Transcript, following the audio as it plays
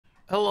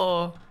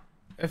Hello,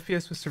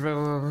 FPS with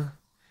survival.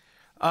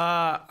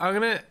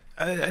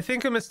 I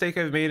think a mistake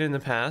I've made in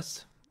the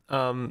past,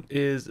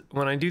 is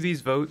when I do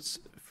these votes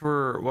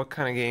for what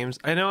kind of games.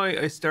 I know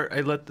I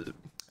started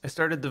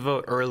the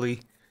vote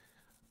early.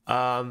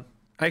 I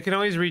can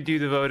always redo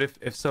the vote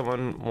if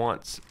someone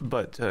wants,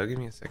 but give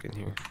me a second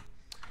here.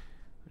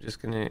 I'm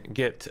just gonna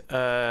get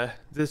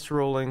this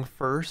rolling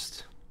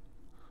first.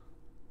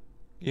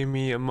 Give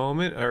me a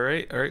moment. All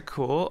right,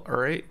 cool. All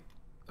right.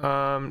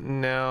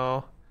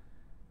 Now.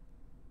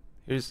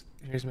 Here's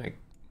my.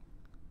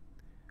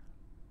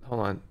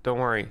 Hold on, don't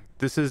worry.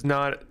 This is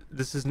not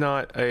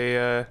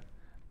a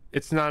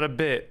it's not a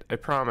bit, I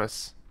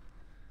promise.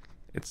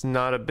 It's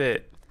not a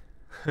bit.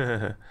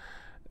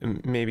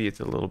 Maybe it's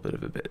a little bit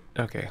of a bit.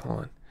 Okay,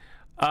 hold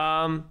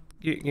on.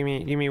 Give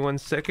me 1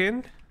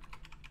 second.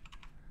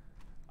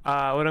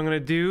 What I'm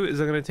gonna do is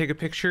I'm gonna take a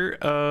picture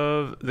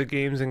of the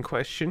games in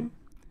question,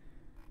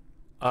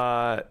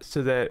 so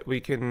that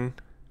we can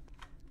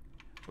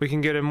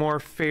get a more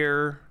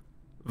fair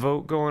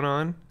vote going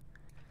on.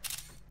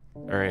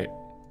 All right,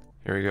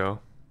 here we go.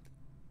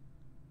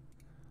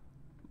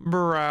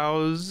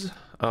 Browse.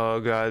 Oh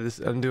god,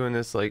 I'm doing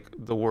this like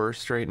the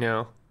worst right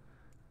now.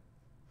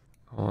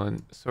 Hold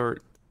on,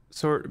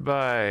 sort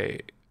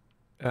by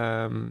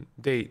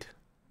date.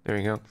 There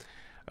you go.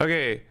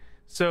 Okay,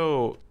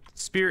 so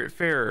Spirit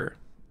Fair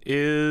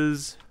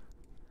is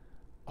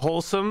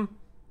wholesome.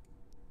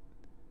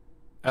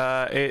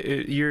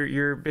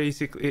 You're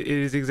basically, it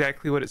is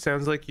exactly what it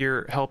sounds like.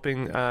 You're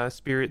helping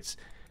spirits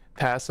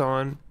pass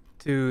on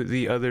to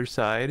the other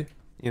side,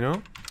 you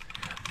know.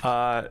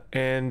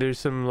 And there's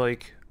some,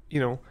 like, you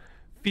know,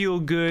 feel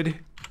good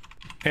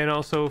and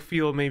also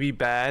feel maybe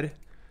bad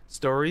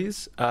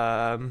stories,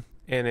 and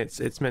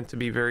it's meant to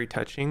be very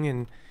touching,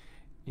 and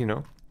you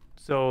know,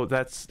 so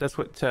that's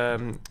what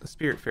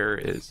Spirit Fair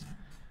is.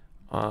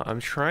 I'm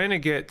trying to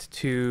get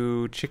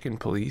to Chicken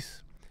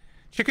Police.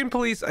 Chicken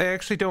Police, I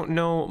actually don't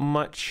know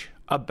much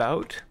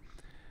about,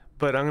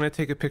 but I'm gonna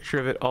take a picture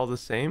of it all the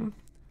same.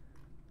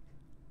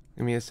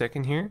 Give me a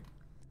second here.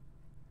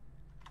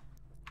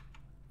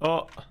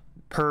 Oh,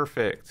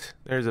 perfect.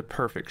 There's a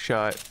perfect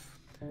shot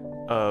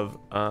of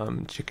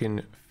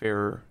Chicken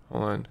Fair.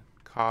 Hold on.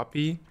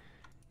 Copy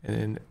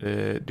and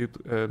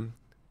then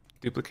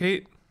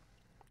duplicate.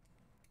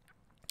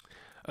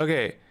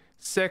 Okay,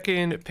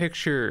 second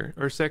picture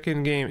or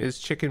second game is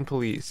Chicken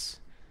Police.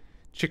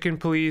 Chicken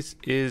Police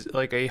is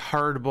like a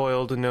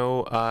hard-boiled,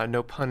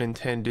 no pun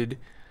intended,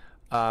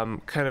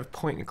 kind of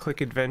point and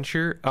click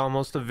adventure,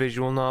 almost a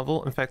visual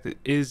novel. In fact, it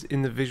is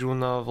in the visual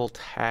novel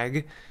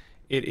tag.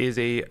 It is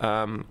a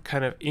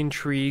kind of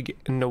intrigue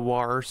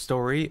noir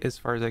story, as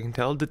far as I can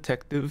tell,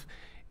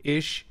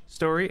 detective-ish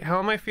story. How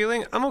am I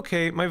feeling? I'm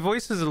okay. My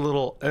voice is a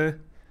little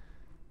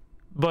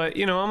but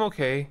you know, I'm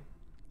okay.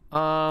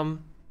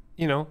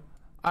 You know,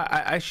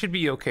 I should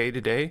be okay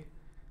today.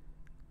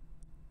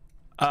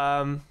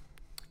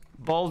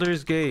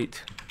 Baldur's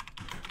Gate.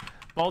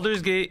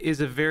 Baldur's Gate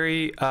is a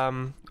very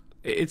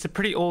it's a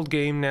pretty old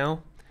game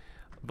now,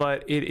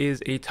 but it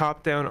is a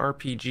top-down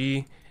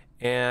RPG,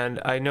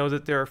 and I know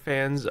that there are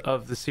fans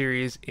of the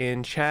series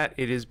in chat.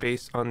 It is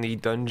based on the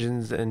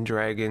Dungeons and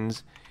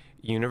Dragons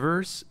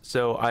universe,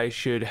 so I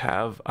should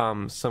have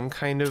some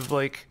kind of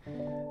like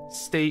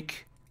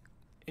stake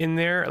in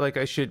there. Like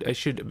I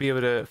should be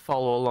able to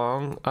follow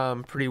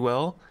along pretty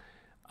well.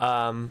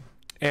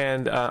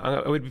 And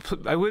I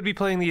would be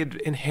playing the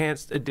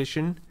enhanced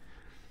edition.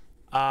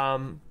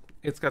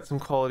 It's got some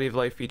quality of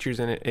life features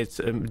in it. It's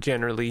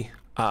generally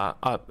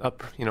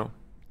you know,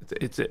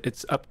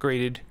 it's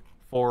upgraded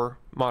for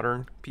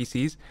modern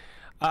PCs.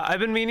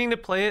 I've been meaning to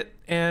play it,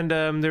 and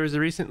there was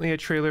recently a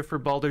trailer for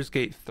Baldur's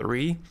Gate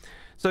 3.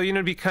 So, you know,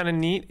 it'd be kind of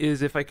neat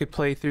is if I could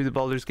play through the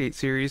Baldur's Gate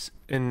series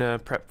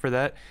and prep for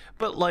that.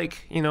 But,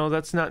 like, you know,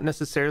 that's not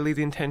necessarily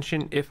the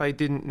intention. If I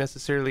didn't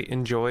necessarily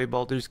enjoy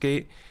Baldur's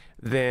Gate,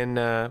 then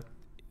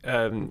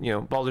you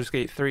know, Baldur's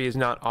Gate 3 is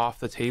not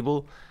off the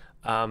table.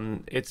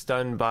 It's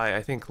done by,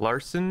 I think,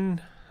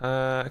 Larson.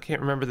 I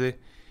can't remember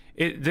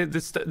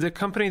the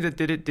company that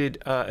did it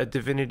did a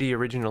Divinity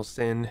Original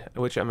Sin,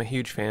 which I'm a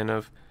huge fan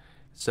of.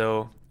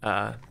 So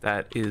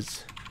that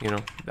is, you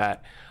know,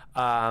 that.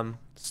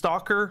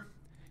 Stalker.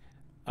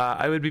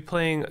 I would be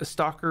playing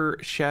Stalker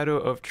Shadow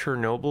of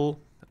Chernobyl.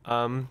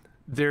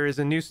 There is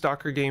a new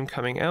Stalker game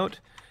coming out.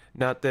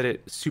 Not that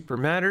it super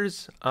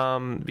matters,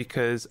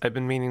 because I've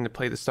been meaning to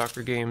play the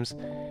Stalker games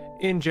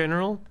in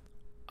general,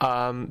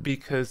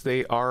 because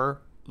they are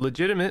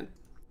legitimate.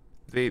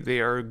 They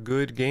are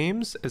good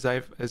games, as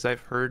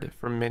I've heard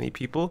from many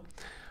people.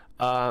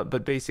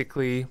 But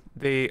basically,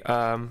 they're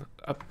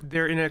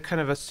in a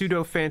kind of a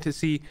pseudo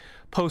fantasy,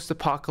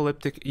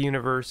 post-apocalyptic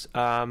universe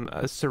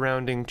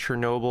surrounding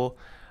Chernobyl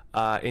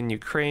in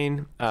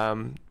Ukraine.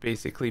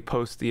 Basically,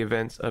 post the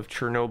events of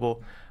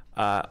Chernobyl,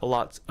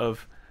 lots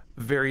of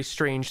very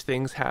strange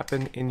things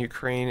happen in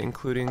Ukraine,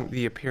 including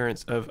the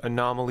appearance of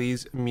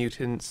anomalies,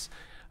 mutants,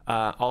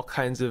 all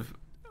kinds of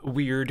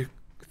weird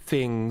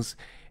things.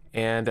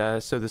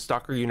 And so the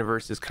Stalker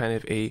universe is kind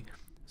of a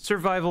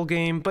survival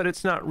game, but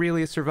it's not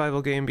really a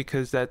survival game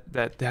because that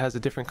has a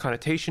different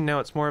connotation now.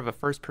 It's more of a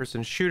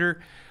first-person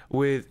shooter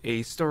with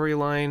a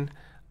storyline.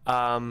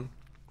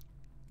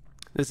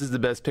 This is the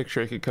best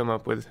picture I could come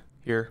up with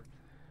here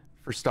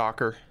for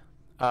Stalker.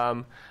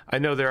 I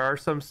know there are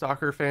some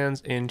Stalker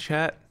fans in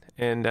chat,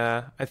 and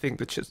I think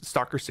the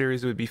Stalker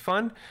series would be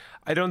fun.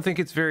 I don't think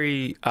it's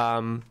very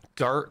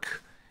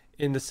dark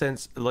in the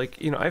sense,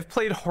 like, you know, I've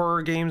played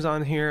horror games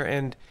on here,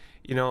 and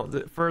you know,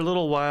 for a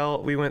little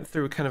while we went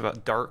through kind of a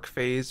dark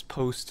phase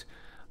post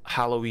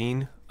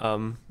Halloween,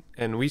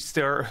 and we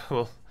still,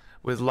 well,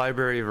 with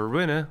Library of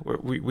Ruina,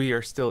 we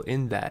are still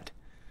in that.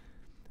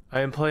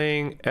 I am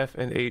playing F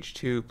and H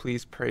 2.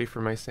 Please pray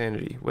for my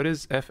sanity. What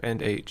is F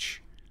and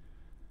H?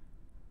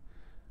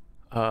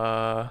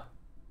 FPS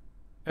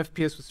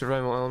with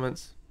survival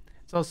elements.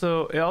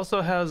 It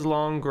also has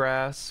long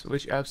grass,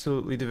 which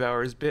absolutely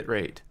devours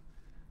bitrate.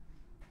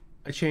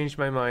 I changed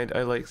my mind.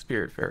 I like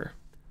Spiritfarer.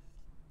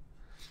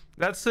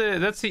 That's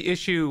the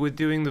issue with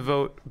doing the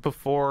vote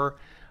before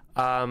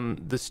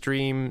the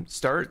stream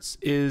starts,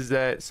 is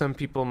that some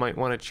people might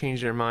want to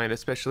change their mind,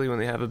 especially when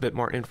they have a bit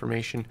more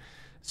information.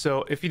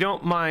 So if you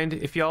don't mind,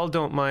 if y'all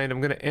don't mind,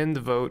 I'm going to end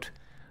the vote.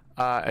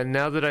 And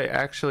now that I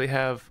actually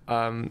have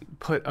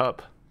put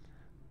up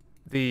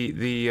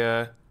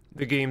the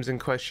games in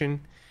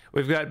question,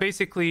 we've got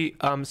basically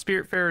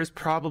Spiritfarer is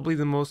probably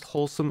the most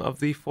wholesome of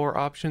the 4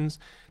 options.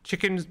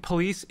 Chicken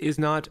Police is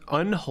not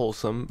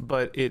unwholesome,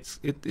 but it's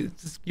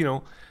you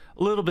know,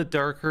 a little bit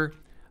darker.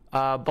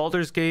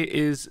 Baldur's Gate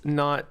is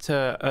not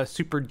a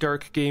super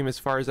dark game as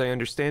far as I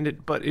understand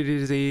it, but it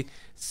is a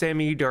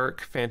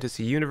semi-dark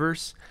fantasy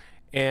universe.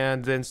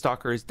 And then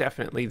Stalker is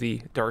definitely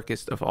the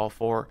darkest of all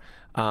 4.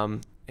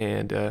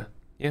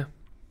 Yeah.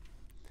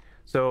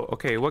 So,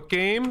 okay, what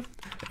game?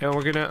 And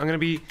I'm gonna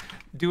be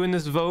doing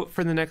this vote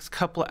for the next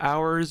couple of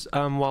hours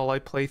while I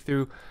play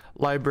through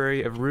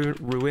Library of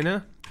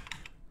Ruina.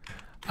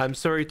 I'm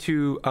sorry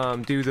to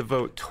do the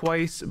vote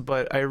twice,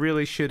 but I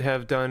really should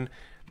have done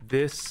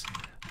this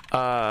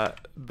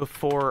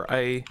before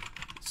I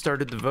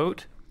started the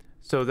vote.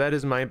 So that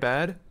is my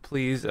bad.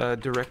 Please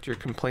direct your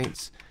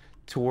complaints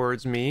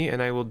towards me,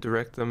 and I will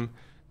direct them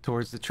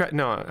towards the chat.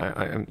 No,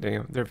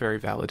 they're very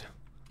valid.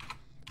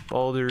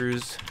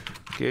 Baldur's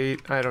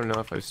Gate. I don't know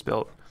if I've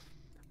spelt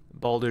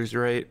Baldur's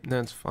right.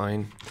 That's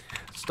fine.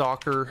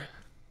 Stalker.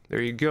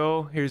 There you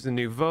go. Here's the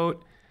new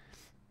vote.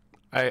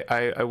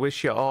 I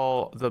wish you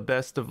all the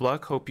best of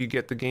luck. Hope you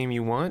get the game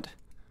you want.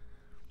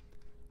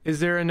 Is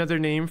there another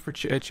name for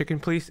Chicken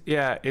Police?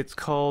 Yeah, it's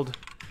called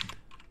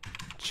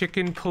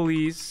Chicken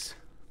Police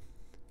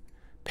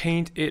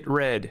Paint It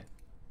Red.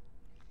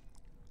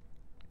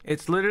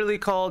 It's literally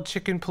called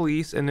Chicken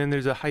Police, and then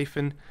there's a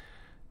hyphen,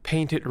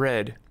 Paint It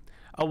Red.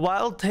 A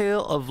wild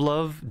tale of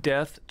love,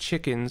 death,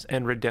 chickens,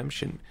 and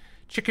redemption.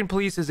 Chicken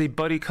Police is a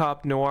buddy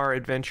cop noir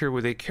adventure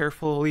with a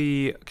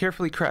carefully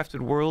crafted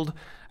world,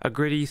 a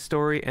gritty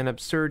story, and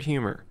absurd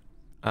humor.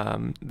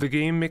 The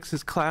game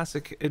mixes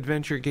classic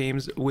adventure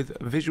games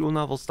with visual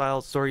novel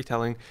style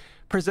storytelling,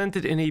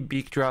 presented in a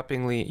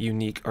beak-droppingly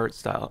unique art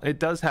style. It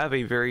does have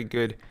a very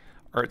good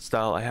art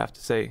style, I have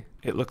to say.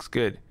 It looks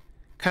good.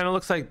 Kind of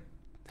looks like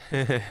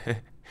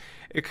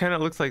it kind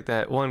of looks like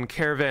that one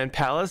Caravan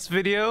Palace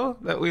video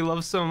that we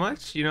love so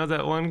much. You know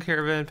that one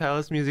Caravan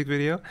Palace music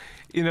video?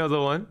 You know the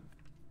one?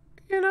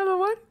 You know the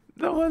one?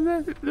 The one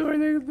that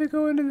where they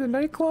go into the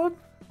nightclub?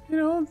 You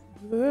know?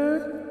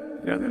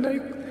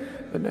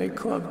 The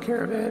nightclub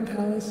Caravan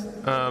Palace.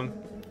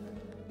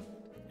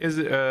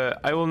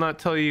 I will not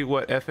tell you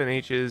what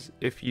FNH is.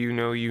 If you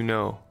know, you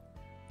know.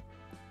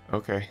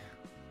 Okay.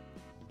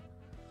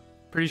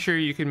 Pretty sure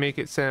you can make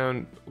it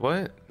sound...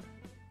 What?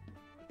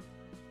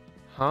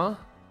 Huh?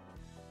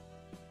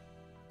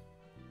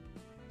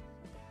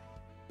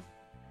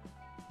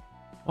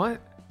 What?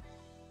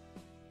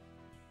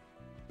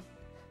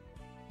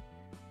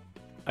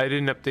 I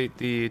didn't update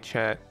the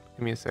chat.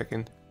 Give me a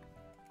second.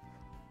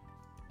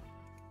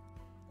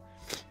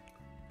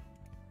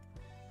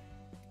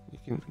 You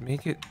can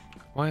make it...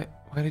 Why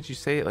did you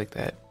say it like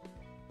that?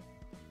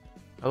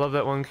 I love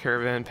that one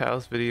Caravan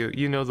Palace video.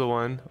 You know the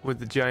one with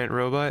the giant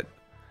robot?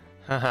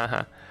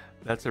 Hahaha.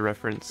 That's a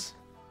reference.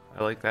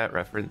 I like that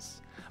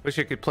reference. Wish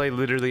I could play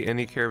literally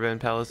any Caravan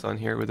Palace on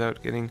here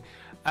without getting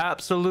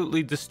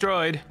absolutely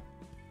destroyed.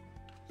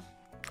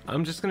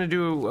 I'm just gonna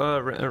do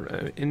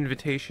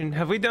invitation.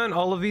 Have we done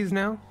all of these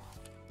now?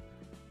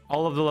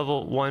 All of the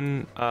level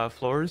 1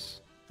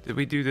 floors? Did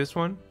we do this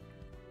one?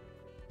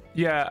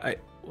 Yeah,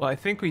 I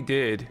think we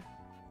did,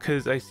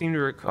 because I seem to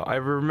recall. I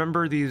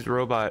remember these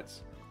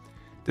robots.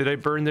 Did I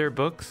burn their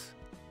books?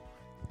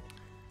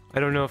 I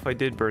don't know if I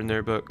did burn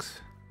their books.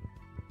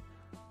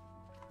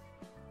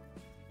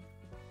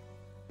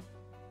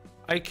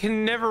 I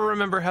can never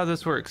remember how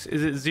this works.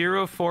 Is it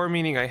 0, 4,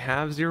 meaning I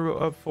have 0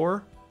 of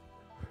 4?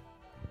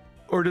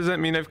 Or does that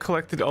mean I've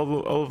collected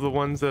all of the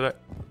ones that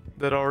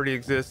already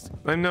exist?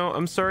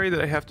 I'm sorry that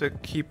I have to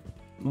keep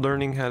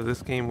learning how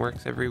this game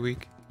works every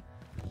week.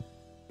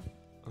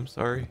 I'm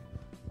sorry.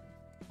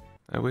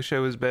 I wish I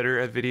was better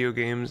at video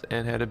games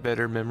and had a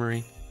better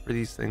memory. for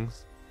these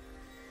things.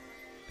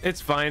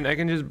 It's fine. I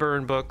can just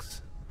burn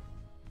books.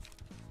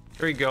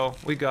 There we go.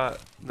 We got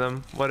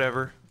them.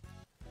 Whatever.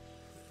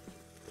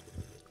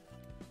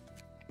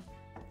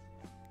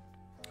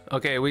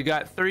 Okay, we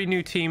got 3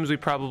 new teams we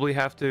probably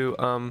have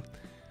to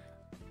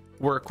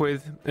work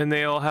with, and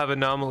they all have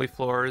anomaly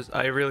floors.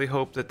 I really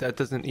hope that that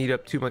doesn't eat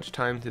up too much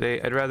time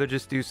today. I'd rather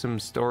just do some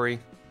story.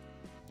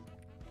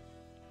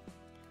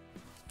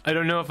 I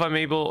don't know if I'm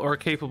able or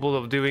capable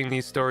of doing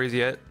these stories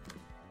yet.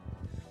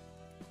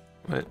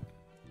 But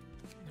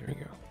there we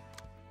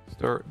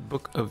go.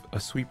 Book of a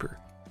Sweeper.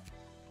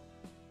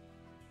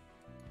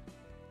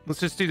 Let's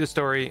just do the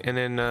story, and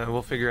then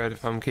we'll figure out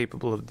if I'm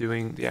capable of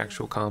doing the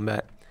actual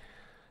combat.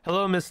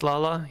 Hello, Miss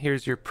Lala.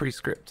 Here's your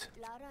prescript.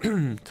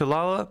 To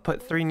Lala,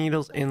 put 3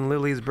 needles in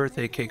Lily's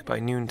birthday cake by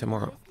noon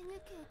tomorrow.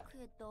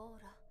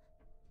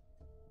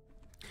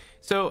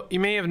 So, you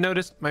may have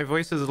noticed my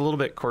voice is a little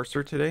bit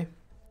coarser today.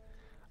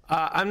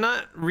 I'm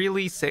not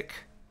really sick.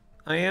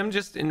 I am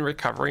just in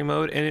recovery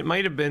mode, and it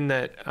might have been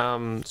that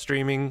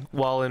streaming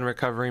while in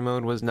recovery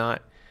mode was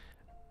not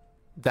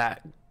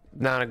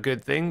a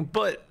good thing,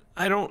 but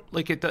I don't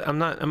like it.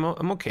 I'm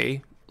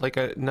okay.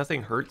 Like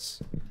nothing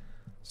hurts.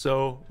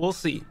 So we'll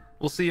see.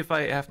 We'll see if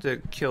I have to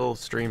kill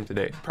stream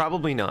today.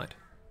 Probably not.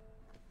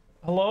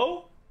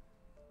 Hello?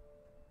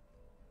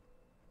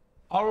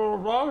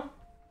 Hello?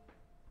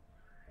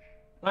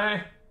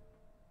 Hey.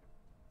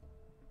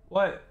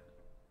 What?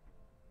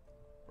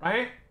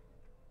 Right?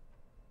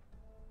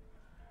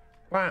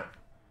 Right.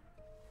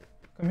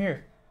 Come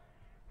here.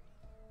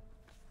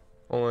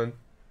 Hold on.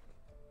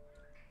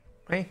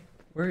 Hey,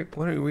 what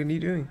are you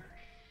doing?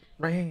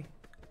 Right.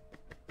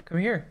 Come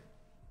here.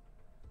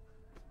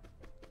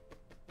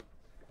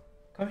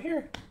 Come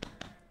here.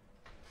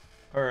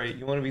 Alright,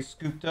 you want to be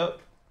scooped up?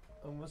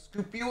 I'm gonna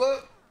scoop you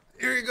up.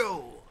 Here you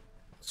go.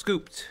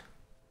 Scooped.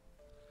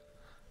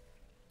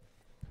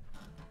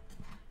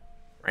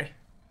 Right.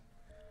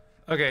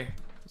 Okay.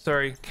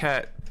 Sorry,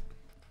 cat.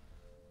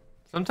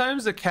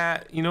 Sometimes a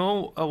cat, you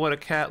know what a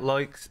cat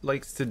likes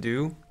to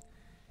do?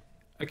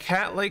 A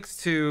cat likes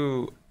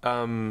to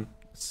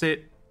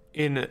sit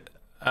in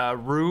a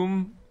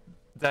room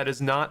that is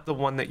not the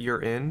one that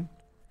you're in.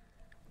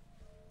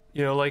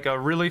 You know, like a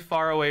really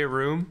far away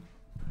room,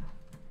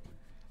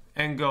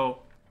 and go,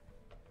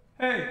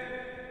 hey,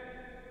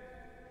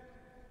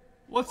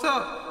 what's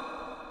up?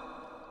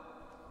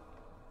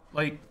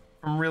 Like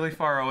from really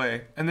far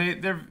away, and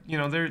they're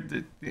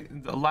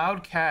the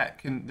loud cat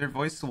can, their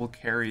voice will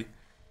carry.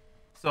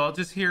 So I'll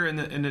just hear in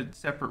a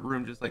separate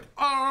room, just like,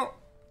 oh,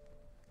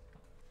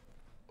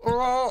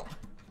 oh.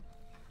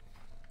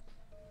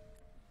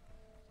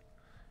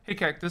 Hey,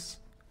 cactus.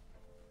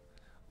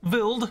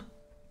 Vild.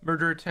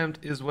 Murder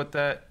attempt is what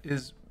that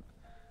is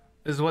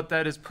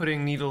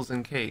putting needles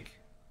in cake.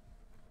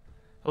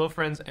 Hello,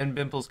 friends, and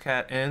Bimple's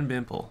cat and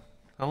Bimple.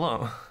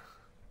 Hello.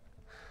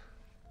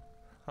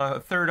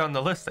 Third on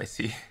the list, I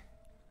see.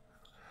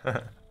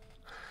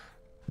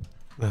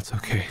 That's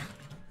okay.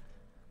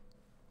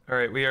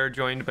 Alright, we are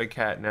joined by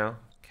Cat now.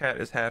 Cat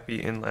is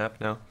happy in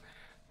lap now.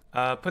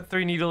 Put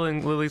 3 needle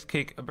in Lily's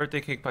cake, a birthday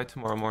cake by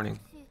tomorrow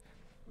morning.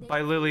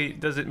 By Lily,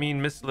 does it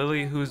mean Miss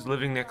Lily who's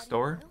living next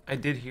door? I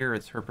did hear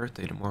it's her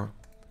birthday tomorrow.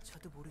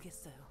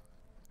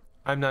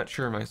 I'm not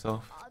sure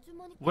myself.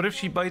 What if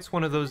she bites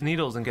one of those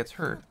needles and gets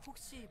hurt?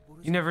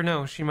 You never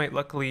know, she might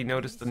luckily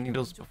notice the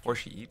needles before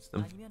she eats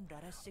them.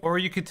 Or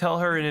you could tell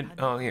her in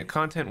a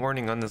content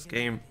warning on this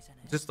game.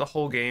 Just the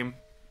whole game.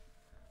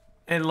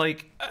 And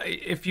like,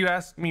 if you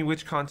ask me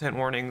which content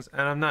warnings,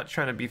 and I'm not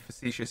trying to be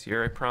facetious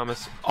here, I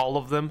promise, all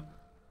of them.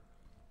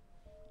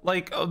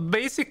 Like,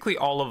 basically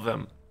all of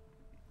them.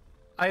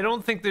 I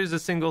don't think there's a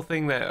single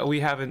thing that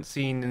we haven't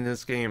seen in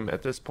this game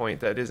at this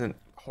point that isn't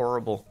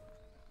horrible.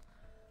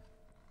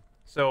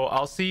 So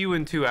I'll see you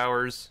in 2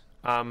 hours.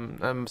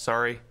 I'm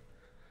sorry.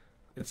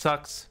 It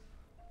sucks.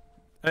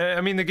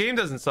 I mean, the game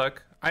doesn't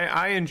suck.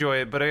 I enjoy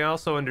it, but I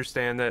also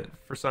understand that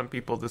for some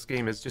people this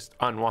game is just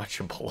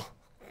unwatchable.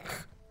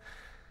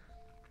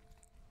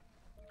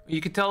 You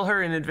could tell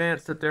her in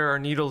advance that there are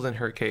needles in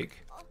her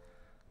cake.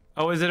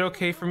 Oh, is it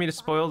okay for me to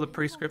spoil the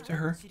prescript to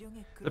her?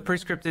 The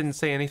prescript didn't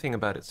say anything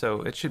about it,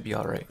 so it should be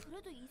alright.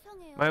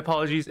 My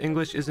apologies,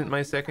 English isn't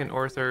my second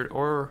or third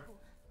or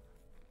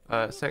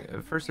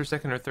first or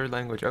second or third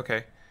language.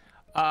 Okay.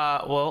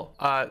 No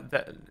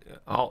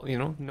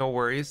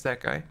worries, that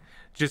guy.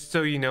 Just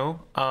so you know,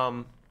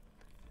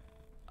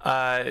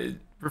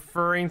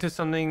 referring to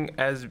something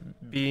as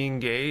being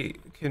gay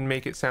can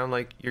make it sound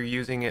like you're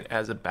using it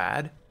as a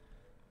bad.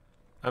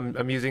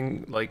 I'm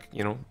using, like,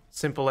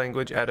 simple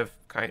language out of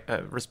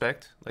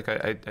respect. Like,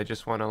 I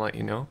just want to let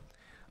you know.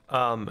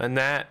 And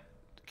that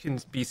can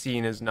be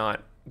seen as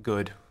not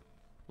good.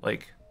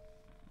 Like,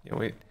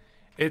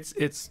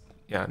 it's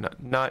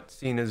not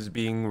seen as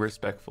being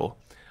respectful.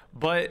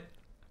 But,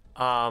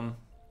 I'm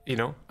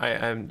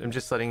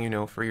just letting you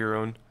know for your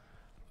own,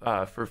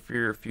 for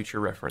your future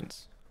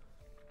reference.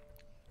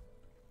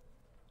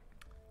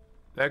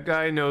 That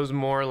guy knows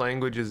more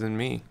languages than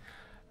me.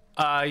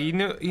 He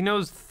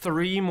knows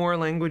 3 more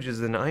languages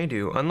than I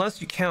do,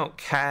 unless you count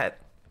cat,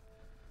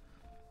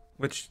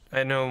 which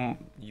I know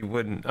you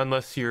wouldn't,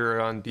 unless you're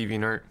on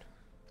DeviantArt.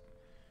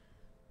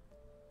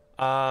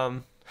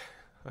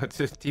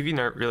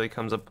 DeviantArt really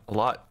comes up a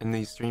lot in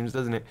these streams,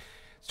 doesn't it?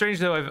 Strange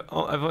though,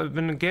 I've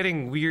been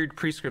getting weird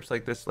prescripts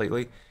like this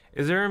lately.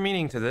 Is there a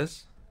meaning to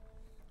this?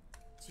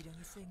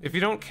 If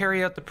you don't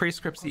carry out the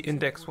prescripts, the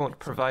index won't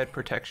provide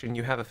protection.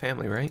 You have a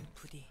family, right?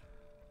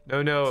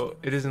 No,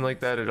 it isn't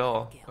like that at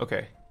all.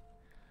 Okay.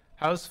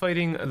 How's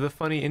fighting the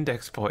funny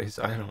index boys?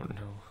 I don't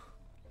know.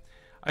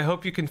 I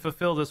hope you can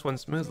fulfill this one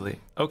smoothly.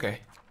 Okay.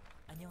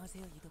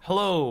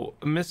 Hello,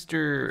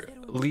 Mr.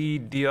 Lee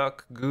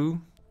Diok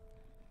Gu.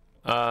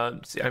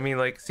 I mean,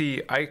 like,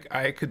 see,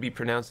 I could be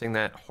pronouncing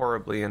that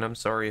horribly, and I'm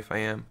sorry if I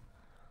am.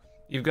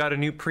 You've got a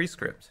new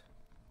prescript.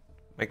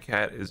 My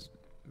cat is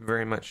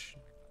very much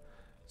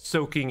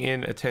soaking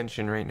in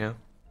attention right now.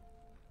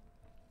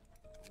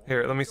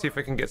 Here, let me see if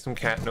I can get some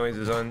cat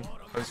noises on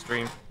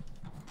stream.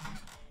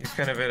 He's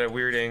kind of at a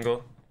weird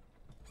angle.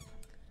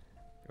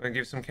 You want to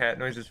give some cat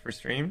noises for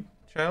stream,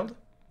 child?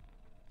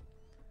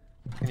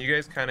 Can you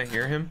guys kind of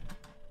hear him?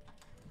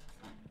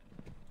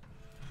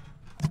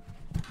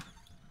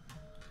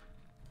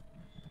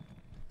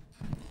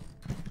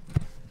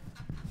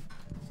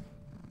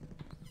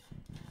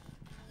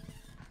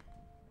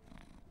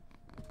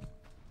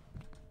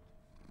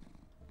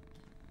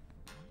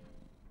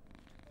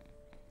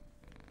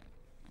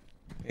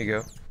 There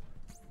you go.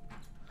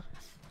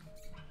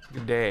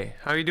 Good day.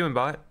 How are you doing,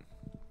 bot?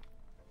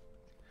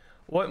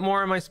 What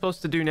more am I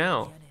supposed to do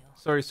now?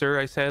 Sorry, sir.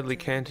 I sadly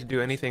can't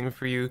do anything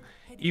for you,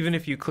 even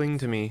if you cling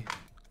to me.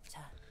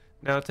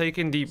 Now take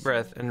in deep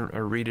breath and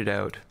read it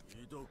out.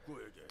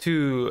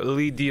 To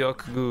Lee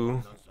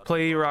Diok-gu,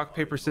 play rock,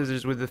 paper,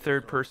 scissors with the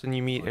third person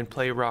you meet and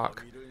play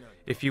rock.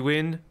 If you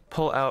win,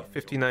 pull out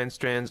 59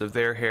 strands of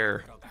their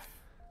hair.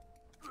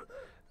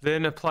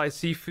 Then apply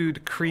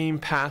seafood cream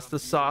past the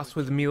sauce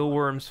with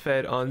mealworms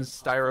fed on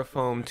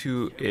styrofoam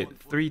to it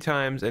 3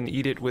 times and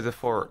eat it with a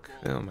fork.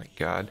 Oh my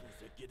god.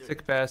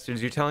 Sick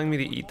bastards, you're telling me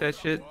to eat that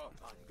shit?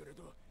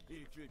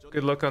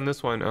 Good luck on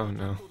this one. Oh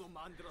no.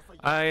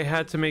 I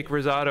had to make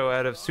risotto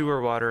out of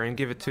sewer water and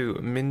give it to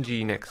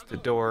Minji next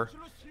door.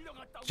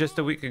 Just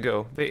a week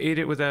ago. They ate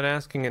it without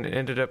asking and it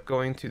ended up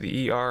going to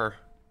the ER.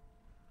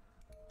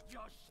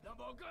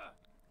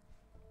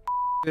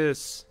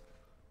 This.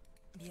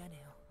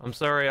 I'm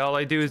sorry, all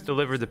I do is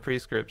deliver the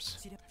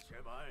prescripts.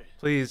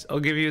 Please, I'll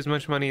give you as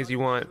much money as you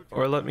want,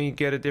 or let me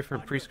get a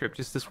different prescript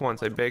just this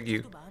once, I beg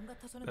you.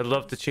 I'd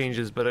love to change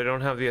this, but I don't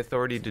have the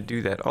authority to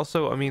do that.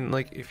 Also, I mean,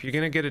 like, if you're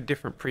gonna get a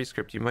different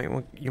prescript, you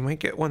might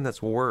get one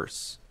that's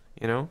worse,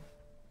 you know?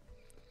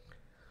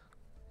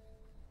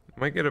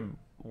 You might get a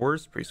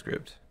worse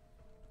prescript.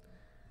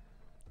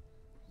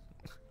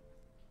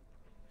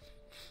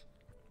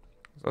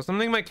 So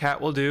something my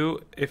cat will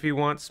do, if he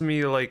wants me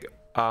to, like,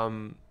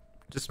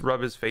 just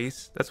rub his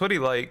face. That's what he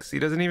likes. He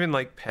doesn't even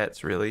like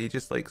pets, really. He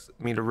just likes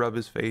me to rub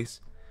his face.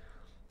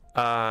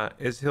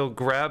 Is he'll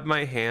grab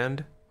my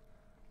hand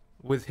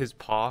with his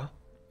paw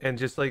and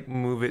just like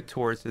move it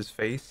towards his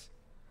face.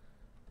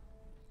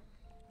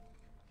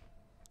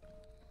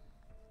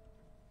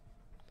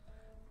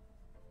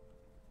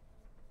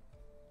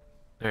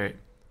 Alright.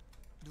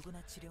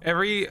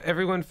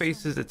 Everyone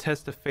faces a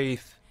test of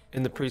faith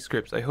in the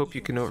prescripts. I hope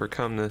you can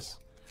overcome this.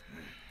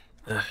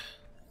 Ugh.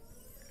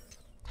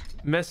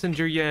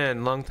 Messenger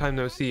Yan, long time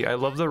no see. I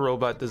love the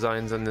robot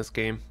designs on this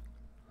game.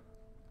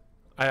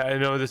 I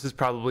know this is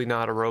probably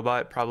not a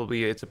robot.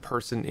 Probably it's a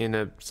person in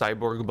a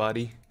cyborg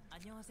body.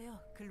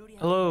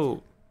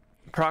 Hello,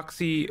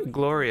 Proxy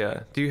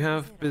Gloria. Do you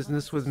have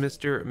business with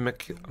Mr.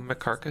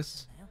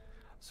 McCarcus?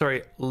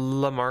 Sorry,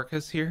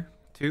 Lamarcus here,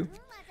 too?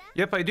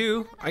 Yep, I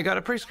do. I got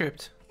a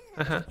prescript.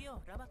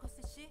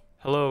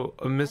 Hello,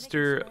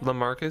 Mr.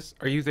 Lamarcus.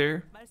 Are you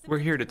there? We're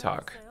here to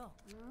talk.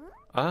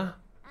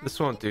 This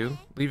won't do.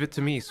 Leave it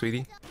to me,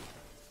 sweetie.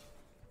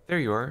 There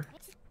you are.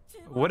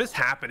 What is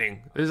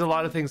happening? There's a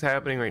lot of things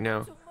happening right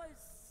now.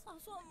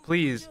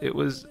 Please, it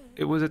was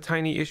a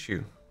tiny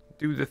issue.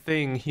 Do the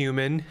thing,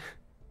 human.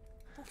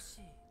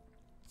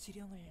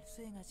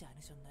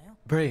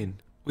 Brain,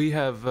 we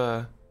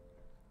have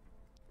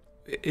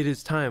it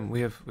is time.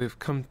 We've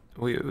come.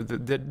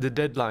 The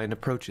deadline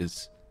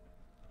approaches,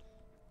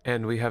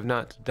 and we have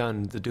not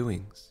done the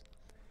doings.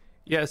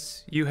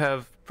 Yes, you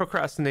have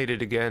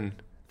procrastinated again.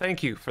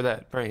 Thank you for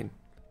that, Brain.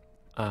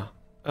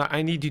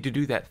 I need you to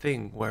do that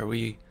thing where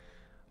we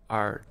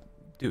are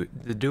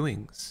the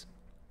doings.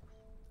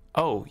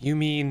 Oh, you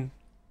mean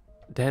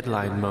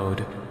deadline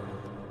mode?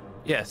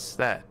 Yes,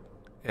 that.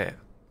 Yeah.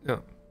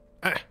 No.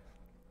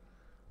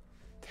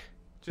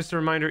 Just a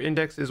reminder,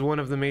 Index is one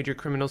of the major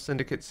criminal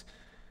syndicates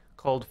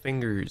called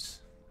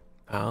Fingers.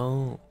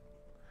 Oh.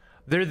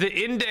 They're the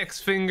Index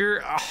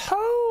Finger.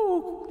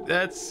 Oh,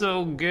 that's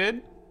so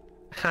good.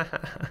 I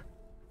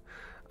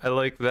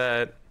like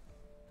that.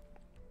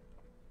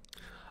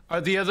 Are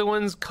the other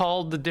ones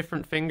called the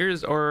different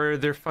fingers, or are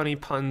there funny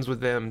puns with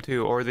them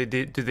too, or do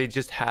they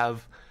just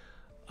have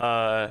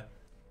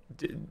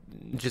D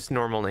just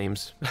normal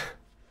names.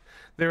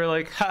 They were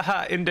like,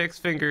 haha, index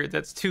finger,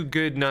 that's too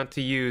good not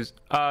to use.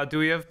 Do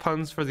we have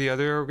puns for the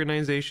other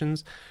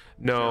organizations?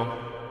 No.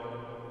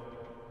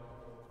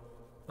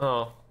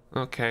 Oh,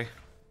 okay.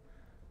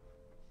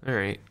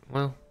 Alright,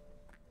 well.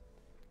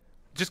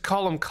 Just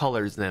call them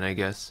colors then, I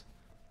guess.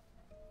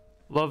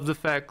 Love the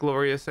fact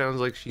Gloria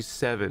sounds like she's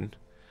 7.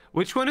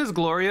 Which one is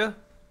Gloria?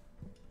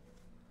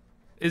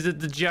 Is it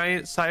the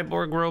giant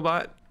cyborg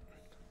robot?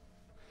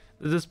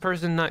 Did this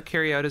person not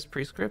carry out his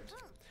prescript?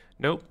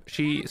 Nope.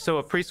 So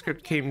a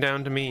prescript came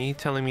down to me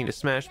telling me to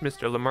smash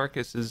Mr.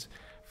 Lamarcus's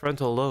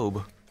frontal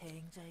lobe.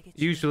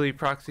 Usually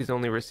proxies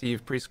only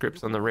receive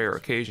prescripts on the rare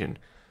occasion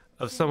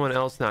of someone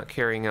else not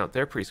carrying out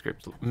their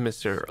prescript,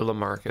 Mr.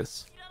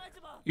 Lamarcus.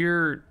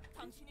 You're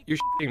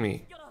shitting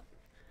me.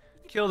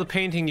 Kill the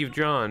painting you've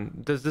drawn.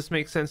 Does this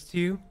make sense to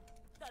you?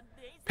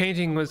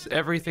 Painting was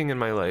everything in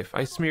my life.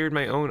 I smeared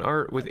my own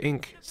art with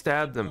ink,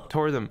 stabbed them,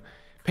 tore them,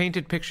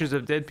 painted pictures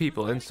of dead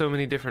people in so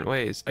many different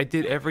ways. I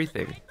did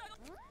everything.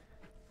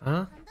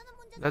 Huh?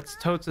 That's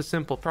totes a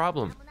simple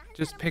problem.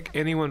 Just pick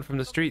anyone from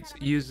the streets,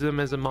 use them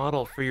as a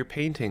model for your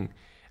painting,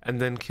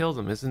 and then kill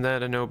them. Isn't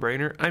that a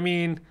no-brainer? I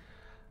mean,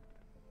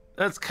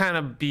 that's kind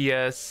of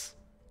BS.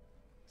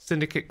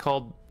 Syndicate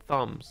called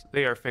thumbs.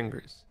 They are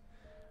fingers.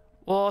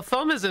 Well, a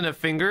thumb isn't a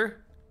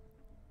finger.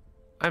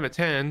 I'm a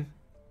 10.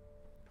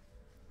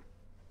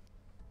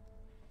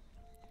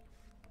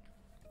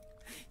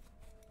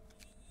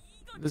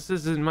 This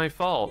isn't my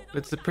fault.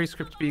 It's the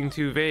prescript being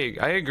too vague.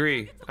 I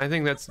agree. I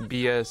think that's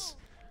BS.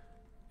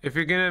 If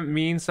you're gonna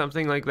mean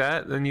something like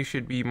that, then you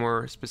should be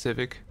more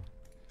specific.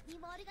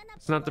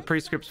 It's not the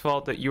prescript's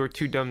fault that you were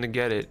too dumb to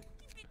get it.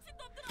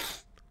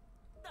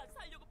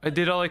 I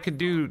did all I could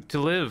do to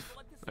live.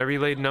 I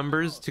relayed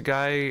numbers to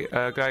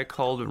a guy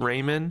called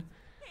Raymond.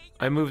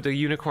 I moved a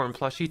unicorn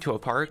plushie to a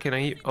park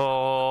and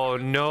oh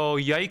no,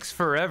 yikes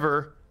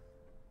forever.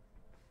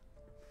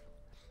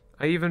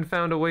 I even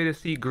found a way to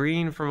see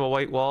green from a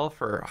white wall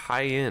for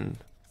high end.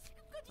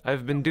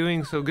 I've been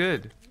doing so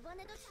good.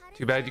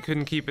 Too bad you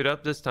couldn't keep it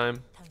up this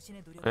time.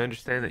 I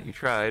understand that you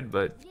tried,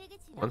 but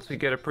once we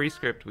get a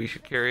prescript, we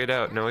should carry it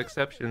out, no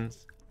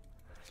exceptions.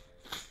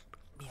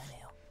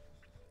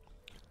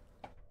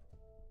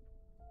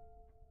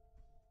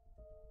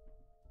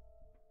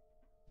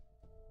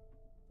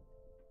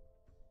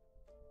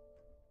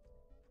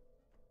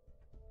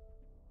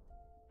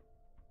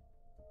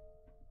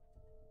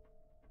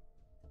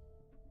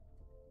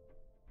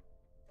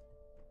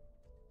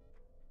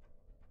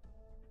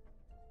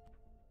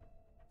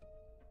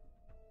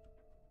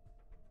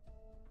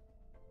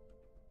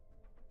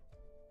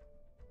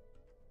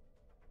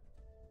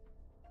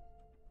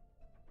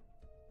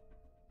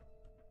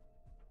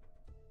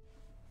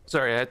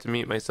 Sorry, I had to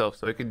mute myself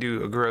so I could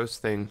do a gross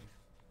thing.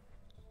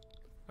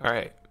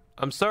 Alright.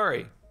 I'm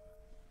sorry.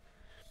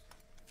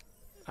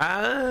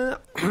 Oh.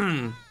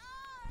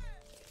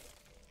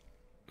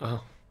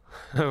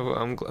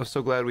 I'm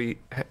so glad we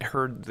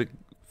heard the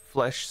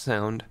flesh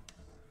sound.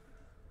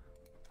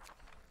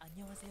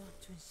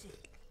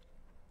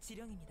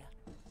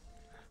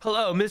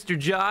 Hello, Mr.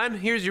 John.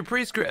 Here's your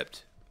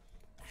prescript.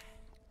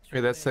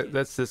 Hey, that's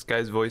this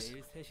guy's voice.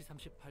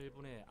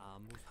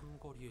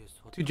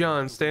 To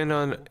John, stand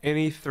on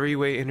any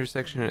three-way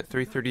intersection at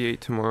 3:38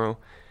 tomorrow.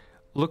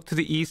 Look to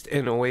the east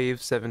and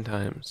wave 7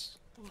 times.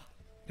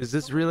 Is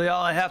this really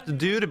all I have to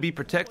do to be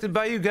protected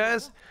by you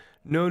guys?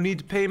 No need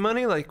to pay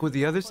money like with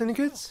the other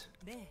syndicates?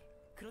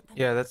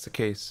 Yeah, that's the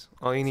case.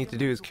 All you need to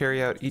do is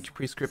carry out each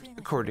prescript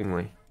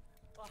accordingly.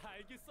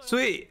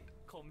 Sweet!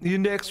 The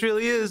index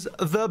really is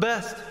the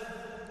best!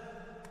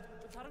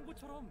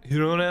 You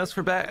don't ask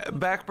for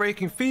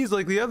back-breaking fees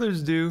like the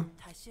others do.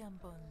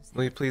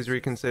 Will you please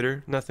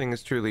reconsider? Nothing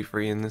is truly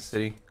free in this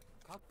city.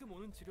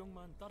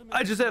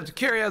 I just have to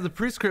carry out the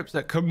prescripts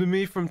that come to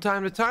me from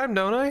time to time,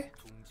 don't I?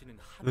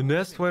 The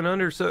nest went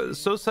under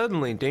so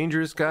suddenly.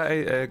 Dangerous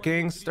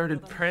gangs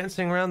started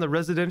prancing around the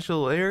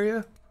residential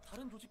area.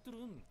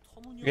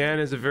 Yan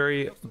is a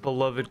very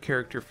beloved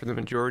character for the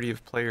majority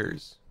of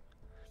players.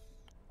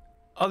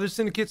 Other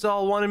syndicates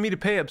all wanted me to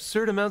pay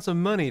absurd amounts of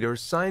money to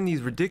sign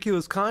these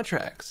ridiculous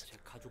contracts.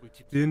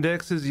 The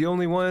index is the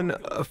only one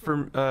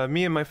for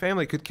me and my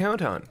family could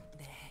count on.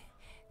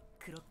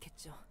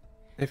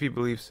 If you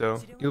believe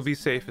so, you'll be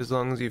safe as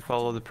long as you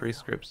follow the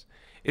prescripts.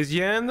 Is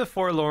Yan the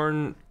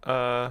forlorn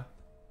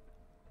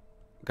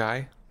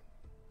guy?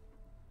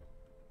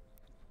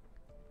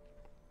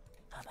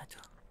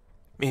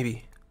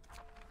 Maybe.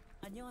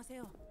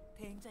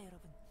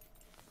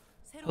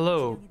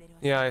 Hello.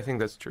 Yeah, I think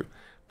that's true.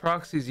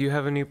 Proxies, you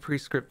have a new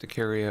prescript to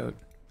carry out.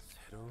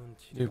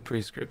 New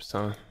prescripts,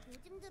 huh?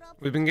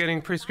 We've been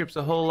getting prescripts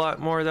a whole lot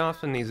more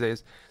often these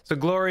days. So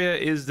Gloria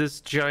is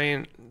this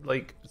giant,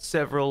 like,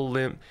 several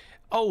limb.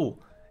 Oh,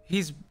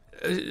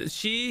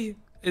 she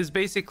is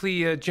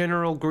basically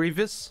General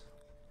Grievous.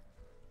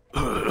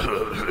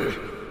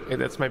 Hey,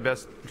 that's my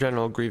best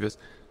General Grievous.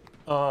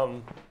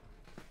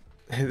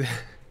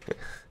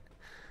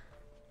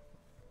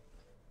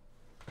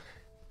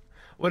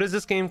 What is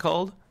this game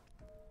called?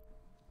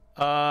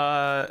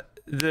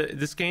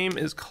 This game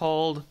is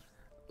called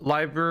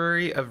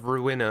Library of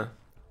Ruina.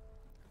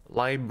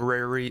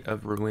 Library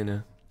of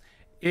Ruina.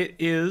 It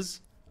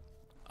is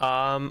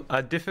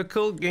a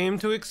difficult game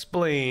to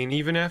explain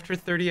even after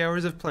 30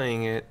 hours of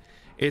playing it.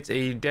 It's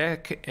a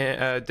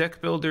deck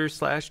builder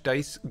slash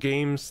dice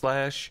game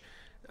slash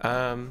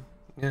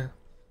yeah,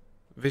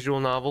 visual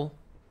novel.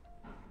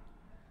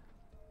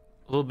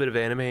 A little bit of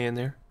anime in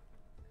there.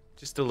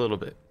 Just a little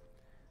bit.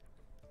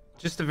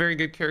 Just a very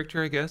good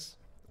character, I guess.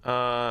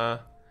 The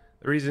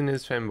reason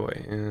is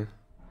fanboy.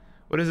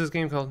 What is this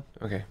game called?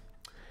 Okay.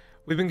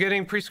 We've been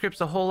getting prescripts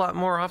a whole lot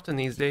more often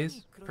these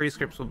days.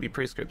 Prescripts will be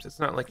prescripts. It's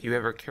not like you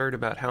ever cared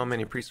about how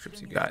many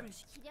prescripts you got.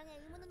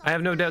 I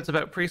have no doubts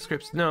about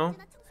prescripts, no.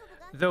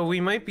 Though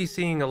we might be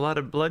seeing a lot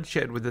of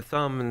bloodshed with the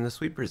thumb and the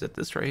sweepers at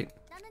this rate.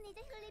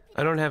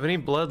 I don't have any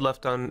blood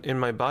left in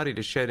my body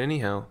to shed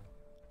anyhow.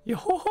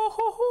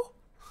 Yo-ho-ho-ho-ho!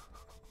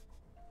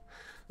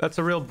 That's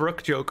a real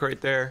Brooke joke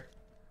right there.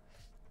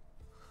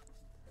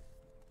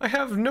 I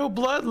have no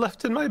blood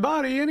left in my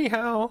body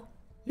anyhow.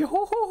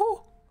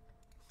 Yo-ho-ho-ho!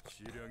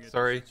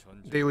 Sorry,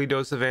 daily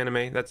dose of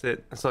anime. That's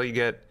it. That's all you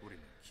get.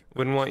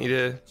 Wouldn't want you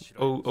to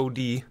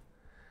OD.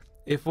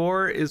 If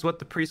war is what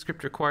the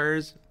prescript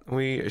requires,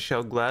 we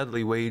shall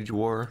gladly wage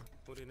war.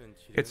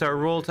 It's our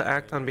role to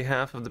act on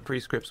behalf of the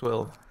prescript's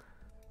will.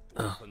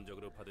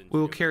 We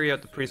will carry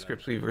out the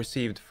prescripts we've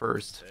received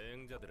first.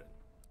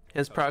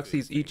 As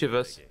proxies, each of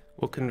us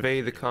will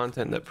convey the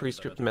content that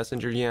prescript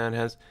messenger Yan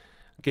has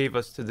gave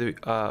us to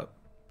the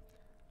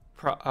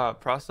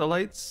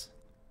proselytes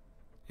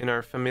in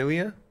our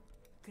familia.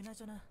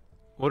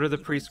 What are the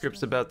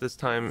prescripts about this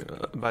time,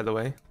 by the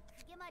way?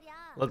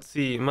 Let's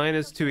see. Mine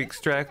is to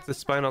extract the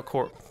spinal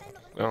cord.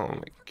 Oh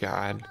my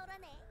god.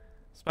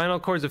 Spinal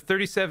cords of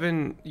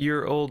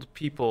 37-year-old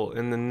people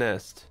in the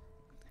nest.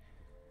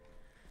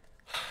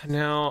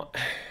 Now,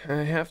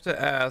 I have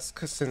to ask,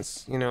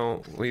 since, you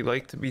know, we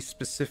like to be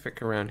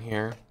specific around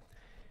here.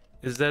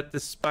 Is that the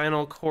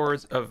spinal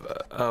cords of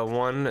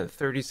one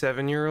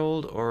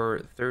 37-year-old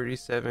or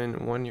 37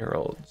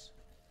 1-year-olds?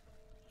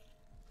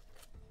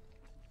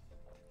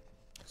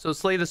 So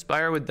Slay the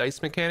Spire with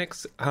dice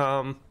mechanics?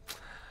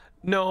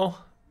 No.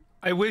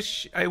 I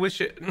wish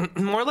it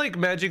more like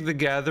Magic the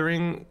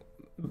Gathering,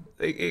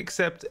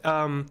 except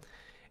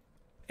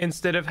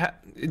instead of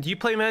do you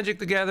play Magic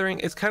the Gathering?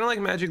 It's kind of like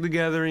Magic the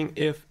Gathering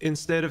if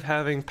instead of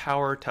having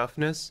power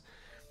toughness,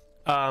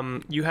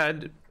 you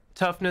had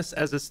toughness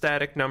as a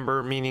static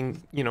number,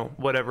 meaning, you know,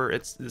 whatever,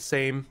 it's the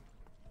same,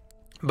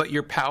 but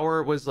your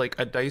power was like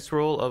a dice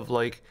roll of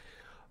like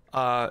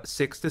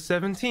 6 to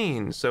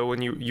 17. So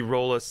when you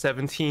roll a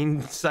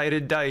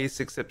 17-sided dice,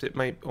 except it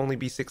might only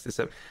be 6 to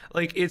 7,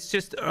 like it's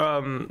just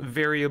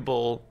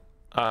variable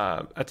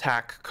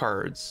attack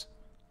cards,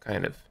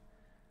 kind of.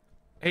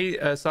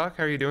 Hey Sock,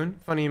 how are you doing?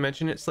 Funny you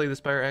mention it. Slay the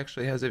Spire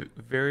actually has a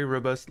very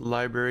robust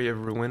Library of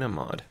Ruina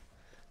mod.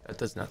 That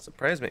does not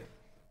surprise me.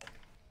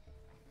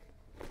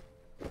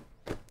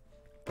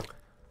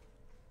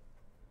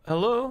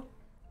 Hello?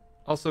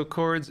 Also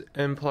chords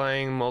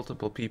implying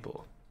multiple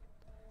people.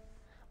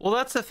 Well,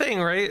 that's the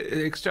thing, right?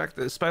 Extract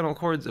the spinal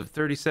cords of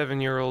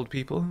 37-year-old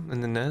people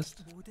in the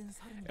nest.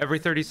 Every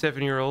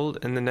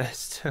 37-year-old in the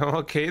nest.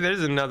 Okay,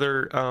 there's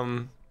another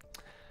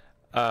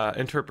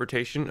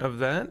interpretation of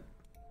that.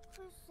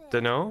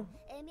 Dunno.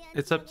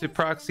 It's up to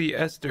Proxy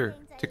Esther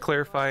to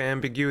clarify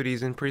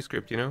ambiguities in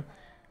prescript, you know?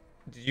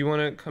 Did you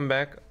want to come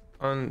back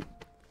on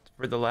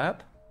for the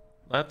lap?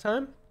 Lap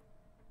time?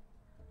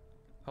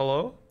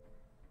 Hello?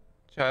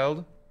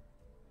 Child?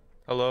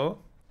 Hello?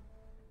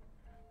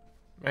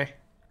 Meh.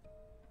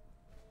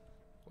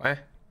 What?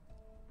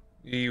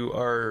 You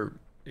are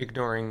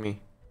ignoring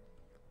me.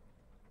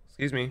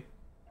 Excuse me.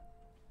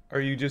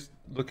 Are you just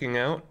looking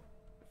out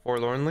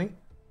forlornly?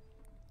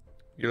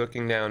 You're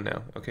looking down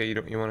now. Okay,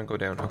 you want to go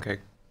down. Okay.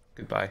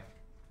 Goodbye.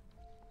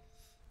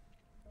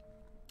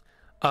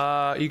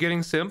 You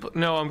getting simp?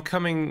 No, I'm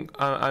coming.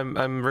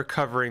 I'm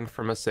recovering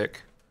from a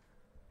sick.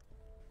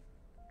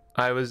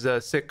 I was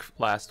sick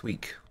last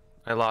week.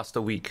 I lost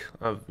a week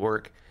of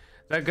work.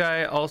 That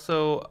guy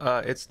also,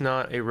 it's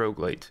not a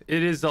roguelite.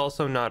 It is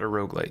also not a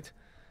roguelite.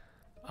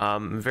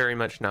 Very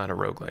much not a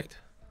roguelite.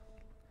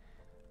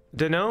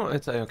 Dunno?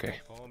 It's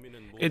okay.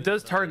 It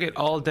does target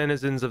all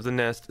denizens of the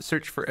nest.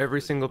 Search for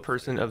every single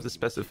person of the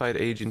specified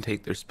age and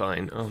take their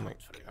spine. Oh my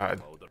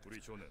god.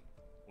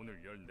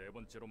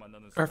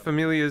 Our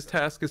familia's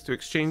task is to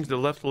exchange the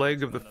left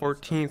leg of the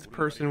 14th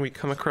person we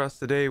come across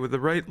today with the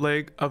right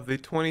leg of the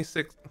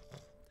 26th.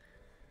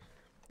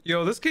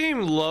 Yo, this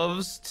game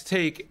loves to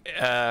take,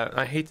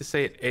 I hate to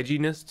say it,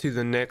 edginess to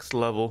the next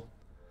level.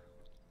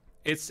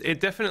 It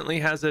definitely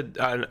has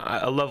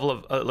a level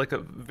of, like a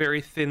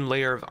very thin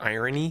layer of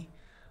irony.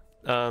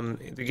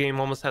 The game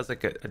almost has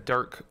like a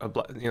dark,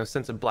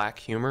 sense of black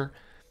humor.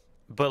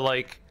 But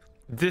like,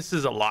 this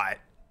is a lot.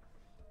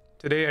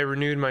 Today I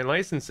renewed my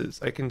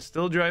licenses. I can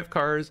still drive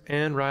cars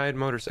and ride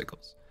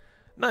motorcycles.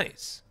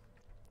 Nice.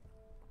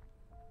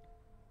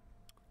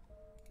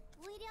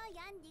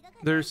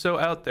 They're so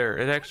out there.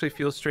 It actually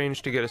feels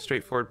strange to get a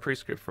straightforward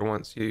prescript for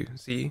once. You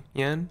see,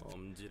 Yan?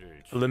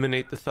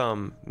 Eliminate the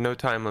thumb. No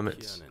time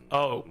limits.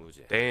 Oh,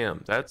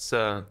 damn. That's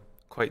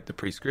quite the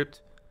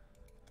prescript.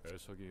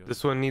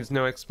 This one needs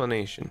no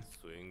explanation.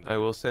 I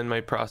will send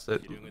my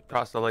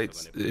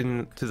proselytes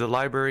into the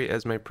library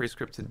as my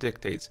prescript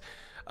dictates.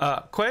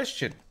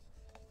 Question.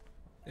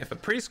 If a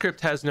prescript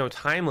has no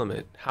time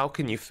limit, how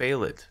can you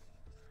fail it?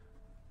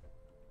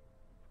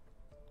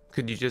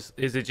 Could you just,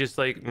 is it just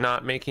like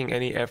not making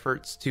any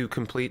efforts to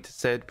complete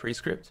said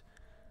prescript?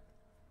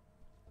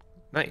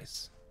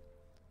 Nice.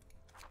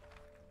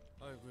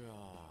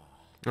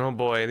 Oh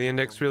boy, the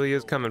index really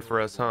is coming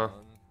for us, huh?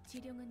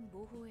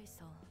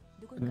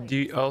 Do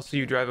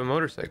you drive a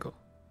motorcycle?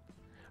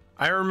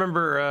 I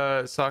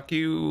remember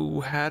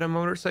Saku had a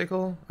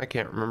motorcycle. I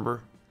can't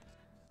remember.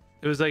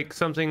 It was like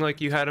something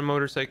like you had a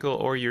motorcycle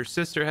or your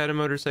sister had a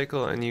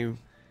motorcycle and you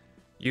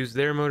used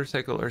their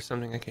motorcycle or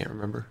something. I can't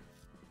remember.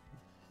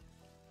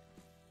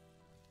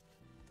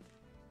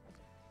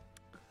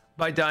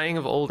 By dying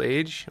of old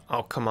age?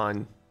 Oh, come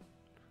on.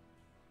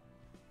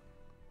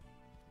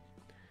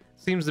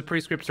 Seems the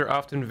prescripts are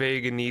often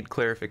vague and need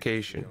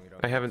clarification.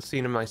 I haven't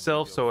seen them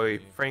myself, so I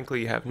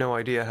frankly have no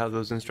idea how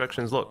those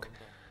instructions look.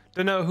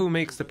 Don't know who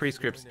makes the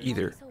prescripts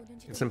either.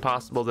 It's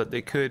impossible that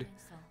they could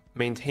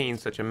maintain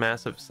such a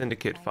massive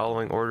syndicate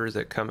following orders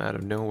that come out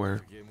of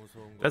nowhere.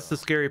 That's the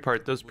scary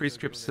part. Those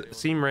prescripts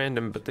seem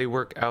random, but they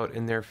work out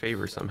in their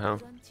favor somehow.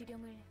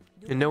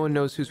 And no one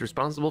knows who's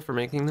responsible for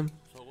making them?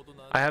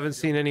 I haven't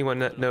seen anyone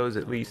that knows,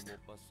 at least.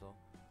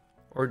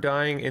 Or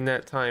dying in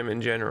that time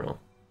in general.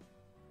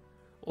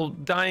 Well,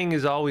 dying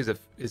is always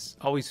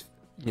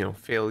you know,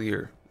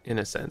 failure in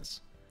a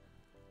sense.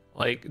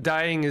 Like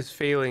dying is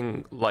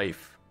failing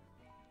life.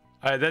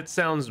 That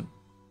sounds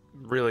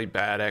really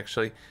bad,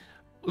 actually.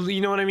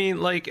 You know what I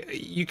mean? Like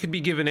you could be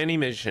given any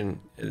mission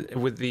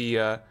with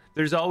the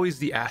there's always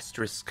the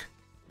asterisk.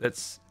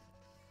 That's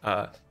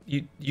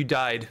you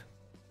died.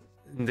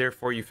 And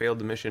therefore you failed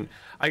the mission.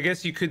 I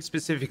guess you could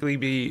specifically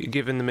be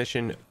given the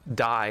mission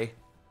die,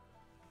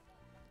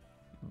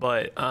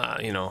 but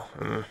you know,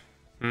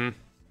 I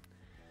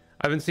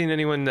haven't seen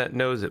anyone that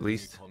knows, at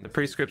least. The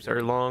prescripts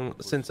are long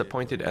since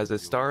appointed as a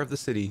star of the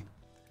city.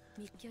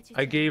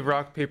 I gave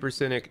Rock Paper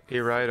Cynic a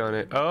ride on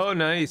it. Oh,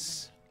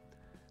 nice.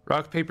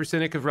 Rock Paper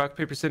Cynic of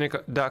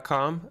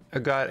rockpapercynic.com. I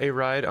got a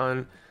ride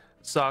on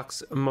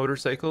Sock's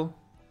motorcycle.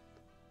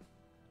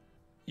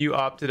 You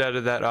opted out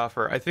of that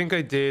offer. I think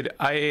I did.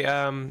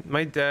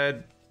 My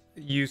dad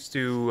used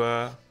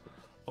to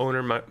owned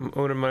a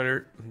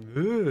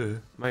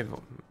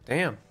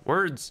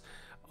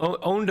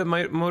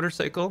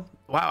motorcycle.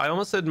 Wow, I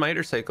almost said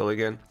motorcycle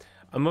again.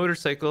 A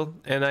motorcycle,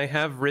 and I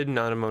have ridden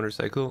on a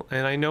motorcycle,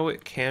 and I know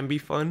it can be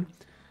fun,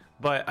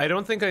 but I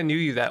don't think I knew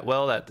you that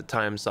well at the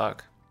time,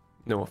 Sock.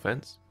 No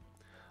offense.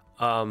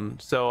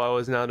 So I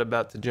was not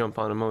about to jump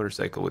on a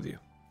motorcycle with you.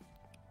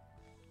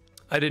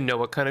 I didn't know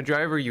what kind of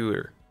driver you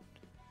were.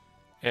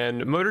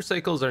 And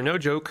motorcycles are no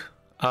joke.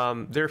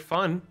 They're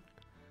fun,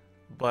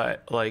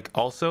 but like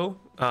also,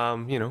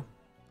 you know,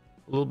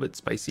 a little bit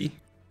spicy.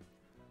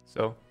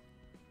 So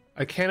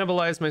I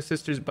cannibalized my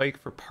sister's bike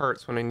for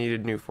parts when I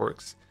needed new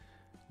forks.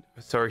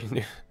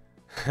 Sorry,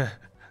 I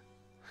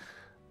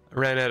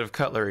ran out of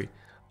cutlery.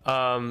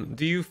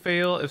 Do you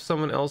fail if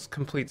someone else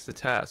completes the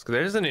task?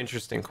 There's an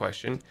interesting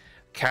question.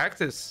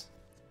 Cactus.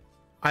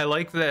 I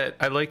like that.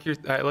 I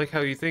like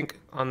how you think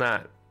on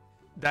that.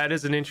 That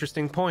is an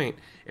interesting point.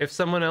 If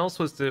someone else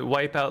was to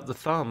wipe out the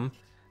thumb,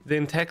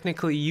 then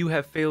technically you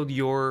have failed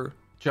your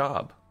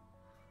job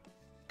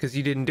because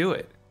you didn't do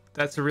it.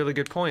 That's a really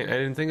good point. I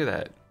didn't think of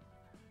that.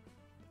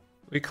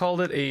 We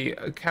called it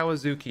a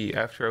Kawazuki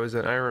after I was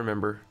in. I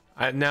remember.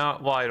 I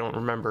don't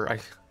remember.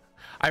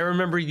 I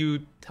remember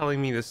you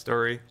telling me this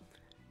story,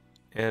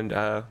 and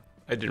I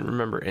didn't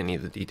remember any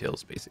of the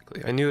details.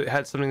 Basically, I knew it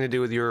had something to do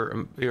with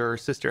your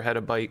sister had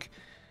a bike,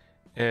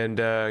 and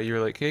you were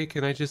like, "Hey,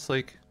 can I just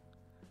like,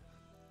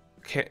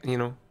 you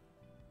know,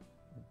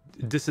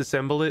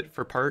 disassemble it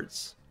for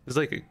parts?" It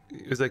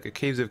was like a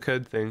Caves of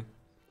Cud thing.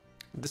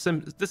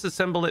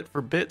 Disassemble it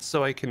for bits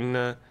so I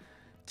can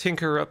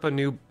tinker up a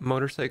new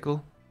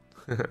motorcycle.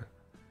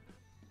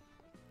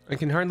 I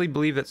can hardly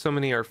believe that so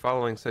many are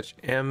following such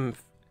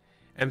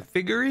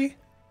amphigory?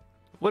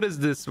 What is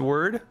this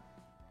word?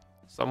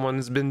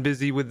 Someone's been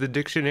busy with the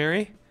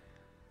dictionary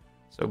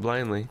so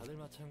blindly.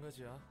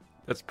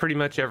 That's pretty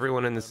much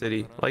everyone in the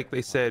city. Like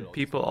they said,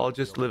 people all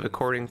just live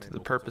according to the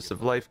purpose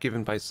of life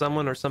given by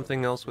someone or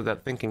something else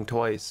without thinking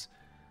twice.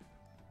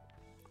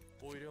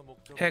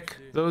 Heck,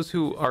 those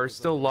who are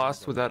still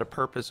lost without a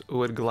purpose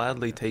would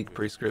gladly take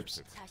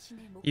prescripts,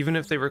 even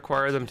if they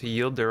require them to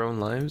yield their own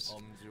lives.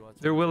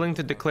 They're willing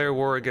to declare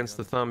war against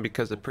the thumb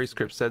because the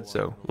prescript said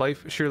so.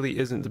 Life surely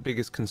isn't the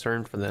biggest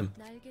concern for them.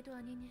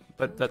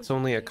 But that's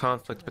only a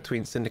conflict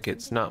between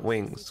syndicates, not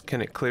wings.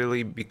 Can it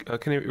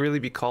really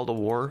be called a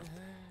war?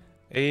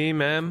 Hey,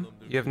 ma'am,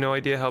 you have no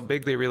idea how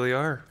big they really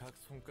are.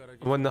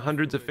 When the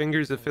hundreds of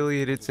fingers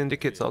affiliated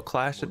syndicates all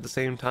clash at the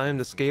same time,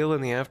 the scale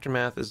and the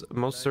aftermath is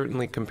most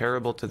certainly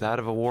comparable to that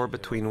of a war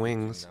between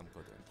wings.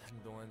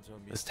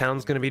 This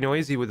town's gonna be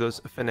noisy with those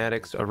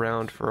fanatics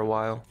around for a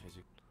while.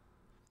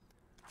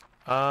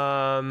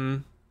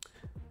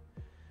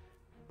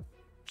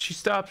 She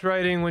stopped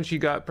writing when she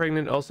got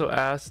pregnant. Also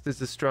asked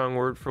is a strong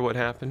word for what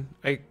happened.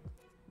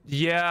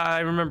 Yeah,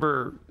 I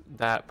remember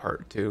that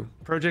part too.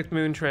 Project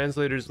Moon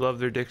translators love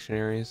their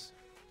dictionaries.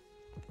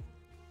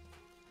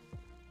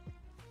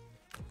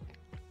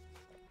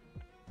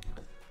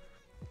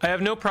 I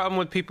have no problem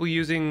with people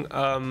using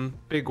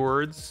big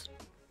words,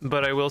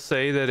 but I will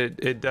say that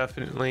it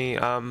definitely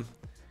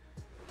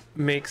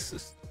makes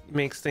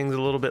things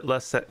a little bit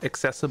less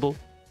accessible.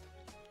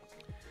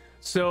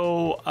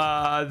 So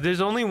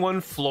there's only one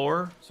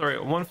floor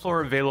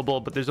available,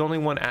 but there's only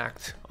one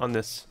act on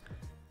this.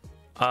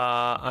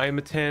 I'm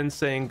a 10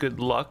 saying good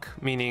luck,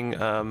 meaning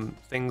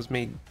things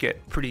may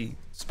get pretty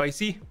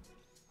spicy.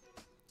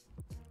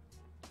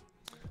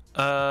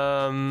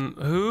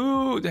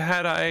 Who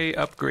had I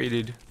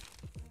upgraded?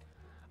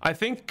 I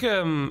think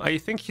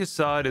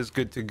Yasad is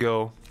good to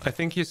go. I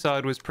think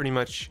Yasad was pretty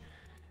much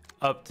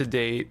up to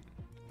date.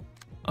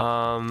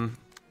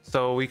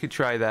 So we could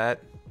try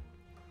that.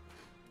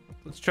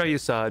 Let's try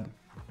Yasad.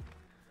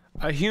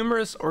 A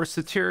humorous or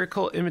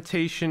satirical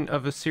imitation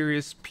of a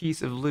serious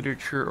piece of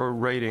literature or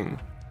writing.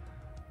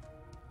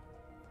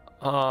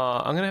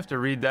 I'm gonna have to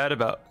read that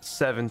about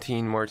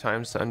 17 more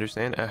times to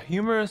understand. A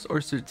humorous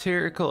or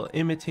satirical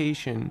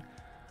imitation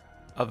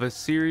of a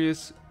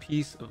serious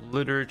piece of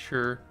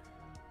literature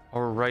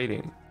or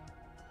writing.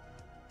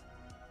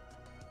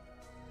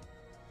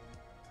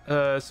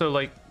 So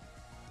like,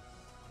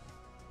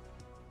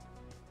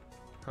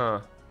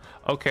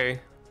 okay.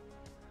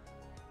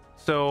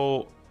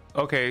 So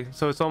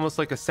it's almost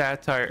like a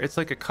satire. It's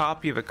like a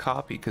copy of a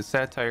copy, because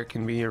satire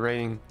can be a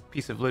writing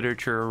piece of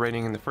literature or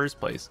writing in the first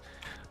place.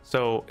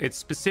 So it's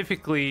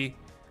specifically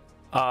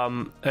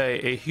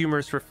a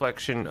humorous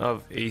reflection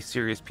of a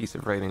serious piece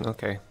of writing.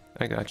 Okay,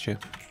 I got you.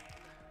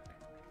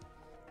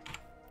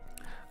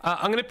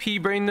 I'm gonna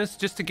P-brain this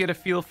just to get a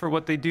feel for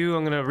what they do.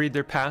 I'm gonna read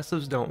their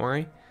passives, don't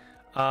worry.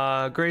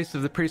 Grace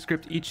of the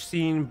prescript. Each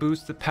scene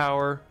boosts the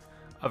power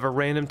of a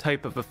random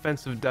type of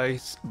offensive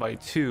dice by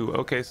 2.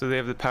 Okay, so they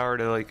have the power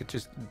to like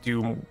just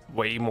do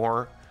way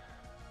more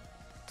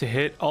to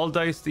hit. All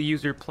dice the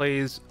user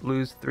plays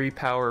lose 3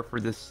 power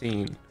for this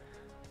scene.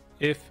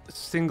 If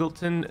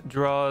singleton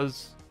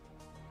draws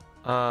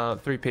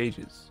 3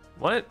 pages.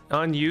 What?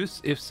 On use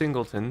if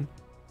singleton.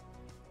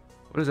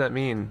 What does that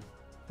mean?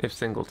 If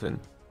singleton.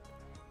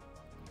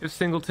 If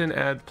singleton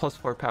add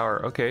 +4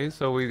 power. Okay,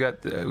 so we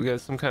got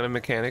some kind of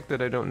mechanic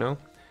that I don't know.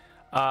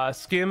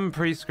 Skim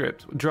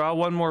prescript. Draw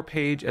 1 more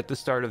page at the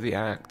start of the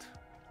act.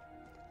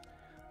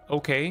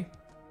 Okay.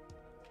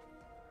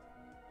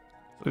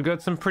 We've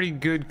got some pretty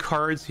good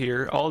cards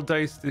here. All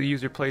dice the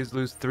user plays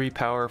lose 3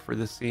 power for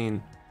the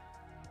scene.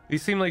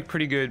 These seem like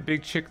pretty good.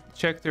 Big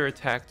check their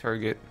attack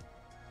target.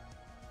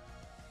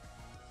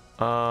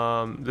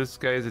 This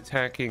guy is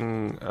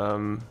attacking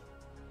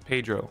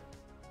Pedro.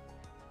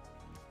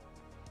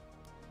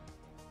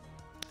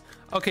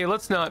 Okay,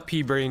 let's not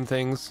P-brain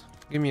things.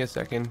 Give me a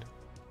second.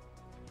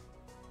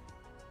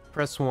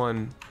 Press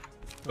 1.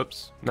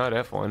 Oops, not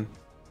F1.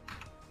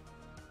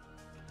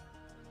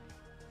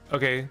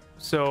 Okay,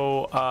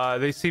 so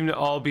they seem to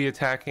all be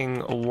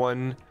attacking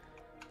one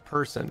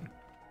person.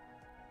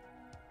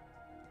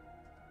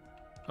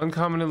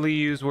 Uncommonly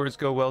used words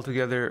go well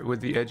together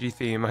with the edgy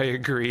theme. I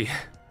agree.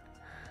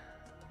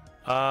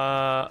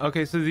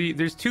 Okay, so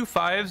there's 2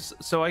 5s,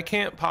 so I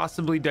can't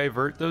possibly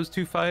divert those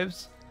 2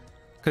 5s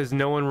because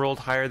no one rolled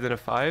higher than a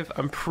 5.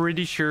 I'm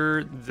pretty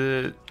sure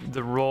the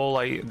roll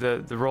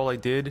I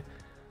did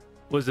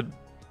was a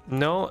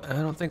no. I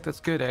don't think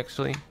that's good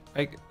actually.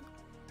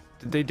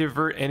 Did they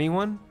divert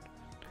anyone?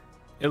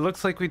 It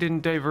looks like we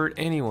didn't divert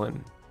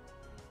anyone.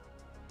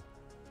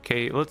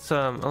 Okay, let's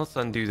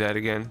undo that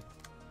again.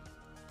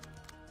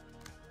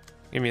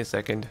 Give me a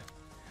second.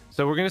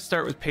 So we're gonna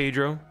start with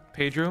Pedro.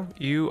 Pedro,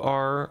 you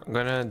are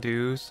gonna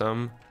do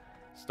some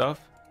stuff.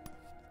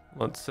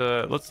 Let's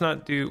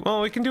not do,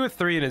 well, we can do a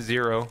 3 and a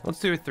 0. Let's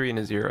do a 3 and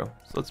a 0.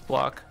 So let's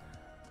block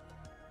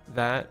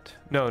that.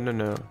 No,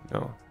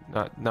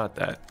 not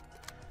that.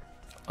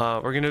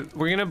 We're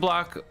gonna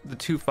block the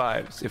 2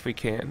 5s if we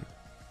can.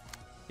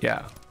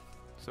 Yeah.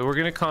 So we're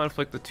gonna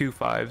conflict the 2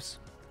 5s.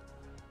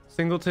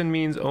 Singleton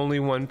means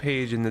only 1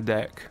 page in the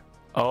deck.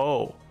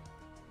 Oh.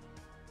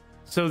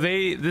 So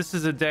this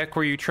is a deck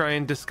where you try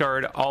and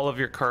discard all of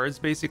your cards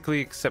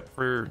basically except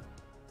for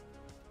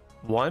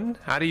 1?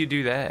 How do you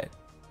do that?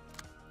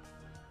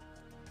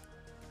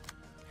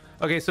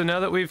 Okay, so now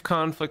that we've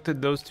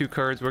conflicted those 2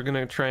 cards, we're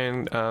gonna try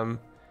and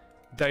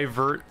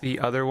divert the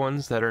other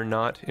ones that are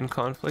not in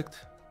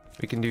conflict.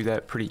 We can do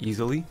that pretty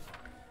easily.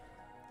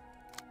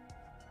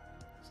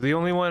 So the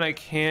only one I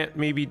can't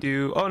maybe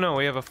do, oh no,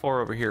 we have a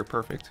 4 over here,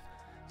 perfect.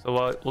 So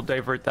we'll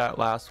divert that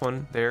last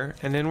one there,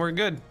 and then we're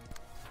good.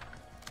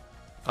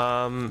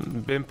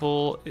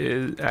 Bimple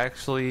is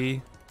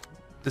actually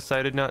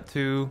decided not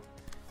to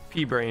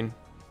pea brain.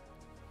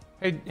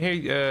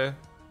 Hey,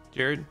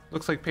 Jared.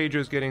 Looks like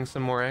Pedro's getting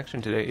some more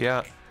action today.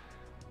 Yeah.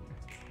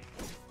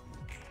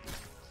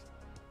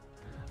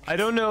 I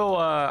don't know.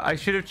 I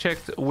should have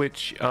checked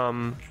which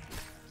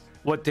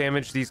what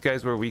damage these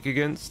guys were weak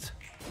against,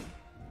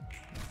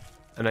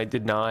 and I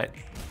did not.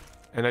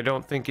 And I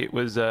don't think it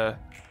was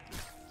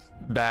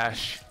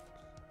bash,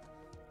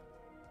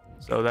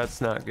 so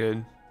that's not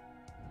good.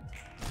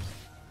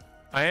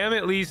 I am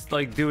at least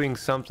like doing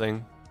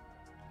something.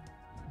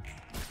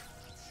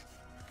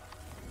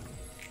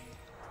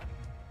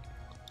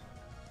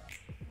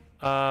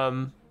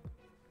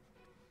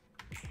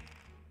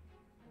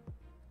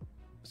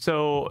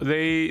 So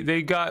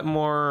they got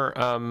more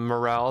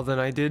morale than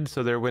I did,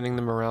 so they're winning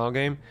the morale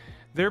game.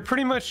 They're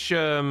pretty much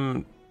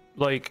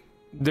like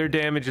their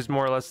damage is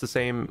more or less the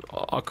same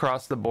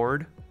across the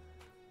board,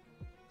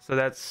 so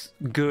that's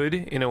good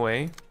in a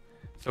way.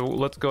 So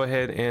let's go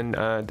ahead and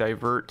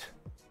divert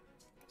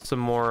some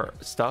more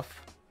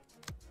stuff.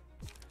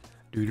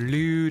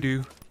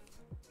 Doodaloo-doo.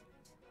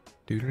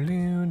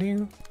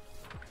 Doodaloo-doo.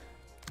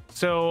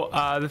 So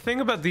the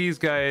thing about these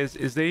guys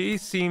is they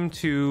seem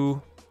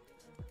to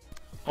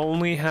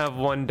only have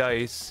one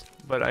dice,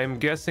 but I'm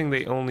guessing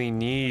they only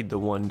need the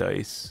one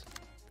dice.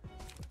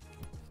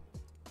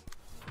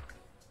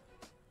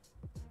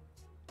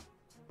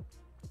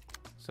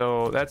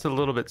 So that's a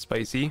little bit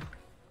spicy.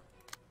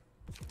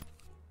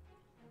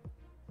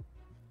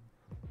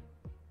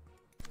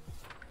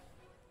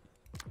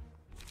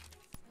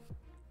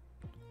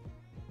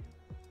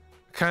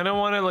 Kind of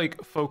want to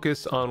like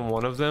focus on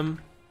one of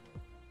them,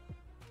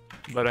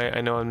 but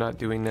I know I'm not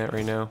doing that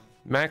right now.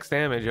 Max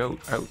damage. Oh,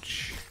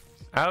 ouch.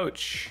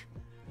 Ouch.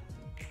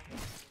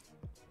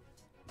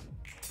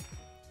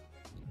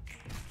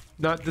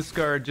 Not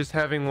discard, just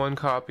having one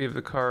copy of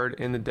the card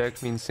in the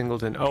deck means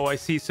singleton. Oh, I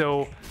see.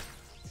 So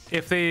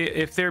if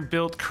they're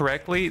built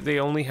correctly, they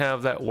only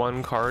have that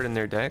one card in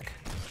their deck.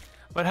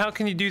 But how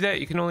can you do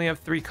that? You can only have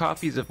 3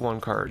 copies of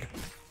one card.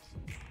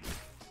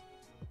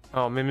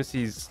 Oh,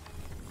 Mimicry's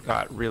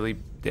got really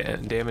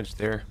damaged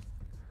there.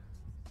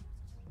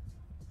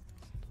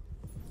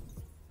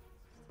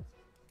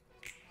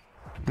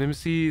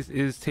 Mimicry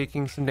is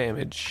taking some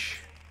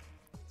damage.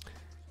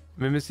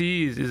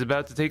 Mimicry is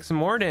about to take some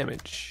more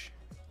damage.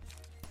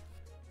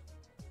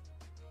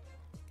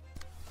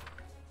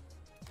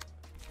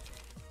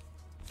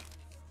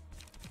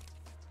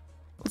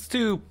 Let's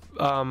do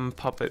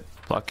Puppet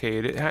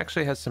Blockade. It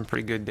actually has some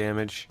pretty good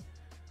damage.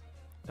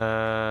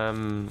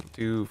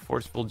 Do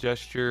Forceful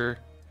Gesture.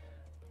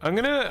 I'm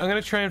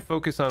gonna try and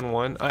focus on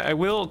one. I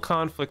will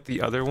conflict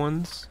the other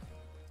ones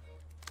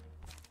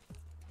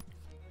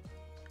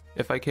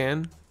if I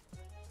can,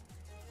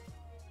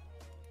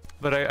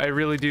 but I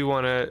really do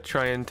want to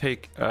try and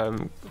take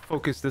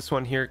focus this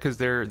one here because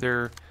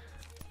their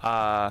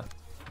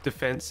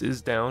defense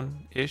is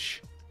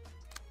down-ish.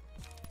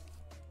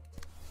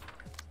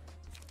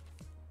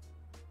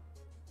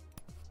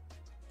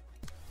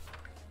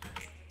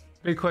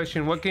 Big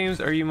question: what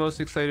games are you most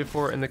excited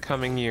for in the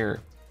coming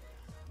year?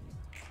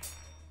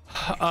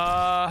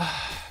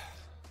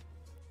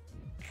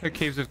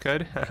 Caves of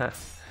Cud.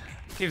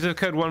 Caves of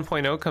Cud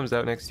 1.0 comes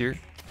out next year.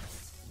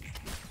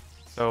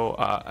 So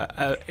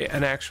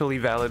an actually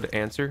valid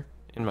answer,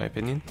 in my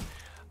opinion.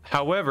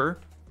 However,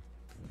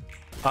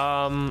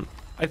 I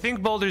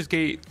think Baldur's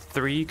Gate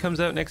 3 comes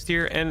out next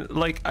year, and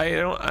like I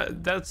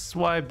don't. That's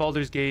why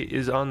Baldur's Gate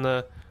is on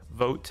the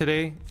vote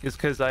today, is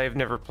because I've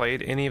never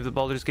played any of the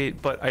Baldur's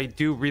Gate, but I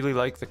do really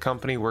like the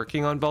company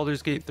working on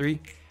Baldur's Gate 3.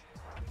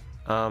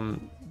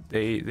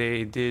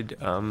 They did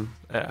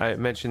I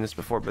mentioned this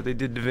before, but they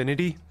did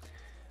Divinity,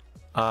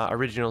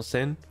 Original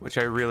Sin, which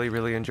I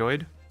really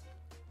enjoyed.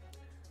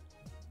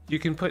 You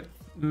can put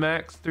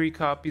max 3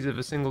 copies of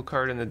a single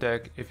card in the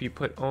deck. If you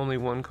put only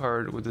one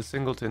card with a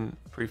singleton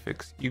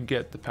prefix, you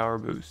get the power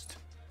boost.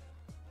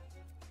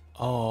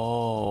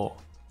 Oh,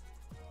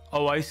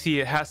 I see.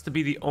 It has to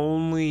be the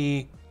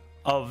only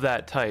of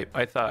that type.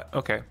 I thought,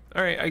 okay,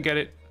 all right, I get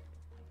it.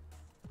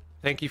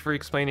 Thank you for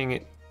explaining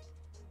it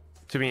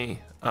to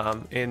me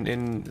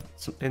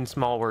in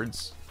small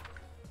words.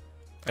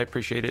 I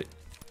appreciate it.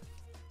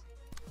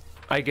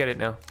 I get it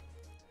now.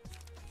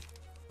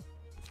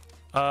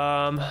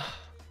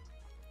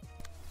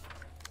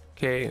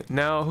 Okay,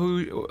 now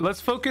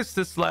let's focus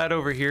this lad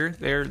over here.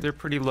 They're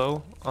pretty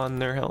low on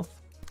their health,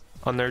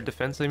 on their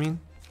defense, I mean.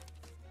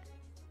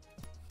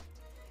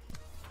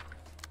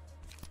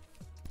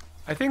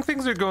 I think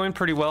things are going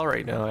pretty well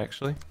right now,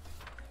 actually.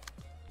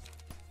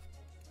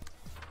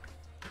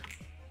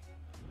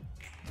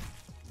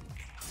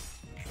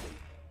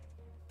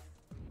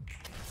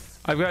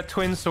 I've got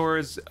Twin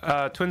Swords.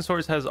 Twin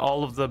Swords has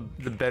all of the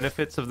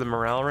benefits of the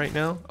morale right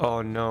now.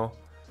 Oh no.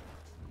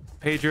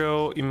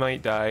 Pedro, you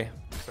might die.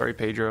 Sorry,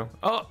 Pedro.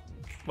 Oh,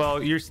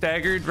 well, you're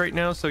staggered right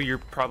now, so you're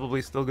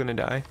probably still gonna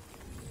die.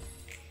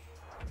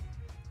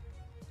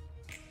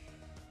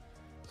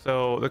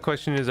 So the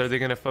question is, are they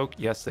gonna folk?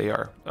 Yes, they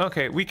are.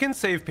 Okay, we can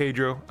save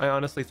Pedro. I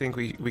honestly think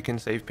we can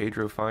save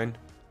Pedro fine.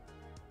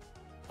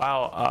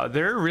 Wow,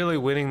 they're really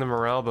winning the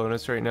morale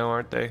bonus right now,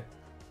 aren't they?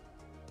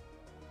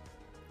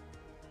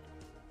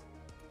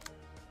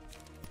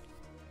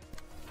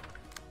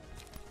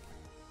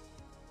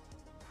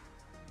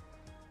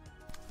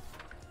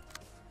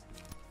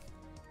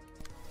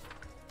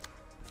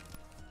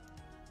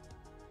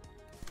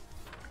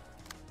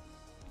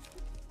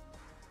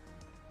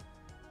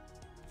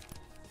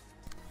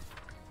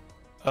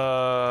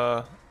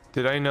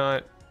 Did I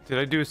not? Did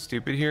I do a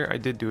stupid here? I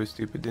did do a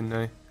stupid, didn't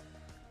I?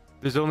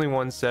 There's only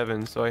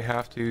 1-7, so I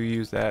have to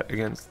use that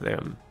against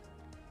them.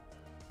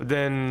 But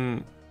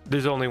then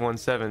there's only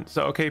 1-7.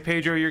 So, okay,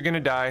 Pedro, you're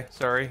gonna die.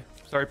 Sorry.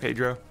 Sorry,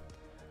 Pedro.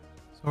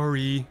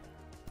 Sorry.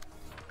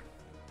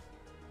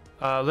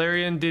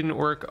 Larian didn't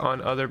work on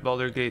other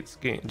Baldur's Gates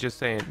game. Just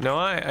saying. No,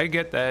 I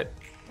get that.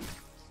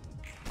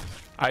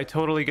 I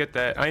totally get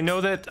that. I know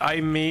that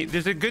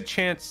there's a good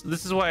chance.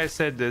 This is why I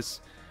said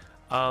this.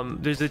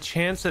 There's a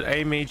chance that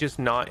I may just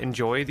not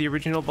enjoy the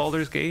original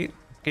Baldur's Gate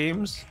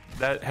games.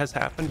 That has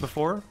happened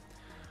before.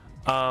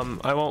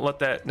 I won't let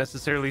that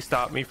necessarily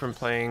stop me from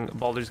playing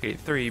Baldur's Gate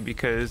 3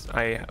 because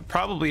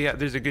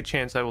there's a good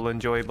chance I will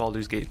enjoy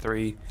Baldur's Gate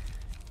 3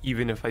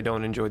 even if I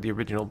don't enjoy the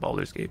original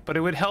Baldur's Gate. But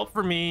it would help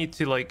for me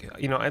to, like,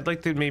 you know, I'd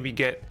like to maybe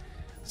get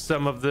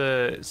some of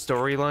the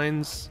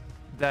storylines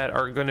that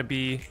are going to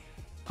be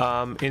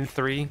in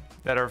 3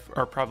 that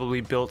are probably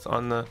built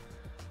on the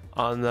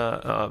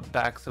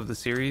backs of the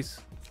series.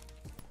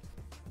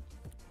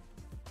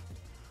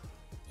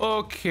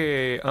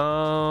 Okay,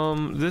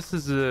 this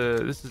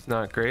is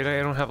not great.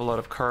 I don't have a lot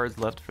of cards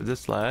left for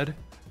this lad.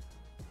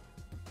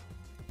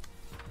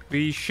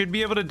 We should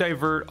be able to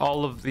divert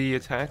all of the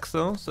attacks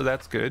though, so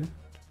that's good.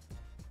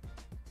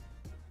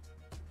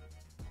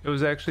 It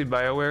was actually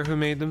BioWare who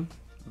made them.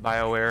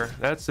 BioWare,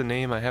 that's a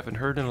name I haven't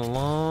heard in a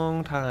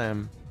long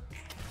time.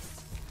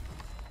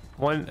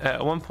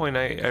 At one point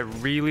I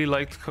really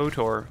liked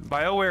KOTOR.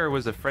 BioWare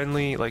was a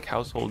friendly, like,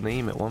 household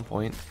name at one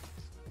point.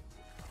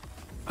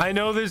 I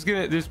know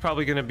there's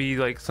probably gonna be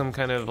like some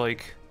kind of,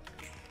 like,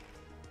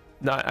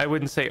 I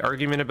wouldn't say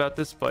argument about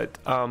this, but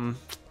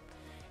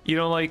you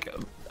know, like,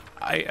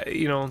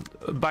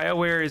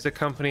 BioWare is a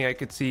company I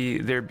could see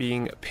there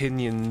being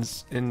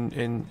opinions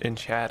in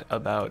chat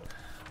about.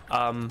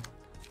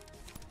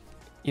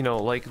 You know,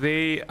 like,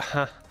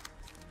 I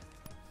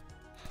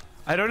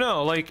don't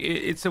know, like,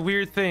 it's a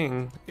weird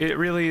thing. It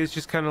really is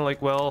just kind of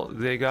like, well,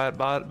 they got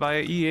bought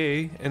by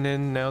EA and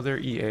then now they're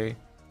EA.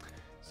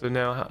 So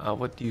now,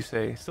 what do you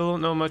say? Still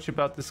don't know much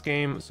about this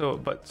game,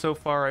 but so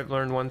far I've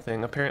learned one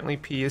thing. Apparently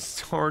P is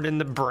stored in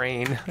the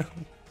brain.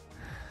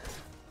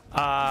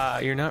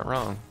 You're not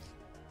wrong.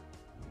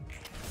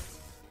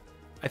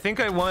 I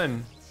think I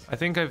won. I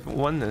think I've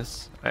won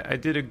this. I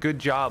did a good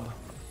job,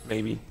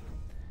 maybe.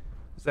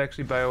 It's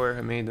actually BioWare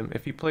who made them.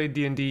 If you played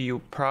D&D, you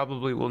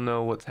probably will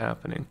know what's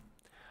happening.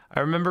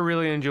 I remember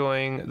really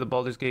enjoying the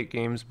Baldur's Gate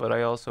games, but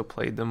I also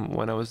played them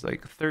when I was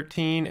like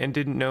 13 and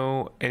didn't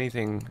know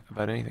anything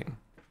about anything.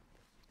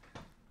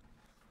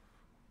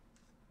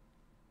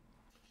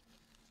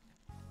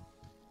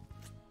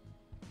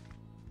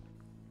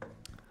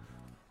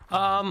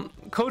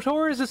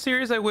 KOTOR is a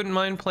series I wouldn't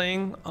mind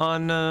playing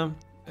on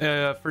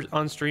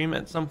stream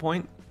at some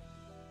point.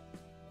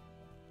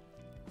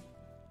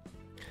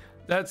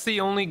 That's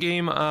the only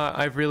game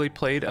I've really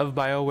played of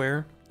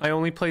BioWare. I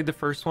only played the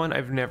first one.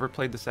 I've never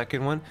played the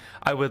second one.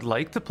 I would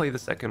like to play the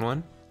second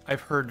one.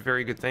 I've heard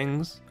very good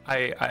things.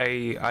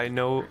 I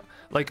know,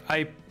 like,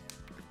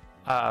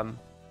 well,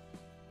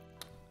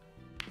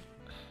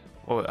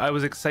 I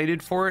was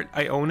excited for it.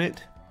 I own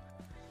it.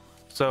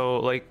 So,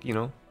 like, you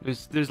know,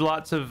 there's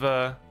lots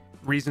of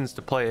reasons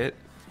to play it.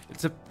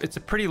 It's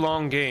a pretty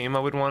long game. I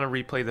would want to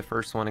replay the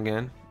first one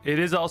again. It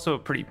is also a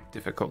pretty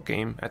difficult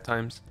game at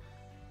times.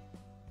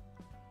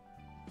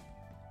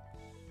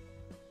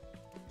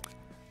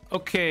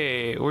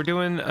 Okay, we're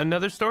doing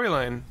another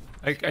storyline.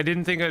 I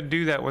didn't think I'd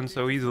do that one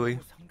so easily.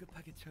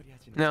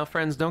 Now,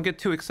 friends, don't get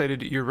too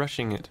excited. You're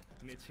rushing it.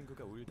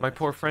 My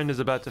poor friend is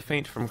about to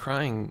faint from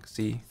crying,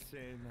 see?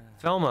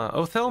 Thelma.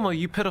 Oh, Thelma,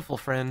 you pitiful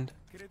friend.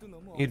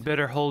 You'd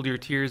better hold your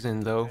tears in,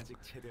 though.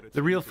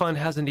 The real fun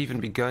hasn't even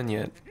begun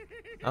yet.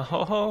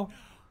 Oh-ho-ho.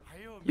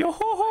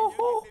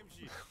 Yo-ho-ho-ho.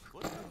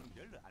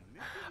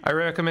 I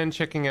recommend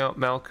checking out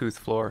Malkuth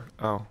Floor.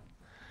 Oh.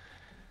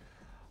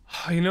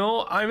 You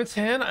know, I'm a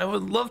 10. I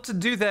would love to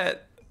do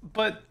that,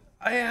 but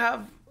I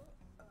have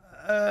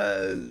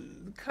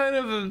kind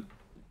of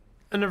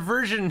an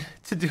aversion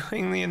to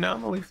doing the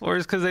anomaly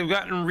floors because they've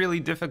gotten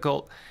really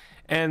difficult,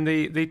 and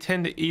they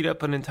tend to eat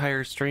up an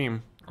entire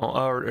stream,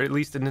 or at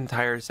least an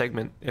entire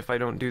segment, if I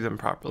don't do them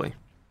properly.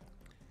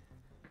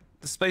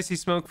 The spicy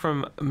smoke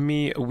from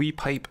me wee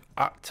pipe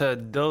ought to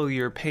dull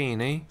your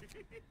pain, eh?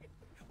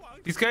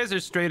 These guys are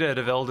straight out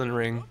of Elden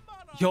Ring.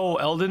 Yo,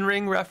 Elden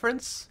Ring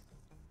reference?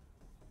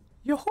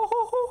 Yo ho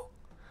ho ho!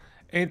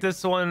 Ain't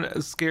this one a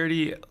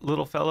scaredy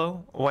little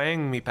fellow?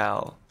 Wang me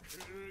pal.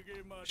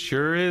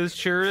 Sure is,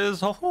 sure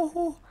is. Ho ho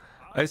ho!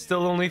 I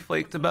still only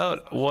flaked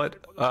about what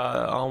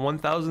on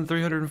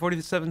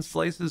 1,347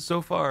 slices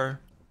so far.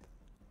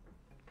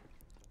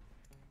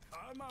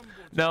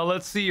 Now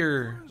let's see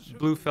your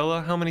blue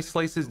fella. How many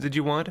slices did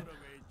you want?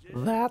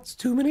 That's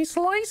too many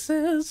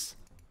slices.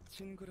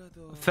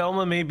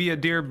 Thelma may be a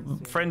dear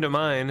friend of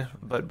mine,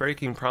 but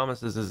breaking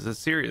promises is a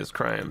serious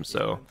crime,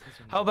 so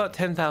how about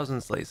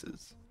 10,000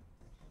 slices?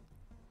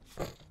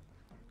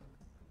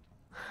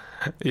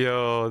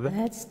 Yo,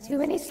 that's too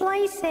many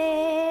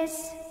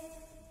slices.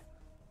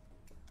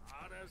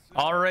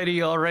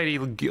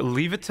 Alrighty,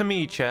 leave it to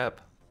me,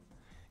 chap.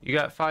 You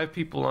got 5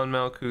 people on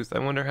Malkuth. I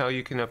wonder how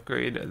you can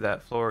upgrade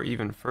that floor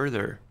even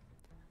further.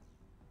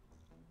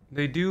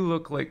 They do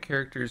look like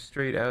characters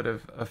straight out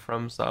of a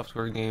From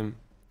Software game.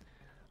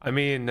 I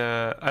mean,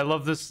 I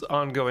love this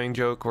ongoing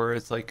joke where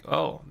it's like,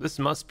 oh, this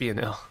must be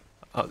an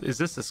is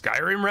this a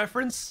Skyrim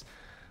reference?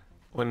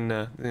 When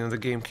you know, the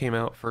game came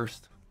out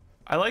first.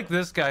 I like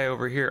this guy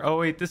over here. Oh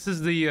wait, this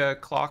is the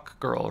clock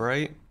girl,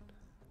 right?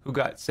 Who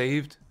got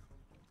saved?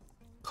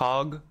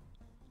 Cog.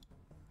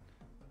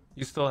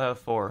 You still have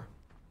 4.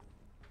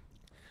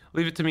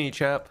 Leave it to me,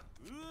 chap.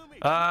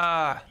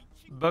 Ah,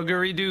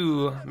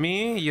 buggery-doo.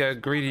 Me, you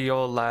greedy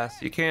old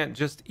lass. You can't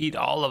just eat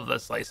all of the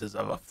slices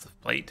of a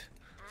plate.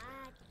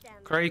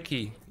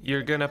 Crikey,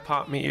 you're gonna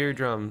pop me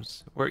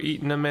eardrums. We're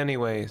eating them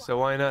anyway, so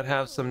why not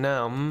have some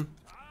now, hmm?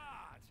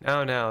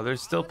 Now,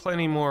 there's still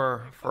plenty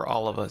more for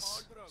all of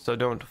us, so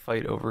don't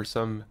fight over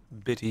some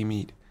bitty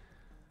meat.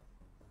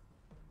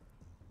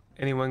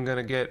 Anyone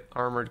gonna get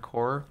armored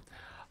core?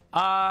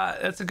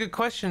 That's a good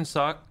question,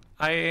 Sock.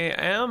 I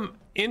am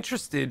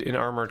interested in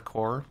Armored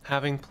Core,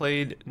 having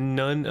played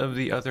none of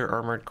the other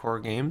Armored Core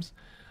games,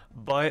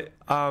 but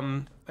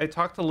I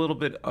talked a little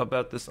bit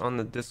about this on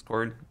the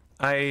Discord.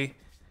 I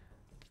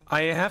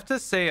have to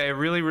say I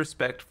really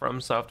respect From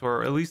Software,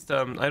 or at least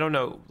I don't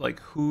know like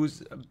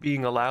who's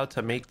being allowed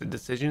to make the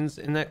decisions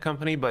in that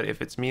company, but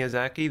if it's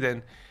Miyazaki,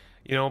 then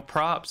you know,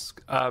 props.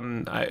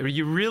 I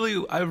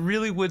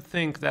really would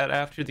think that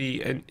after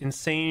the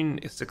insane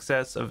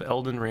success of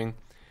Elden Ring,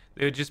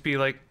 they would just be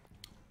like,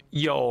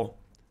 yo,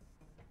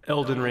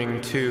 Elden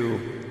Ring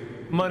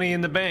 2, money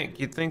in the bank.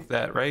 You'd think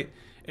that, right?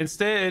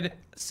 Instead,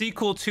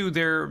 sequel to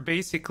their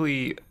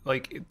basically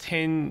like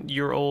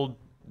 10-year-old,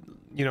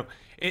 you know,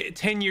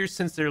 10 years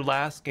since their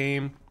last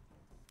game.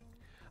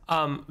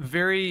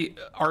 Very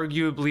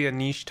arguably a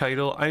niche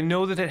title. I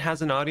know that it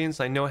has an audience.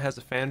 I know it has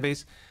a fan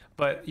base,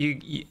 but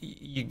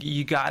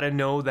you gotta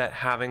know that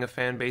having a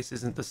fan base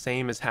isn't the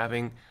same as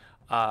having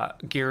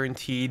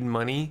guaranteed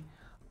money.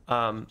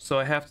 So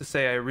I have to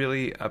say I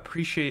really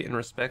appreciate and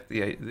respect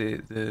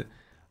the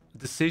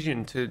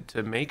decision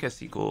to make a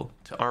sequel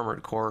to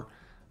Armored Core.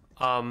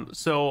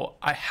 So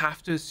I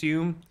have to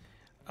assume,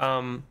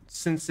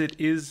 since it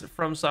is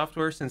From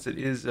Software, since it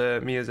is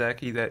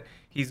Miyazaki, that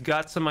he's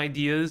got some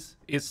ideas.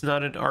 It's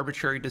not an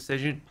arbitrary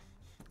decision.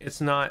 It's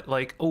not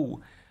like,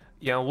 oh,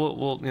 yeah,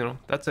 we'll you know,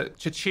 that's a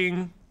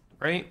cha-ching,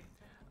 right?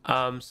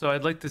 So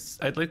I'd like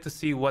to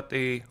see what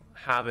they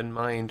have in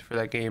mind for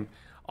that game.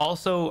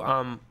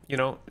 Also, you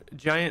know,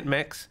 giant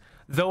mechs.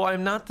 Though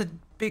I'm not the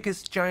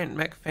biggest giant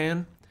mech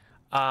fan,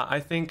 I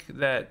think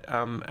that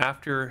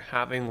after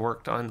having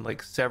worked on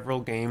like several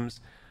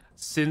games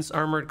since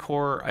Armored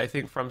Core, I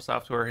think From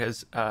Software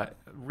has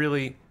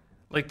really,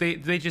 like,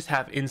 they just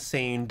have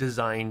insane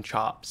design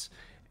chops.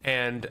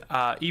 And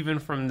even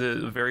from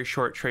the very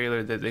short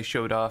trailer that they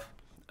showed off,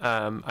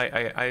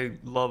 I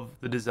love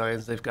the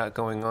designs they've got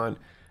going on,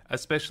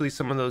 especially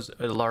some of those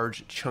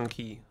large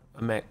chunky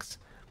mechs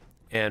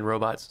and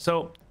robots.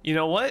 So you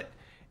know what,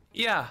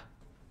 yeah,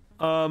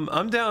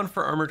 I'm down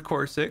for Armored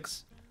Core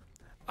 6.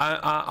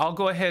 I'll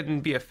go ahead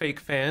and be a fake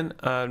fan,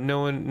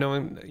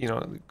 knowing you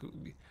know,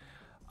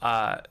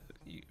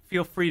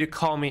 feel free to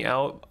call me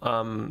out,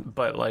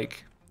 but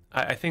like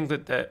I think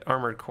that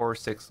Armored Core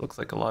 6 looks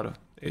like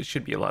it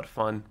should be a lot of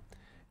fun,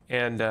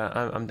 and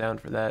I'm down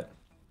for that.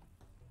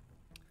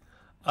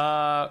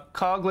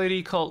 Cog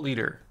Lady Cult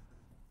Leader.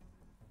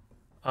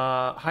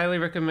 Highly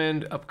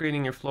recommend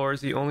upgrading your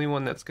floors. The only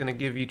one that's going to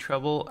give you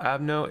trouble,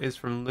 Abno, is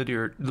from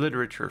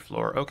literature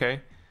floor.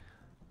 Okay.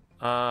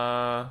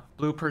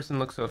 Blue person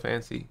looks so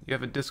fancy. You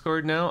have a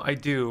Discord now? I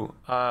do.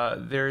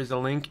 There is a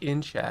link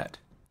in chat.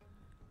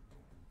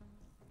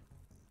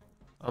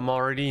 I'm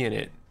already in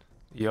it.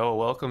 Yo,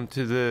 welcome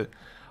to the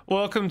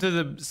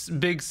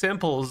big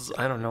simples.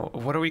 I don't know.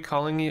 What are we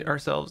calling it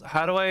ourselves?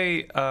 How do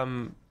I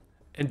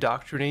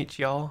indoctrinate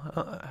y'all?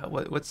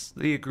 What's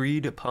the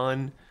agreed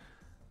upon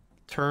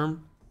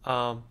term?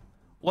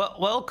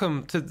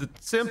 Welcome to the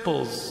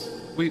simples.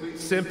 We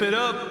simp it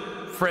up,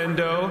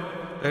 friendo.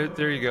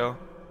 There you go.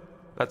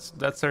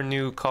 That's our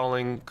new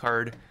calling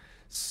card.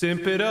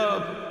 Simp it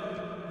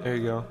up. There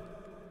you go.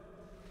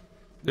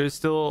 There's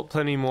still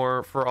plenty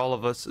more for all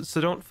of us,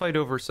 so don't fight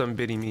over some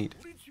bitty meat.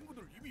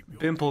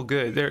 Bimple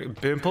good. There,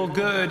 Bimple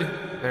good.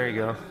 There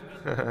you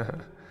go.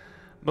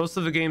 Most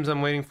of the games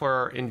I'm waiting for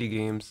are indie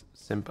games,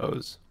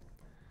 simpos.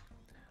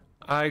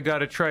 I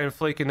gotta try and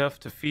flake enough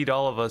to feed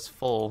all of us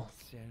full.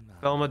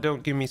 Velma,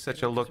 don't give me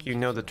such a look. You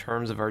know the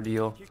terms of our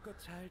deal.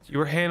 You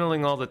were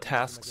handling all the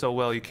tasks so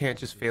well, you can't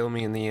just fail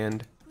me in the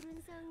end.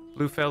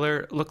 Blue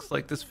feller, looks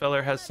like this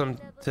feller has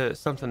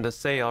something to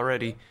say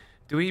already.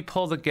 Do we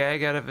pull the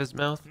gag out of his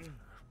mouth?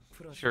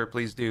 Sure,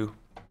 please do.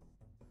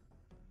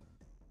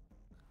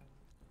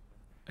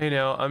 Hey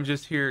now, I'm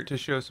just here to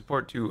show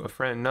support to a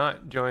friend,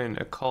 not join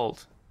a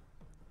cult.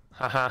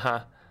 Ha ha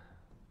ha.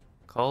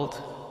 Cult?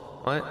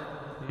 What?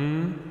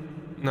 Hmm?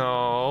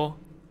 No.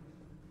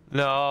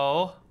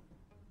 No.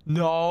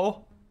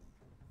 No.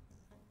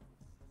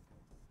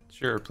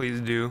 Sure,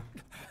 please do.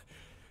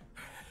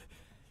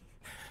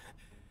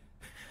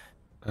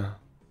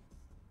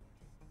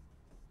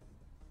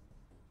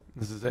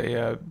 This is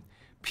a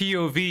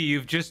POV.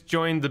 You've just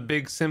joined the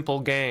Big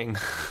Simple gang.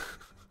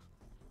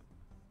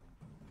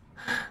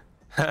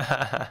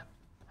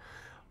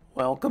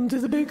 Welcome to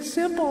the Big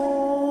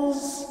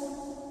Simples.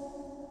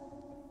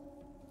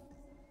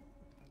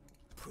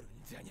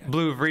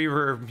 Blue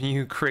reverb,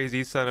 you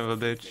crazy son of a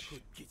bitch.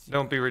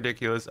 Don't be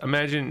ridiculous.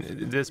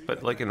 Imagine this,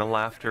 but like in a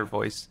laughter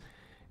voice.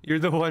 You're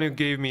the one who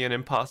gave me an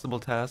impossible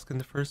task in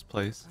the first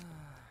place.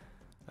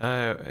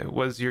 It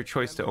was your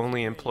choice to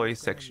only employ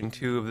Section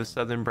 2 of the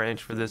Southern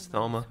Branch for this,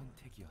 Thelma.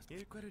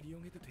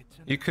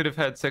 You could have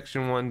had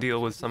Section 1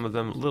 deal with some of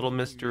them. Little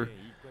Mr.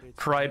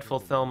 Prideful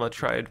Thelma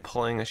tried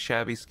pulling a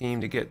shabby scheme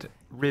to get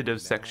rid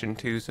of Section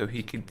 2 so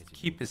he could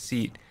keep his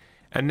seat.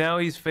 And now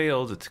he's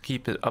failed to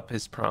keep up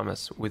his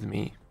promise with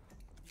me.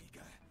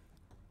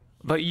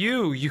 But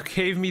you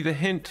gave me the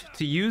hint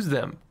to use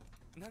them.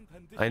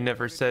 I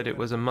never said it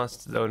was a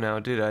must though now,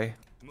 did I?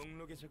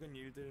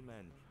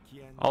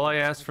 All I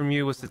asked from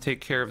you was to take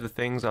care of the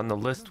things on the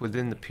list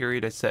within the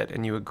period I set,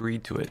 and you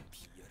agreed to it.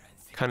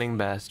 Cunning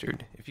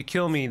bastard. If you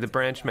kill me, the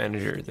branch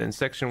manager, then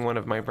Section 1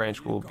 of my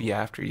branch will be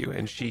after you,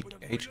 and Sheik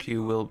HQ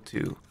will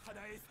too.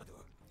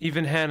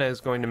 Even Hannah is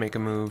going to make a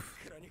move.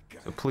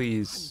 So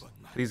please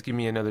give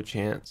me another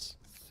chance.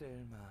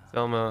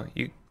 Thelma,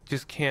 you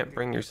just can't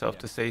bring yourself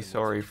to say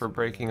sorry for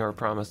breaking our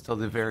promise till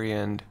the very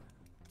end.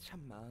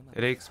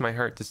 It aches my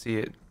heart to see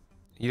it.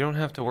 You don't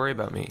have to worry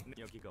about me.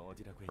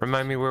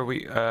 Remind me where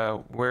we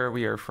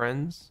are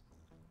friends?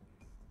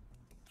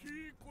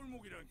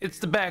 It's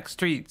the back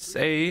streets,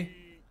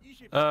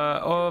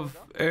 of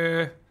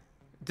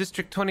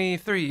District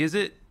 23, is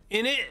it?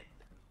 In it?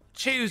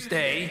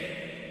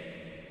 Tuesday.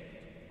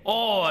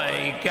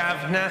 Oi,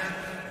 governor.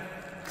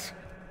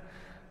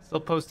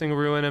 Still posting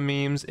Ruina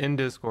memes in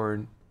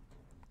Discord.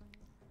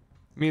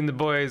 Me and the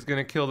boy is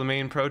gonna kill the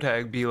main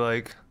protag, be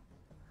like,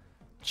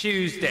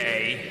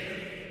 Tuesday.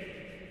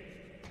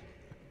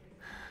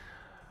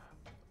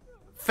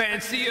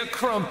 Fancy a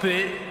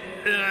crumpet?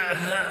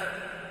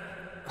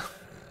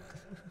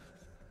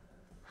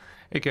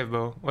 Hey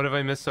Kevbo, what have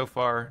I missed so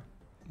far?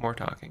 More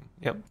talking.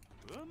 Yep.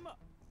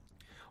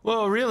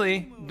 Well,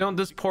 really? Don't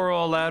this poor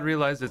old lad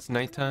realize it's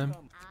nighttime?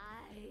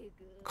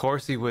 Of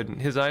course he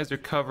wouldn't. His eyes are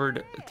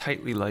covered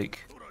tightly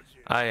like.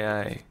 Aye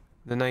aye.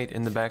 The night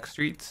in the back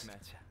streets.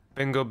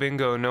 Bingo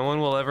bingo, no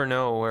one will ever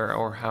know where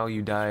or how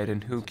you died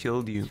and who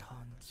killed you.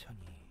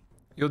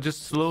 You'll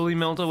just slowly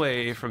melt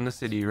away from the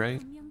city,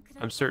 right?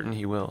 I'm certain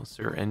he will,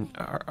 sir. And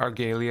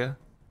Argalia?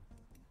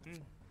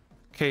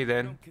 Okay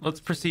then, let's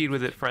proceed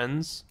with it,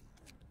 friends.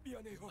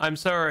 I'm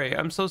sorry.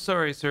 I'm so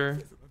sorry,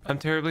 sir. I'm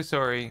terribly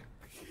sorry.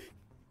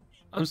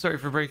 I'm sorry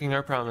for breaking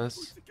our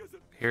promise.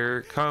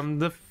 Here come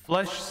the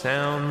flesh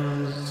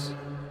sounds.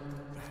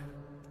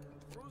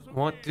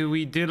 What do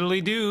we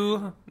diddly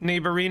do,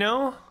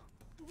 neighborino?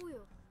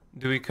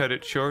 Do we cut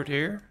it short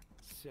here?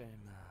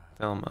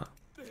 Thelma.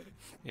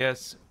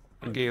 Yes,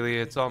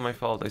 Galia, it's all my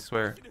fault, I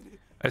swear.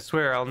 I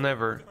swear I'll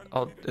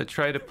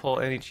try to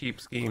pull any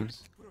cheap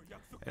schemes.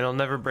 And I'll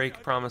never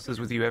break promises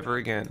with you ever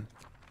again.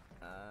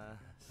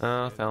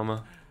 Oh,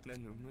 Thelma.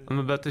 I'm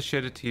about to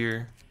shed a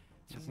tear.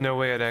 There's no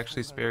way I'd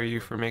actually spare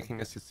you for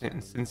making a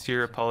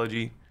sincere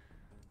apology.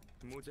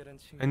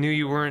 I knew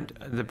you weren't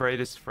the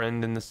brightest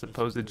friend in the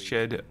supposed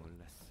shed.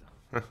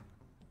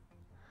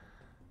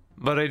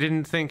 But I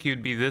didn't think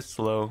you'd be this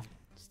slow.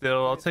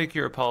 Still, I'll take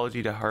your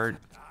apology to heart.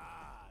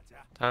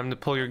 Time to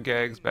pull your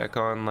gags back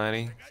on,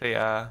 laddie. Say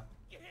ah.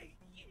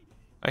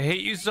 I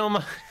hate you so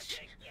much.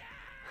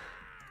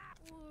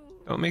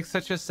 Don't make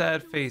such a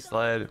sad face,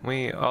 lad.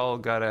 We all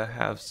gotta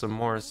have some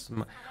more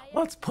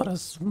Let's put a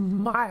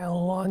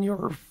smile on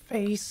your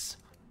face.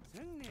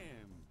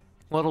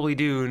 What'll we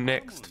do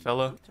next,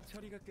 fella?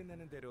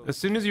 As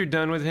soon as you're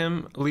done with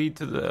him,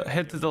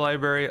 head to the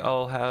library.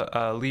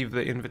 I'll leave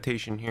the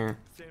invitation here.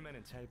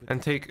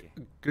 And take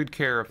good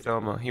care of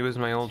Thelma. He was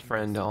my old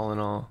friend, all in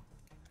all.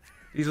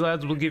 These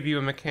lads will give you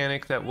a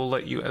mechanic that will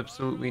let you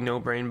absolutely no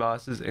brain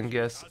bosses and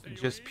guess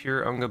just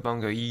pure unga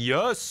bunga.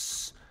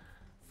 Yes!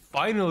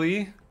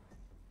 Finally!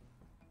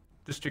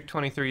 District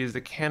 23 is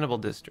the cannibal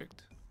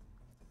district.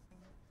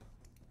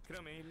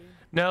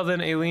 Now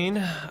then,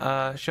 Aileen,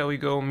 shall we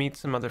go meet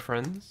some other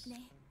friends?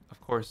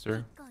 Of course,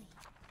 sir.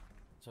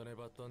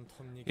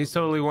 He's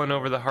totally won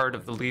over the heart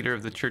of the leader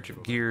of the Church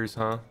of Gears,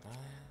 huh?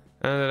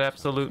 That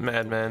absolute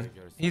madman.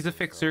 He's a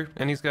fixer,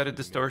 and he's got a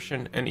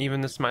distortion, and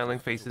even the smiling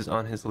faces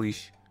on his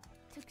leash.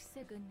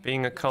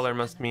 Being a color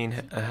must mean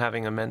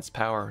having immense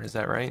power, is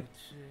that right?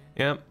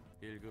 Yep.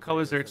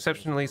 Colors are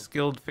exceptionally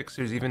skilled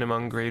fixers even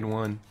among grade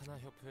 1.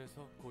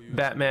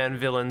 Batman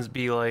villains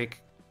be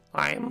like,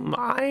 I'm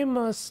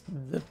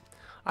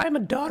a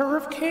daughter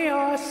of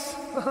chaos.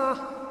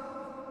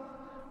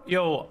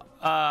 Yo,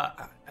 oh,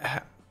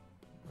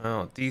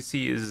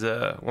 DC is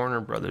Warner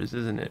Brothers,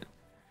 isn't it?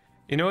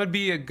 You know, it'd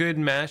be a good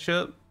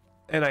mashup,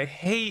 and I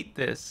hate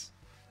this.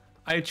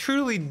 I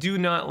truly do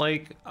not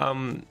like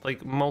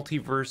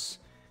multiverse.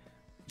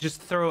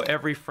 Just throw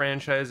every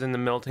franchise in the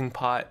melting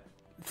pot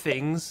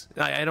things.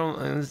 I don't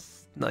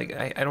like.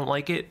 I don't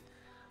like it,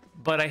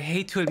 but I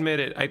hate to admit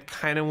it. I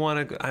kind of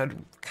want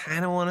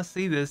to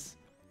see this.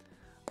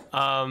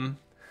 Oh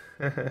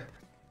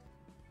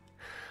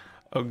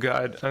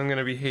god, I'm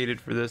gonna be hated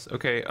for this.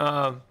 Okay,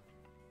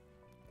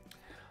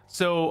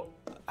 so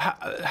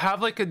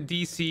have like a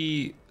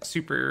DC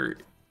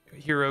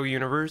superhero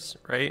universe,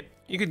 right?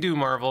 You could do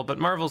Marvel, but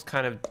Marvel's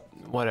kind of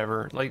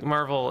whatever. Like,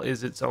 Marvel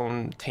is its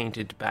own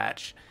tainted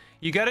batch.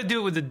 You got to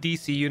do it with the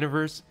DC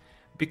universe,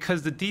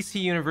 because the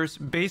DC universe,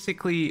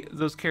 basically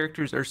those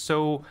characters are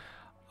so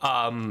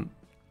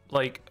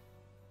like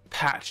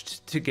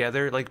patched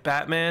together. Like,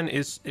 Batman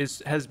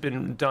has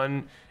been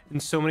done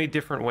in so many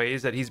different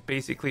ways that he's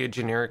basically a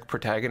generic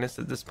protagonist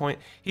at this point.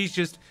 He's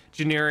just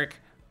generic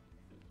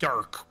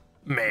dark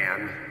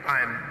man.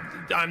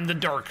 I'm the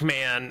dark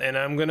man, and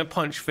I'm gonna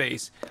punch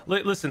face.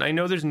 Listen, I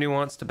know there's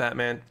nuance to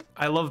Batman.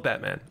 I love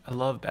Batman,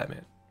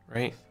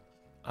 right?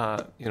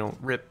 You know,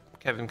 rip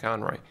Kevin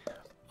Conroy.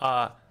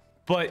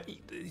 But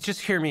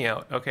just hear me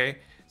out, okay?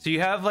 So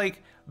you have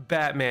like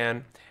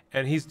Batman,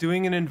 and he's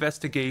doing an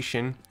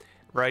investigation,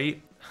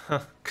 right?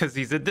 Because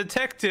he's a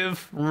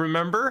detective,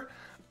 remember?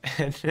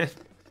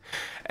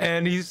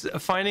 And he's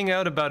finding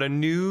out about a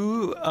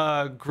new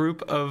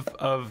group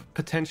of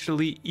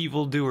potentially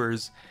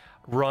evildoers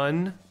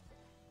run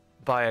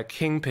by a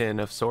kingpin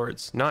of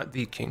sorts. Not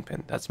the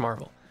kingpin, that's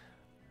Marvel.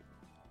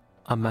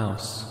 A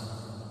mouse.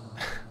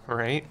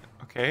 Right?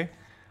 Okay.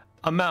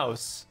 A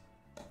mouse.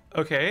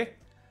 Okay.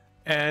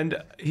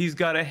 And he's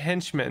got a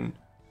henchman,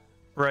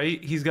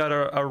 right? He's got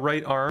a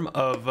right arm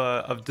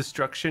of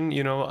destruction,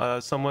 you know,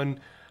 someone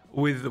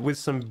with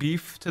some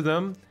beef to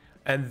them.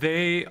 And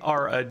they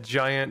are a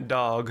giant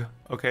dog.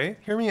 Okay,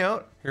 hear me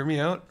out,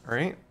 all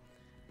right?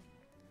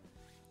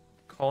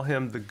 Call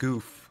him the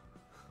Goof,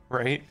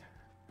 right?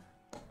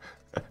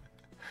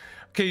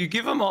 Okay, you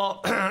give them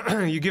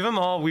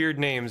all weird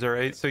names, all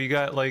right? So you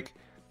got like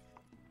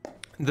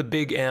the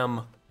Big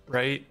M,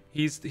 right?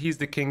 He's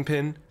the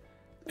kingpin,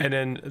 and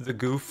then the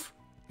Goof,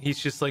 he's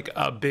just like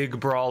a big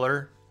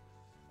brawler,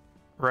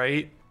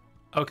 right?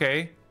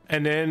 Okay,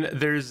 and then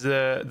there's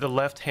the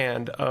left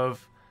hand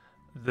of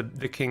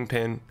the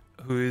kingpin,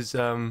 who's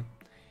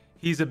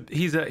he's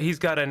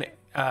got an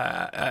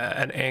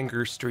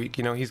anger streak,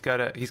 you know. He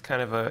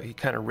kind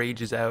of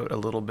rages out a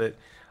little bit,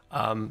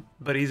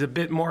 but he's a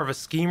bit more of a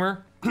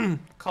schemer.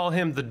 Call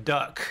him the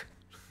Duck.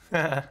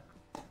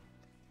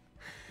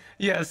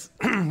 Yes,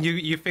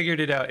 you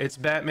figured it out. It's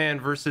Batman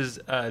versus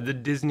the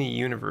Disney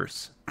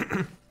universe.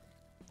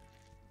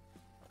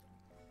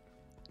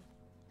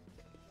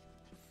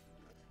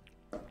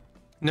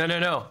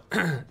 No.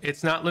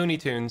 It's not Looney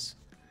Tunes.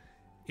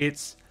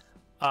 It's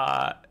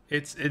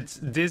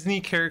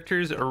Disney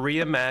characters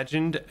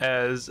reimagined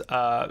as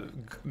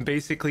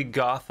basically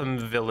Gotham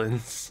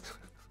villains.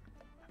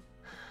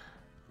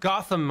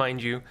 Gotham,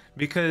 mind you,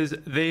 because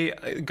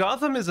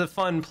Gotham is a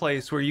fun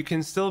place where you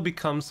can still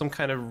become some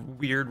kind of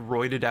weird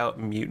roided out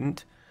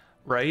mutant,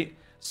 right?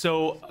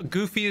 So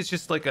Goofy is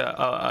just like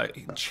a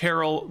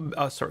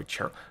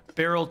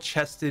barrel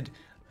chested,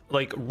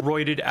 like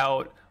roided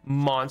out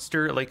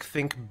monster, like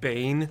think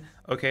Bane.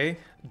 Okay,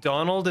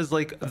 Donald is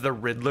like the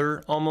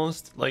Riddler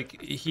almost,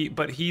 like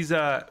he's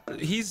I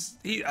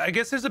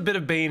guess there's a bit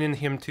of Bane in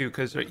him too,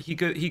 because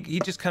he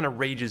just kind of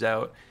rages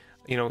out.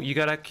 You know, you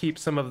gotta keep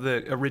some of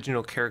the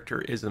original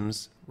character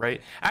isms,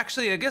 right?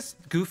 Actually, I guess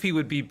Goofy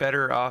would be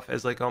better off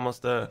as like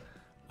almost a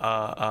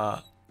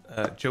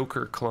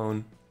Joker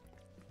clone.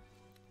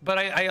 But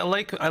I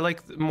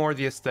like more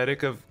the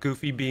aesthetic of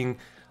Goofy being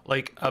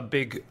like a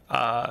big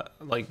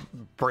like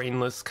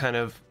brainless kind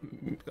of,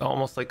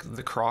 almost like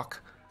the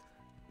Croc,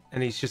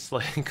 and he's just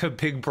like a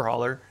big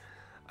brawler.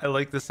 I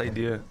like this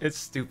idea. It's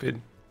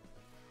stupid,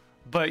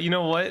 but you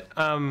know what?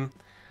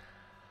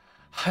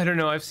 I don't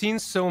know. I've seen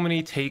so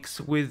many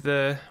takes with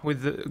the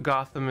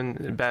Gotham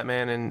and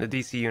Batman and the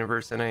DC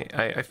universe, and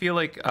I feel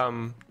like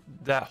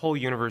that whole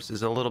universe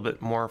is a little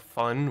bit more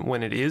fun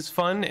when it is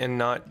fun and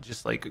not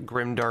just like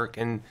grimdark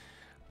and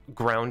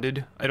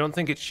grounded. I don't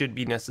think it should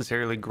be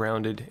necessarily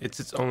grounded. It's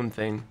its own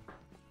thing.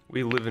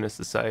 We live in a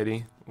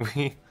society.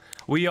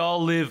 We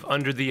all live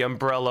under the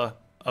umbrella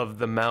of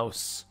the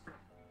mouse.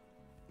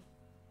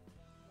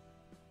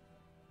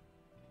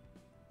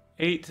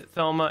 8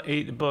 Thelma,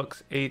 8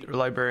 books, 8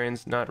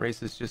 librarians, not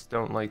racist, just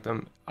don't like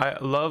them. I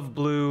love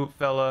blue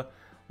fella,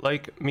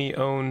 like me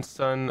own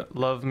son,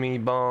 love me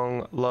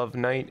bong, love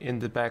night in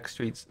the back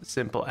streets,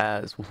 simple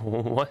as.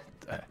 What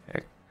the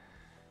heck?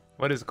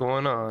 What is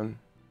going on?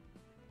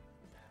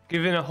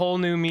 Giving a whole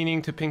new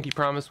meaning to pinky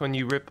promise when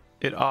you rip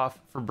it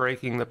off for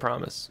breaking the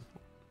promise.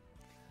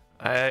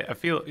 I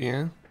feel,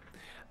 yeah.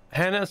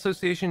 Hana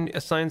Association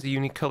assigns a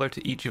unique color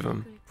to each of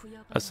them.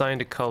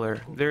 Assigned a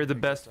color. They're the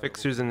best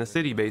fixers in the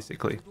city,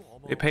 basically.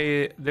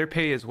 Their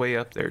pay is way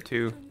up there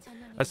too.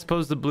 I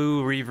suppose the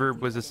blue reverb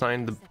was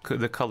assigned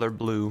the color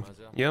blue.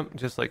 Yep,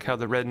 just like how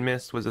the red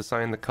mist was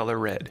assigned the color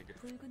red.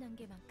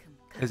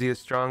 Is he as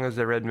strong as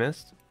the red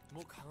mist?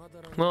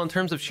 Well, in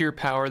terms of sheer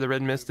power, the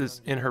red mist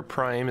is in her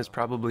prime is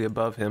probably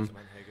above him.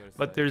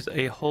 But there's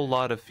a whole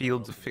lot of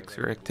fields of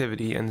fixer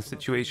activity, and the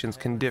situations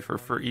can differ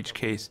for each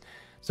case.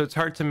 So it's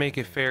hard to make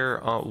a fair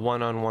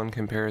one-on-one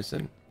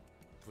comparison.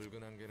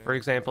 For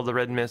example, the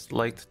red mist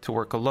liked to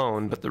work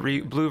alone, but the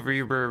blue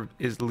reverb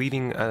is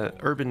leading a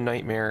urban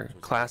nightmare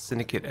class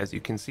syndicate, as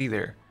you can see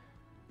there.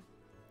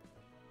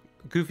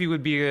 Goofy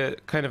would be a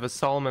kind of a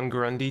Solomon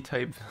Grundy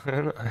type.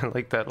 I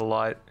like that a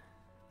lot.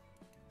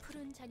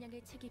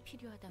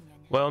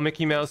 Well,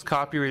 Mickey Mouse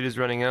copyright is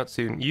running out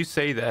soon. You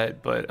say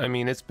that, but I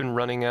mean, it's been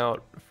running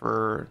out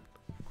for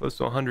close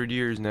to 100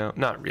 years now.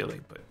 Not really,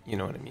 but you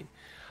know what I mean.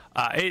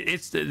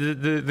 It's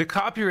the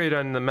copyright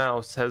on the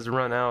mouse has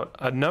run out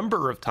a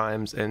number of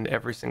times, and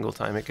every single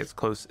time it gets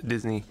close,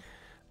 Disney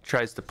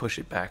tries to push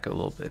it back a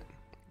little bit.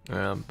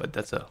 But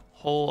that's a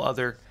whole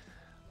other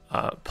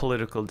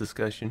political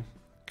discussion.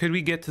 Could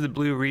we get to the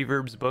Blue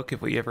Reverb's book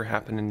if we ever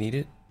happen to need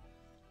it?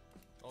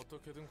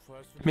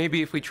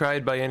 Maybe if we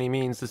tried by any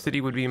means, the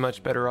city would be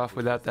much better off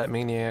without that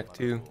maniac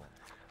too.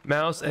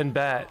 Mouse and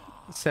Bat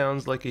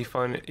sounds like a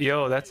fun...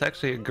 Yo, that's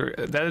actually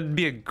that'd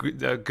be a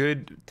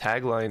good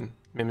tagline,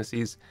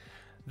 Mimeses.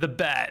 The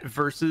Bat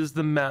versus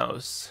the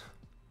Mouse.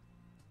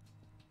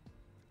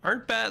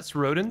 Aren't bats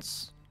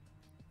rodents?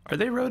 Are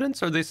they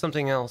rodents or are they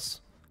something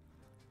else?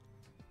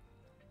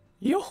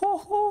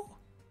 Yo-ho-ho!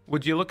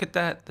 Would you look at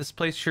that? This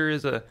place sure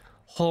is a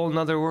whole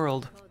nother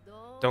world.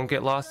 Don't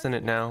get lost in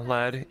it now,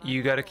 lad.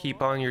 You gotta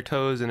keep on your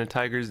toes in a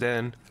tiger's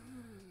den.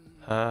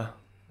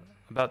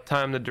 About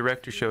time the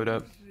director showed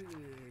up.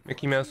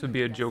 Mickey Mouse would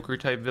be a Joker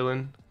type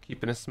villain,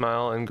 keeping a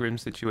smile in grim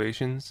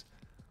situations.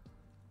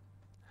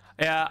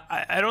 Yeah,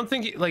 I don't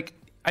think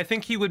I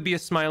think he would be a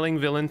smiling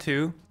villain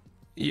too.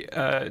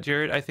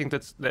 Jared, I think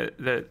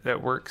that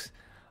works.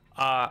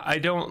 I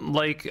don't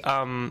like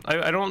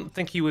I don't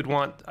think he would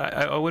want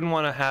I wouldn't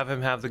want to have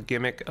him have the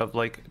gimmick of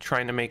like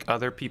trying to make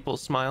other people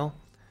smile.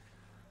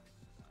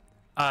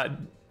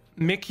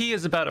 Mickey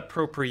is about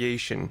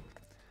appropriation.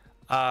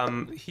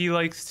 He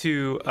likes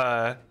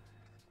to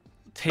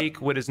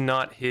take what is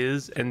not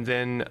his and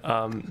then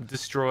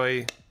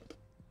destroy.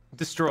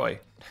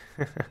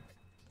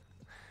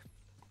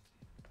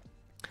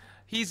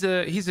 He's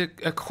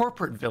a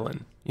corporate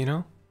villain, you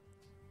know.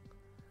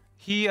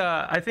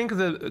 I think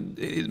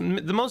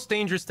the most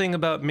dangerous thing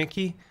about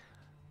Mickey,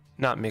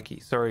 not Mickey,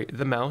 sorry,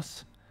 the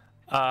mouse,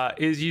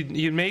 is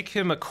you make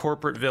him a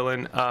corporate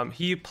villain.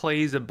 He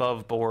plays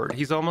above board.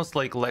 He's almost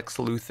like Lex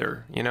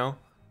Luthor, you know?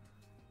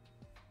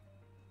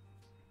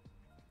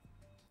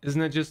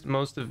 Isn't that just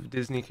most of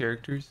Disney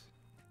characters?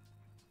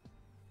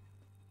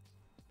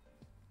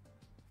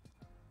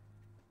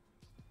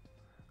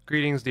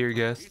 Greetings, dear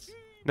guests.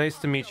 Nice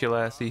to meet you,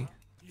 lassie.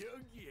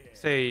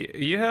 Say,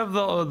 you have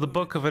the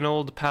book of an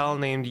old pal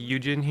named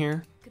Eugen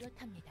here?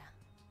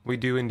 We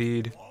do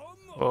indeed.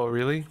 Oh,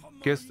 really?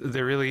 Guess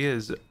there really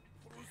is.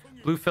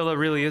 Blue fella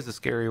really is a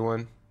scary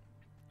one.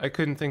 I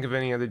couldn't think of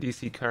any other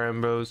DC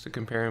Carambos to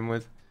compare him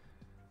with.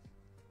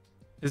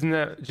 Isn't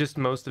that just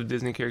most of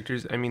Disney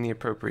characters? I mean the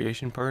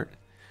appropriation part.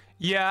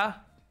 Yeah,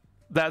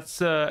 that's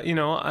you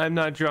know, I'm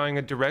not drawing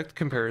a direct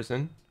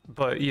comparison,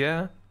 but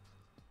yeah,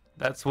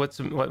 that's what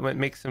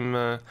makes him.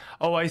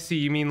 Oh, I see.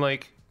 You mean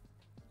like,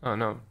 oh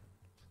no,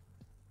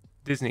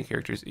 Disney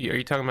characters. Are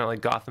you talking about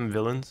like Gotham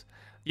villains?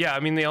 Yeah,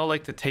 I mean they all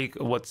like to take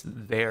what's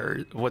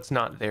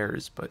not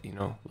theirs, but you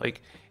know,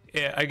 like.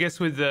 Yeah, I guess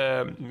with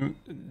the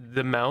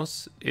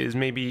mouse is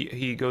maybe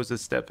he goes a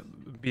step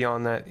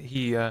beyond that.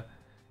 He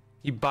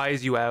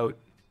buys you out.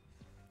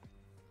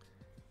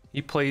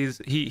 He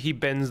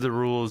bends the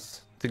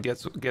rules to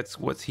gets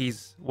what's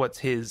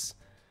his.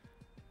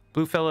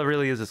 Blue fella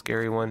really is a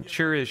scary one.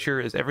 Sure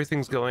is.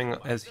 Everything's going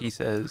as he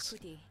says.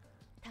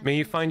 May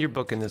you find your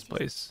book in this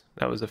place.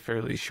 That was a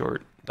fairly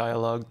short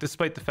dialogue,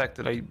 despite the fact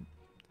that I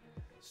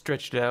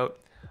stretched it out.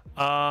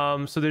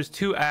 So there's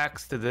 2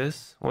 acts to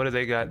this. What do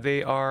they got?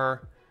 They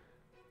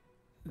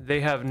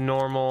have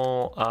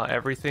normal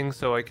everything,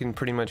 so I can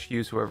pretty much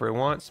use whoever I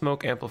want.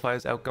 Smoke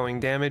amplifies outgoing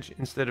damage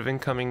instead of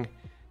incoming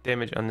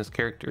damage on this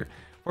character.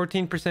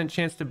 14%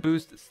 chance to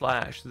boost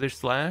slash. So there's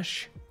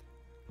slash.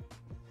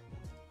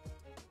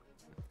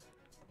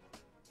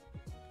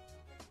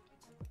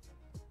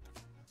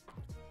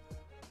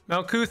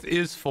 Malkuth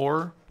is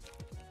 4.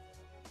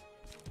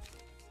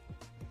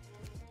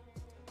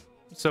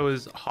 So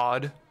is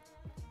Hod.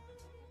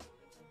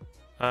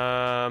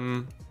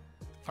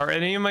 Are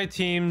any of my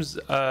teams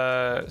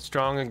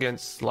strong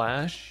against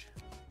slash?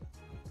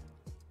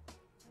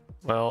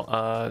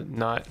 Well,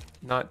 not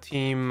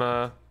team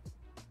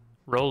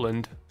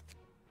Roland.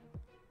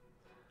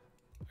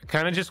 I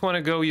kind of just want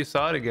to go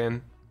Yasad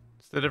again.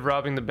 Instead of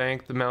robbing the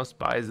bank, the mouse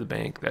buys the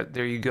bank.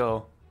 There you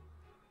go.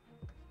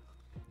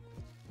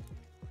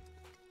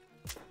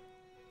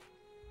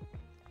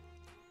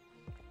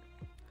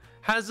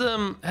 Has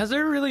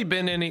there really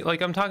been any,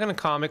 like, I'm talking to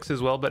comics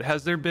as well, but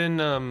has there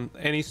been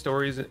any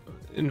stories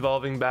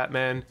involving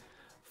Batman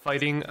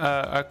fighting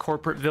a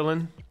corporate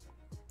villain,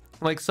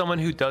 like someone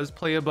who does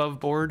play above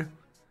board?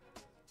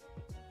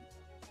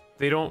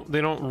 They don't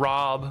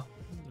rob,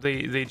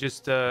 they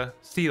just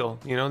steal,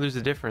 you know? There's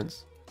a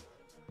difference.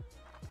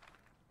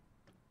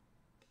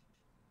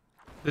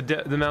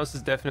 The mouse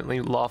is definitely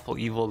lawful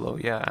evil though.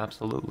 Yeah,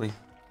 absolutely.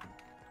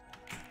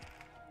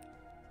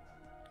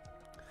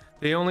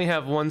 They only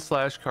have one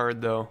slash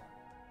card though.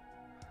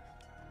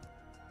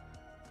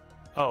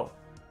 Oh.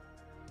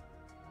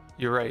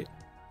 You're right.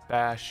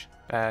 Bash,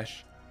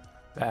 bash,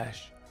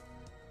 bash.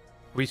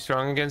 Are we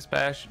strong against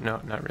bash?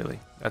 No, not really.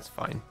 That's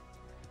fine.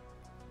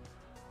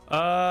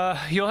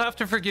 You'll have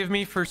to forgive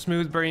me for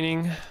smooth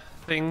braining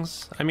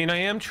things. I mean, I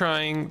am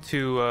trying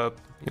to,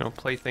 you know,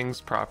 play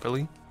things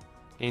properly.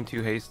 Gain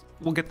 2 haste.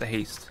 We'll get the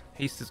haste.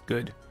 Haste is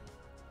good.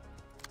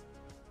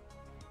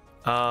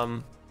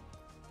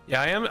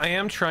 Yeah, I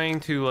am trying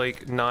to,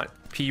 like, not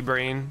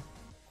p-brain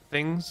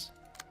things.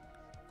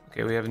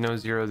 Okay, we have no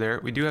 0 there.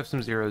 We do have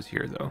some 0s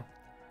here though.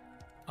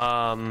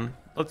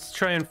 Let's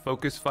try and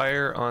focus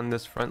fire on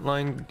this front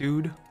line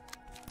dude.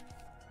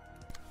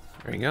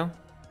 There you go.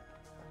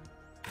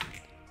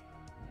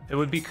 It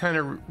would be kind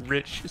of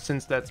rich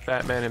since that's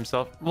Batman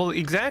himself. Well,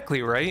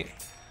 exactly, right?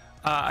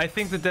 I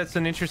think that that's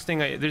an interesting,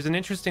 there's an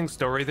interesting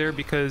story there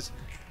because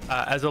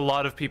as a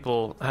lot of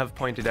people have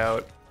pointed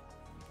out,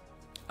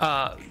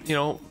 you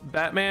know,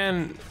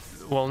 Batman,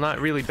 well, not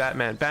really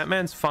Batman.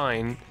 Batman's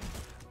fine.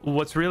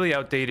 What's really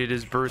outdated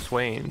is Bruce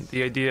Wayne.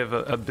 The idea of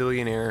a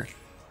billionaire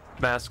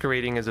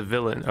masquerading as a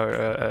villain or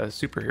a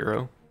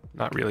superhero.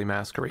 Not really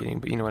masquerading,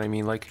 but you know what I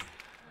mean? Like,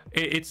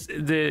 it's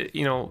the,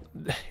 you know,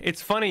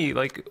 it's funny,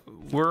 like,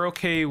 we're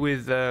okay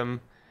with the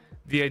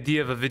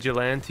idea of a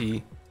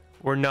vigilante.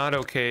 We're not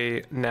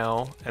okay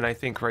now, and I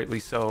think rightly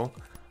so,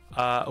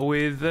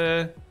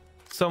 with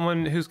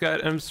someone who's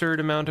got an absurd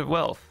amount of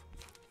wealth.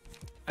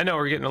 I know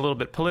we're getting a little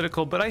bit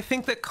political, but I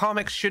think that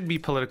comics should be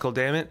political,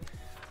 damn it.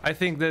 I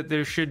think that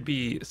there should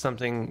be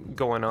something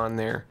going on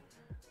there.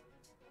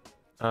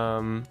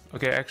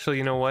 Okay, actually,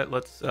 you know what?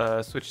 Let's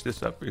switch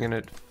this up. We're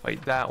gonna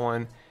fight that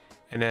one,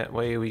 and that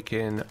way we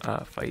can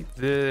fight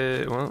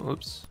the, well,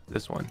 oops,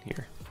 this one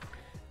here.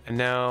 And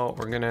now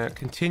we're gonna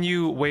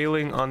continue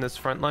wailing on this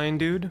front line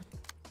dude.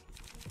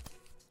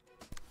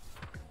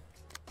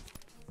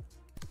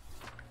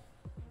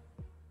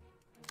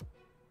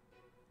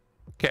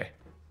 Okay,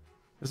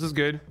 this is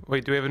good.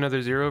 Wait, do we have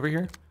another 0 over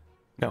here?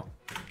 No.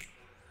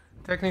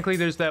 Technically,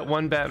 there's that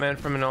one Batman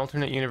from an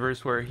alternate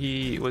universe where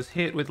he was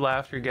hit with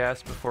laughter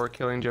gas before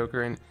killing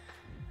Joker. And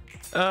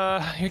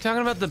you're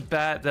talking about the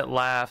bat that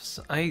laughs.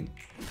 I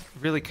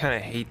really kind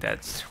of hate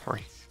that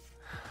story.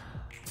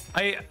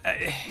 I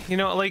you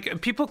know,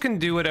 like, people can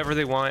do whatever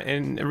they want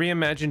and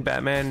reimagine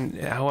Batman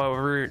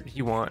however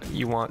you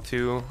want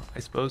to, I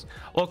suppose.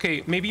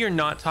 Okay, maybe you're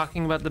not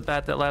talking about the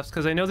bat that laughs,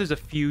 because I know there's a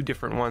few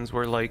different ones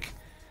where, like,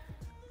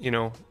 you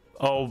know,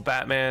 oh,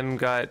 Batman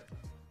got,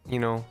 you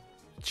know,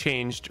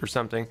 changed or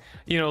something,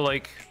 you know,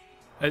 like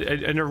a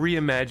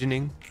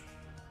reimagining.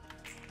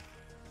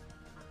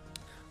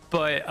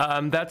 But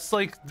that's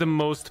like the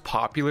most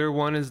popular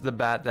one, is the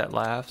bat that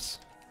laughs.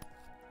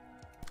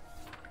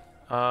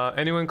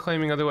 Anyone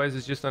claiming otherwise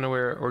is just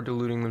unaware or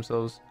deluding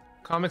themselves.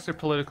 Comics are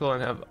political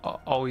and have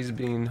always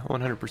been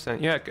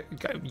 100%. Yeah,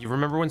 you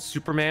remember when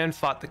Superman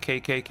fought the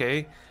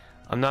KKK?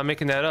 I'm not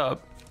making that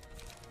up.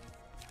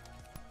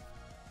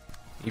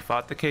 He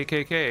fought the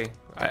KKK.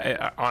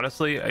 I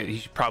honestly, he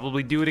should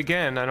probably do it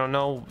again. I don't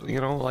know, you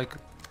know, like,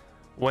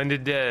 when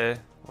did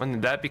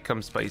that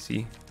become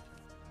spicy?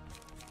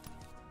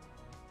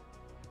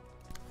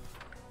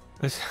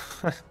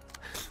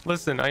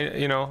 Listen,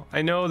 I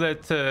know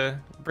that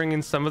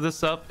bringing some of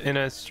this up in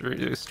a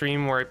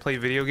stream where I play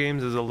video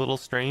games is a little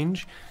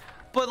strange,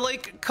 but,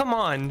 like, come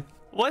on,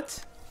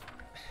 what?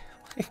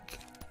 Like,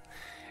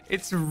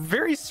 it's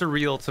very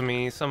surreal to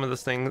me, some of the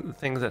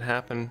things that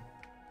happen.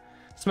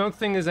 Smoke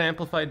thing is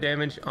amplified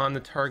damage on the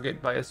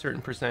target by a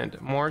certain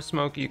percent. More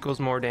smoke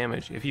equals more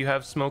damage. If you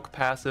have smoke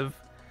passive,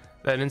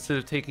 that instead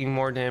of taking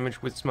more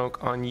damage with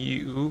smoke on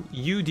you,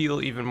 you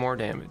deal even more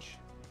damage.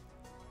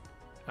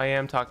 I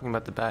am talking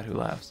about the bat who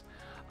laughs.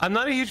 I'm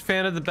not a huge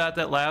fan of the bat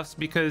that laughs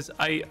because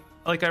I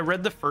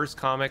read the first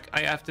comic. I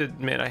have to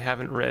admit I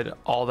haven't read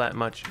all that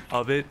much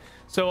of it,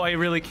 so I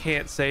really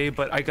can't say,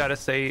 but I gotta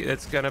say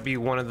it's gonna be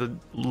one of the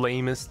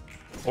lamest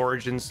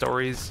origin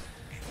stories.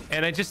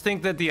 And I just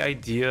think that the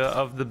idea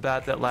of the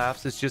bat that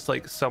laughs is just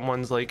like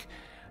someone's, like,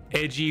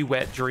 edgy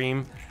wet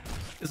dream.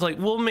 It's like,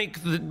 we'll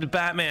make the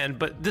Batman,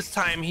 but this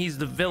time he's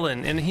the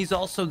villain and he's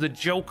also the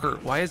Joker.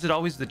 Why is it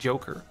always the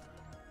Joker?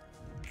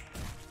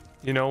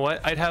 You know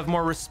what? I'd have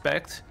more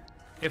respect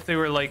if they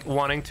were, like,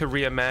 wanting to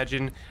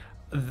reimagine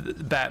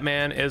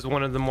Batman as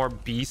one of the more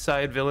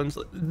B-side villains.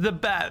 The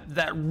bat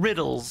that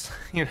riddles,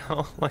 you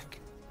know, like.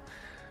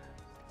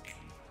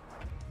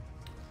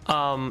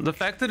 The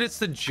fact that it's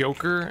the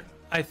Joker,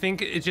 I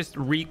think it just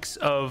reeks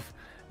of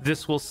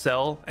this will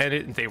sell,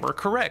 and they were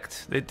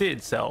correct. It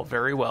did sell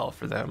very well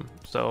for them,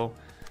 so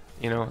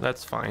you know,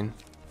 that's fine.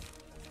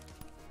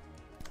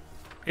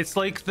 It's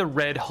like the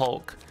Red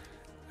Hulk.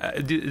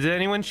 Did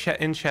anyone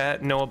in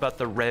chat know about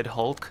the Red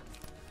Hulk?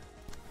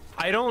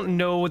 I don't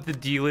know what the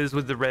deal is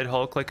with the Red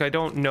Hulk. Like, I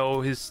don't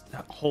know his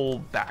whole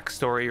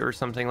backstory or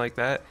something like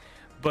that,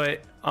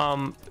 but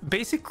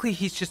basically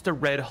he's just a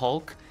Red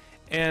Hulk.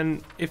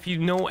 And if you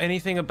know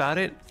anything about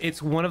it,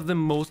 it's one of the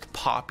most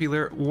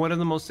popular, one of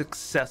the most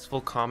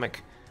successful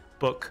comic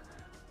book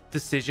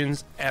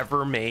decisions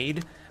ever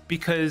made,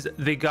 because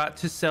they got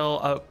to sell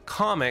a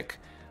comic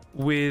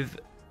with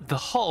the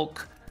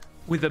Hulk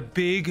with a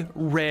big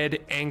red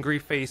angry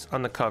face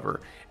on the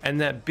cover. And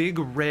that big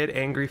red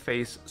angry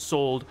face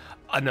sold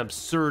an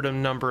absurd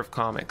number of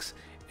comics.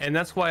 And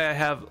that's why I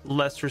have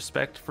less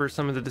respect for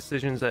some of the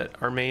decisions that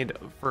are made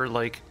for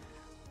like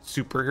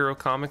superhero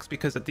comics,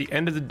 because at the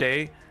end of the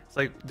day, it's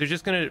like they're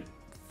just gonna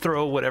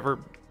throw whatever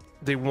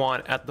they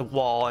want at the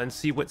wall and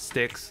see what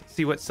sticks,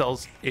 see what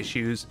sells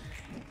issues.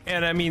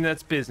 And I mean,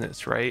 that's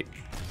business, right?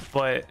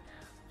 But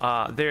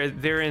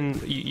they're in,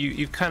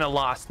 you've kind of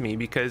lost me,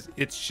 because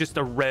it's just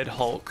a Red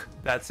Hulk,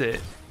 that's it.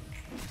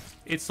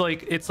 It's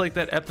like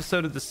that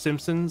episode of The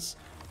Simpsons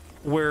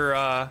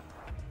where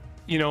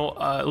you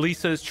know,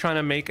 Lisa is trying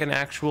to make an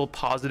actual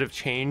positive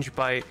change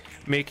by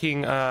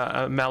making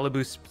a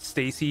Malibu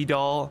Stacy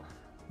doll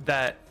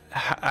that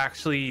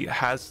actually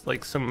has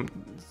like some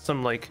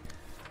like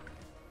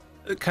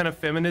kind of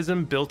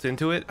feminism built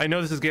into it. I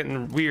know this is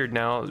getting weird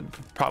now.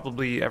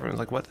 Probably everyone's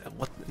like, what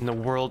in the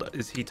world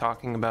is he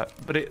talking about?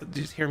 But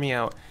just hear me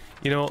out.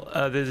 You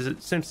know, there's a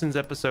Simpsons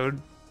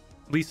episode.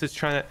 Lisa's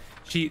trying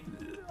to,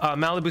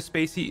 Malibu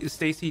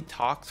Stacy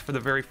talks for the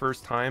very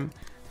first time.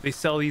 They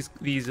sell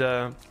these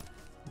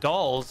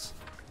dolls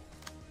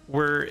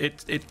where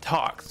it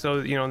talks. So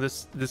you know,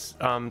 this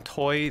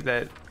toy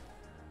that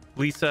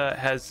Lisa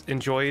has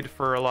enjoyed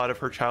for a lot of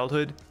her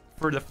childhood,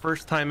 for the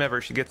first time ever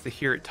she gets to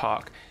hear it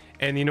talk.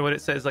 And you know what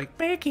it says? Like,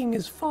 baking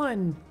is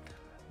fun,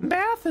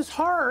 math is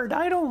hard,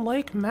 I don't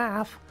like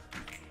math,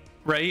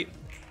 right?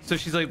 So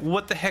she's like,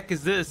 what the heck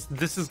is this?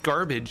 This is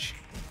garbage.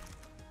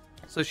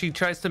 So she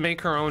tries to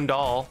make her own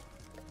doll,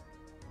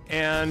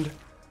 and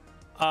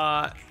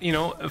you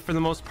know, for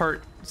the most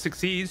part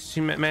succeeds.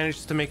 She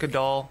manages to make a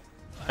doll,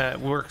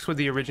 works with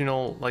the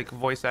original like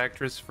voice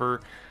actress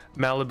for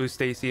Malibu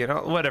Stacy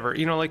and whatever,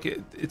 you know, like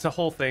it's a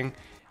whole thing.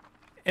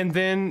 And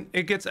then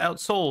it gets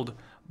outsold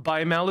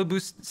by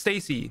Malibu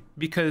Stacy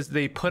because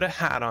they put a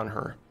hat on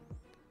her,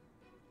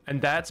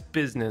 and that's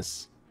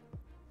business.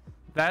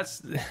 That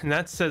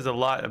says a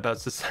lot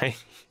about society.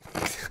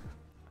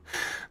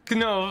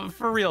 No,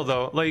 for real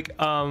though, like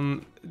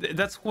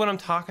that's what I'm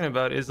talking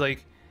about, is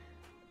like,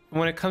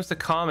 when it comes to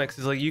comics,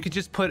 is like, you could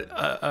just put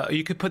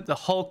you could put the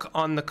Hulk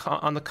on the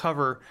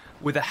cover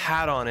with a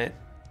hat on it,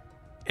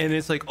 and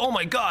it's like, oh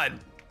my god,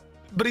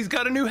 but he's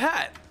got a new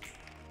hat.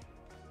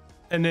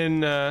 And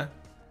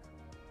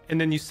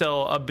then you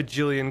sell a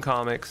bajillion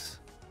comics,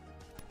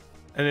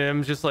 and then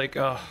I'm just like,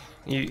 oh,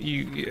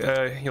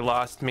 you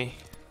lost me,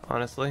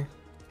 honestly.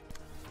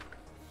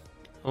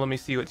 Let me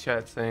see what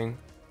chat's saying.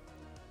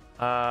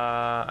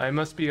 I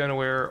must be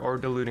unaware or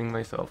deluding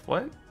myself.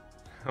 What?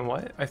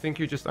 What? I think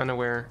you're just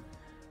unaware.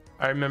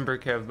 I remember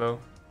Kevbo.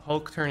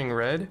 Hulk turning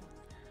red?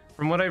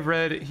 From what I've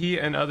read, he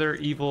and other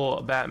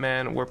evil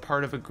Batman were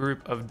part of a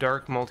group of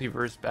dark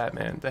multiverse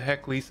Batman. The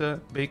heck, Lisa?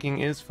 Baking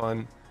is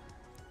fun.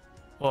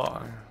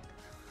 Well,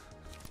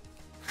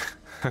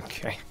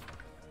 okay.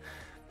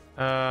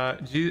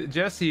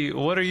 Jesse,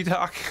 what are you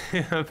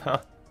talking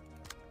about?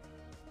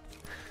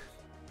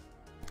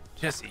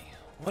 Jesse,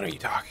 what are you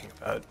talking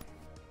about?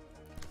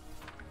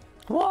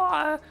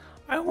 Well,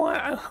 I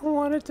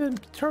wanted to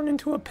turn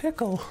into a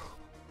pickle.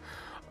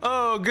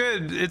 Oh,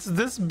 good. It's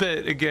this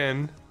bit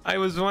again. I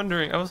was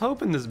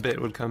hoping this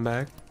bit would come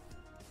back.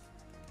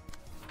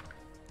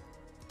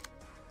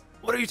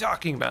 What are you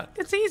talking about?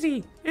 It's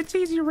easy. It's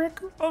easy, Rick.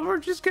 Oh, we're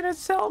just gonna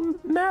sell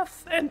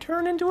meth and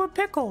turn into a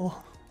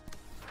pickle.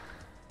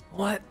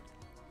 What?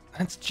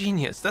 That's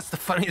genius. That's the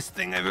funniest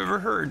thing I've ever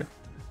heard.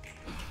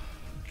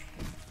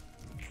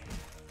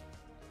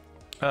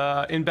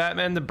 In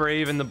Batman the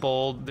Brave and the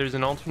Bold, there's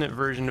an alternate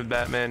version of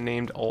Batman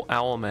named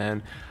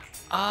Owlman.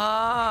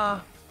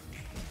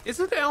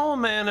 Isn't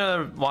Owlman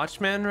a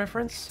Watchman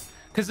reference?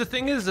 Because the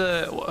thing is,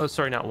 oh,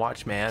 sorry, not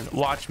Watchman,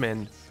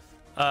 Watchmen.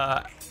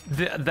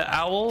 The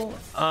owl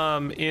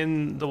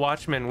in the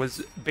Watchmen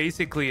was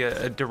basically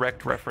a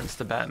direct reference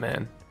to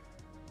Batman.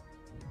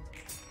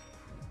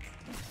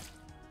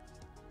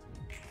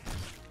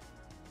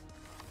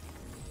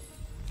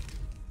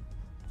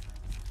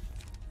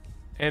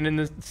 And in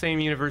the same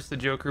universe, the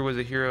Joker was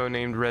a hero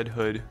named Red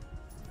Hood.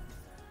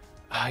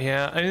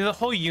 Yeah, I mean, the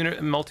whole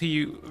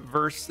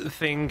multiverse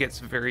thing gets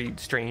very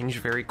strange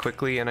very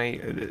quickly, and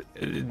I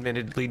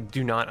admittedly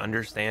do not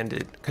understand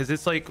it. Because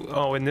it's like,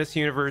 oh, in this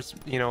universe,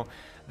 you know,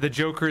 the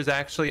Joker is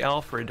actually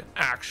Alfred,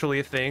 actually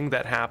a thing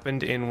that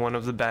happened in one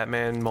of the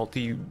Batman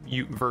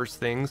multiverse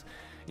things.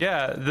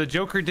 Yeah, the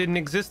Joker didn't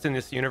exist in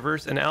this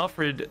universe, and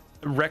Alfred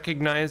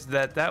recognized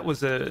that that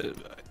was a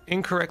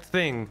incorrect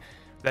thing,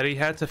 that he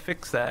had to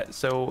fix that.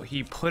 So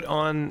he put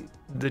on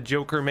the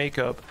Joker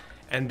makeup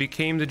and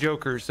became the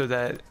Joker so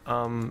that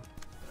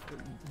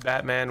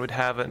Batman would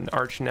have an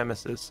arch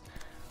nemesis.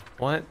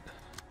 What?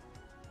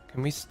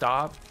 Can we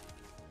stop?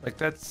 Like,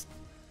 that's...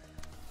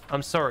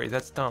 I'm sorry,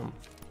 that's dumb.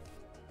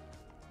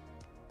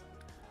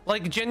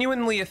 Like,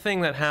 genuinely a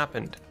thing that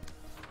happened.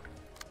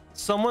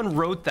 Someone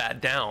wrote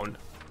that down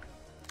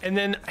and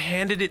then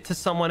handed it to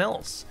someone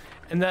else,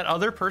 and that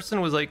other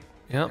person was like,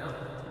 yep,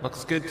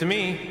 looks good to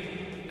me.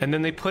 And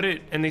then they put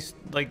it, and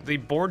they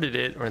boarded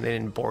it, or they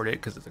didn't board it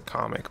because it's a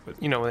comic, but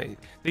you know,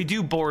 they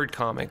do board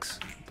comics,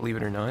 believe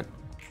it or not.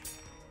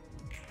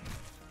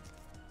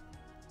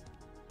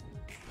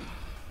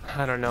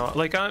 I don't know,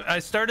 like I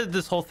started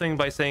this whole thing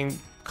by saying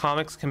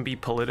comics can be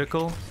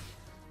political,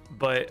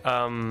 but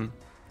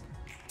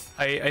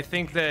I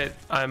think that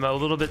I'm a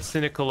little bit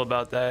cynical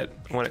about that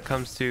when it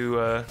comes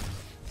to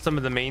some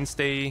of the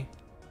mainstay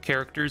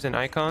characters and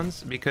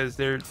icons, because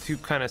they're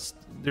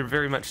they're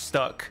very much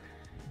stuck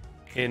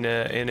in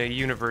a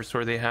universe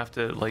where they have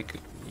to, like,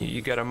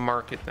 you gotta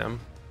market them.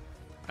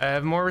 I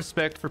have more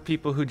respect for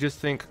people who just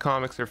think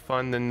comics are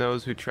fun than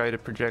those who try to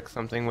project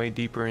something way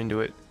deeper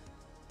into it.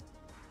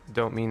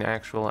 Don't mean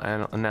actual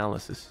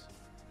analysis.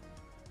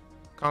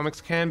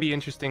 Comics can be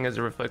interesting as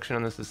a reflection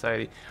on the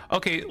society.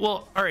 Okay,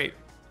 well, all right,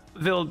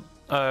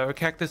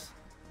 Cactus,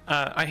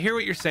 I hear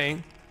what you're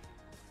saying.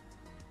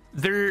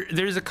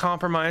 There's a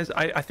compromise.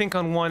 I think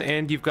on one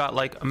end you've got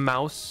like a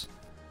Mouse,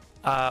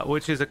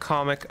 which is a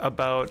comic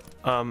about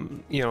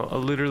you know,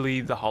 literally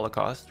the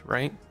Holocaust,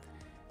 right?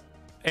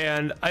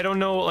 And I don't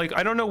know, like,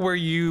 I don't know where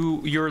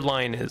your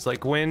line is.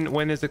 Like,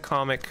 when is a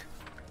comic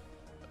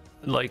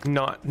like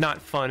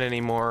not fun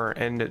anymore,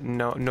 and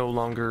no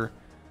longer,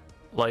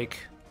 like,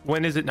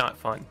 when is it not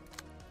fun,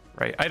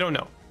 right? I don't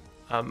know.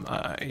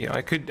 You know,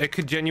 I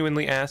could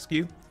genuinely ask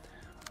you,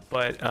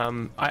 but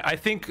I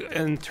think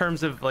in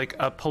terms of like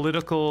a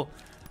political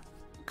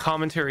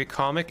commentary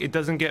comic, it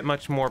doesn't get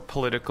much more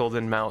political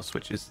than Mouse,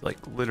 which is like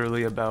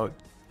literally about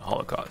the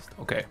Holocaust.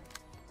 Okay.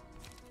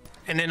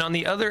 And then on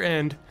the other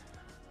end,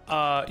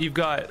 you've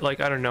got,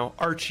 like, I don't know,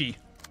 Archie.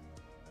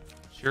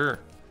 Sure.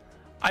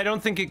 I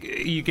don't think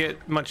you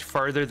get much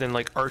farther than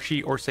like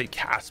Archie, or say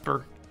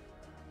Casper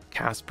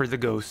the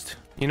Ghost.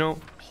 You know,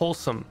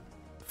 wholesome,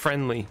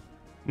 friendly,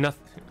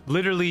 nothing,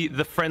 literally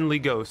the friendly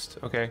ghost.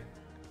 Okay.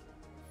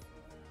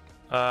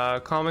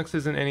 Comics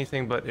isn't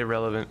anything but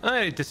irrelevant.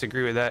 I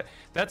disagree with that.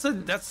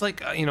 That's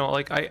like, you know,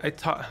 like I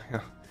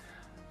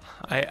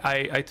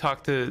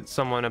talked to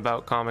someone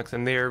about comics,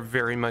 and they're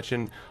very much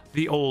in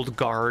the old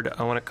guard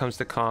when it comes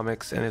to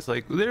comics, and it's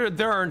like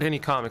there aren't any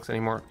comics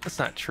anymore. That's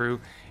not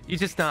true. You're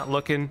just not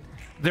looking.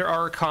 There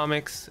are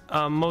comics.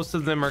 Most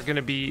of them are going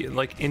to be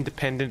like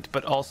independent,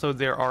 but also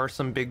there are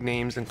some big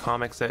names in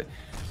comics that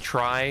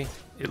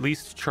at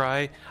least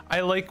try.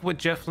 I like what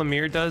Jeff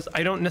Lemire does.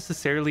 I don't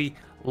necessarily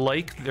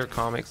like their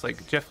comics.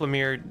 Like, Jeff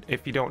Lemire,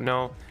 if you don't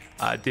know,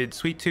 did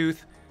Sweet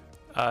Tooth.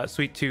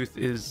 Sweet Tooth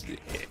is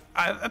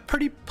a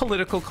pretty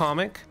political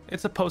comic.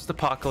 It's a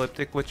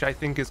post-apocalyptic, which I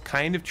think is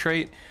kind of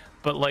trite,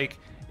 but like,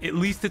 at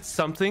least it's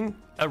something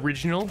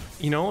original,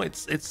 you know.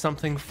 It's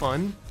something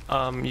fun.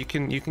 You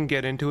can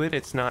get into it.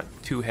 It's not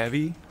too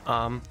heavy,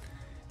 and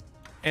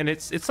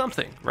it's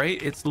something,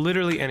 right? It's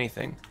literally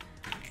anything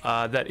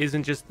that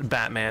isn't just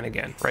Batman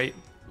again, right?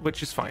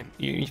 Which is fine.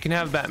 You can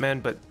have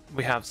Batman, but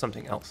we have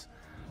something else.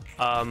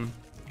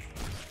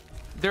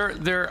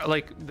 They're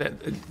like that.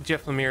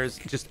 Jeff Lemire is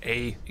just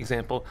a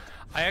example.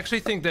 I actually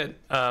think that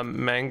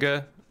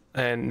manga,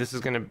 and this is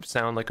going to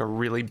sound like a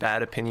really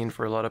bad opinion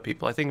for a lot of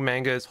people, I think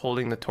manga is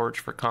holding the torch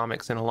for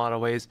comics in a lot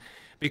of ways,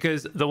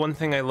 because the one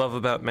thing I love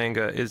about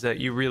manga is that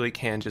you really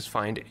can just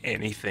find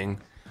anything.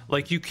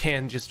 Like, you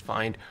can just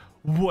find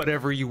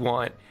whatever you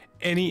want.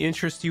 Any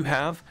interest you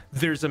have,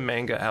 there's a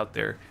manga out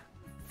there.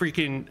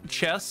 Freaking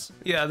chess,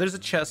 yeah, there's a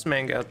chess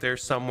manga out there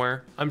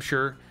somewhere, I'm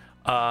sure.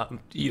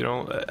 You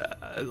know,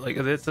 like,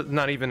 that's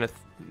not even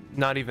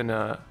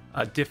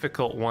a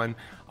difficult one.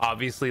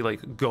 Obviously,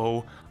 like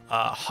Go,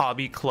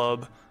 Hobby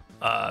Club,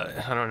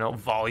 I don't know,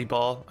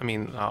 volleyball. I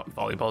mean,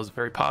 volleyball is a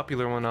very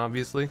popular one,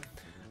 obviously,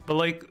 but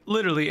like,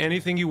 literally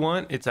anything you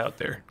want, it's out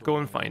there. Go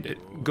and find it.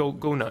 Go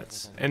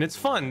nuts. And it's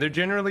fun. They're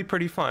generally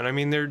pretty fun. I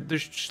mean, they're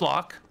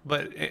schlock,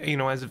 but you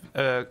know, as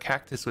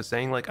Cactus was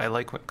saying, like, I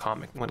like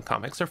when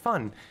comics are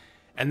fun,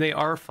 and they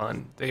are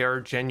fun. They are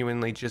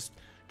genuinely just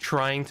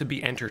trying to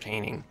be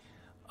entertaining.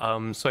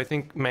 So I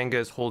think manga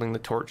is holding the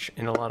torch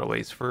in a lot of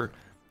ways for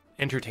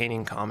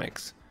entertaining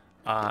comics,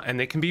 and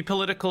they can be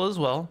political as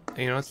well.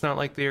 You know, it's not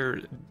like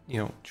they're, you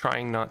know,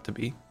 trying not to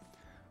be.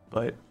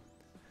 But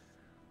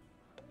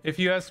if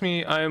you ask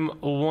me, I'm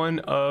one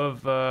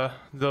of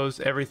those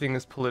everything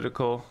is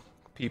political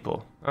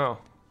people. Oh,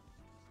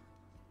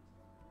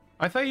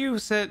 I thought you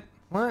said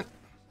what?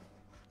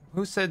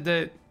 Who said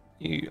that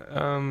you,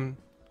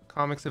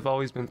 comics have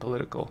always been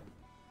political?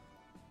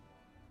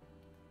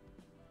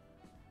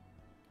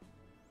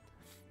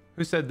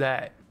 Who said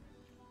that?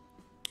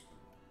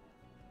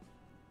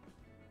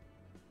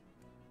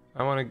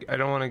 I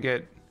don't want to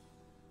get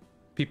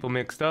people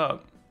mixed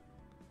up.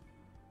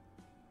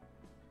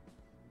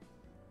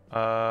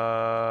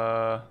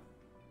 I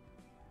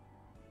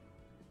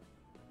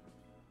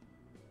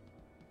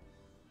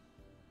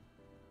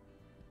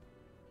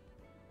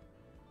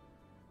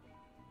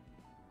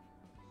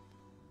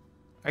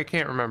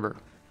can't remember.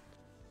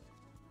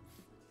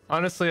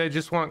 Honestly, I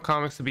just want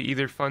comics to be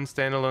either fun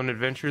standalone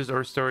adventures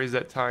or stories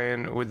that tie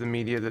in with the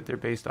media that they're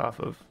based off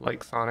of,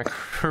 like Sonic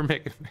or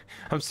Mega Man.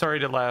 I'm sorry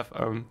to laugh.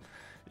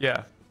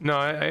 Yeah. No,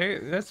 I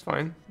that's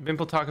fine.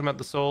 Bimple talking about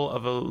the soul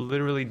of a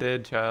literally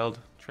dead child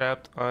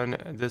trapped on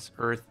this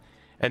earth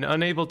and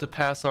unable to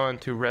pass on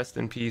to rest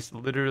in peace.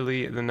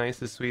 Literally the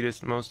nicest,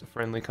 sweetest, most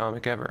friendly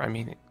comic ever. I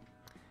mean,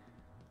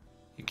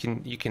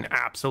 you can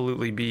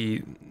absolutely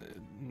be.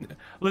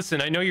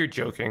 Listen, I know you're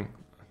joking.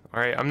 All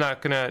right, I'm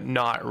not gonna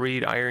not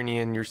read irony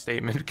in your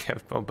statement,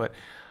 Kevpo, but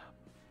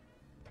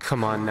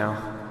come on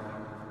now.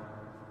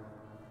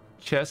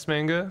 Chess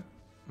manga,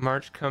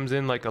 March comes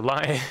in like a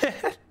lion.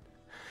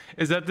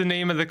 Is that the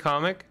name of the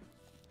comic?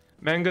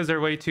 Mangas are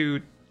way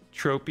too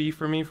tropey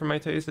for me, for my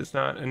taste. It's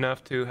not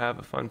enough to have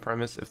a fun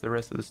premise if the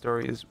rest of the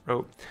story is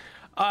rote.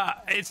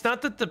 It's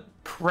not that the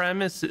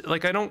premise,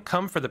 like, I don't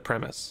come for the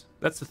premise.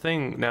 That's the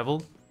thing,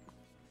 Neville.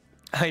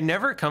 I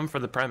never come for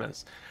the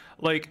premise.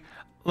 Like,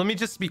 let me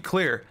just be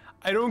clear.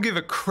 I don't give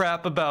a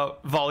crap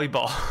about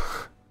volleyball.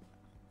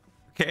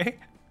 Okay?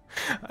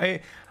 I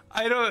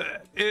don't,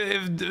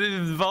 if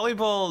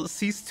volleyball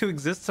ceased to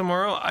exist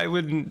tomorrow, I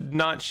would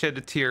not shed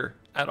a tear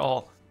at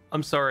all.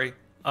 I'm sorry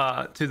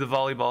to the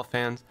volleyball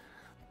fans.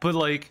 But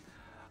like,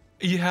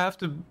 you have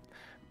to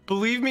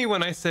believe me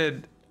when I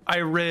said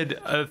I read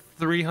a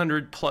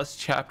 300 plus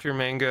chapter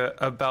manga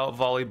about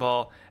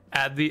volleyball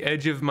at the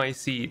edge of my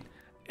seat.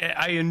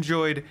 I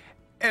enjoyed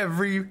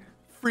every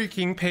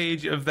freaking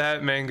page of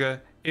that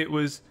manga. It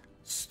was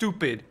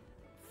stupid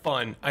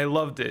fun. I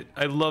loved it.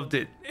 I loved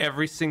it.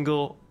 Every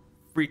single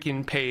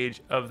freaking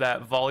page of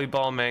that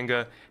volleyball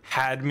manga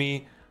had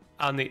me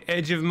on the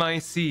edge of my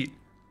seat.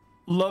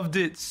 Loved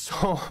it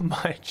so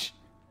much.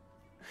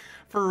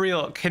 For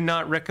real,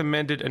 cannot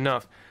recommend it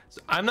enough.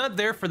 So I'm not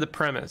there for the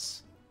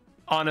premise,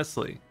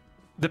 honestly.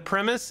 The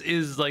premise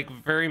is like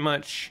very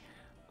much,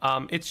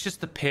 it's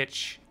just a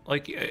pitch.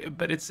 Like,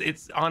 but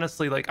it's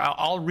honestly like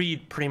I'll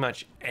read pretty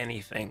much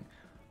anything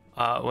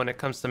when it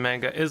comes to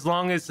manga, as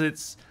long as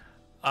it's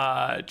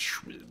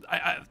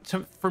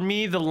for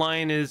me the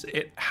line is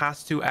it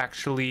has to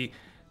actually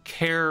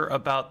care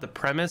about the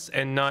premise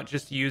and not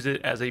just use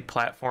it as a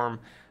platform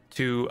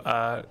to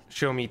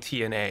show me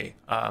TNA.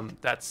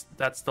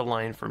 That's the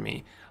line for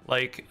me.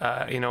 Like,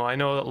 you know, I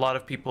know a lot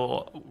of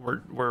people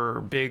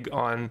were big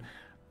on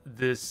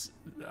this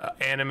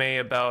anime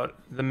about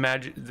the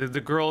magic,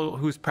 the girl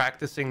who's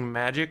practicing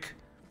magic,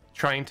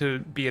 trying to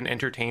be an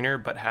entertainer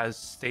but has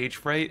stage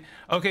fright.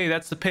 Okay,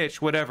 that's the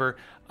pitch, whatever.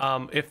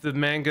 If the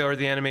manga or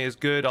the anime is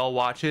good, I'll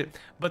watch it.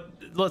 But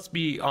let's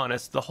be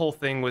honest, the whole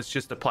thing was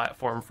just a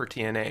platform for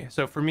TNA.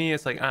 So for me,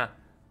 it's like,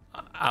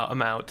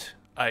 I'm out.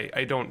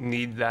 I don't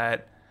need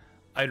that.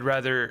 I'd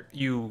rather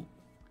you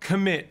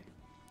commit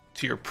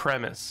to your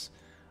premise.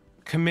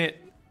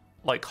 Commit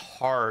like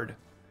hard,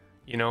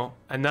 you know?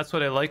 And that's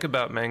what I like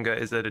about manga,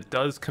 is that it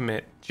does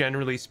commit.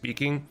 Generally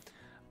speaking,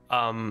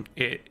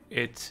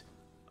 it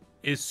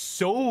is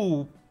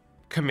so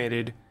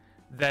committed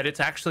that it's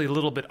actually a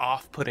little bit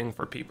off-putting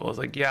for people. It's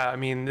like, yeah, I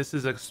mean, this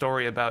is a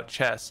story about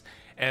chess.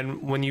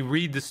 And when you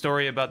read the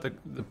story about the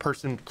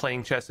person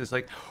playing chess, it's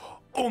like,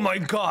 oh my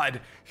god,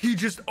 he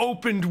just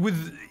opened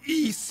with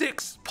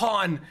e6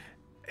 pawn.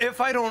 If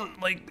I don't,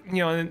 like, you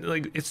know,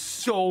 like, it's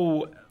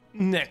so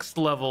next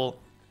level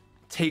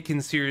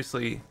taken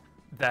seriously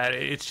that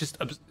it's just,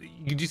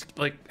 you just,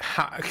 like,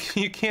 how,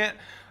 you can't,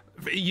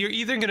 you're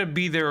either gonna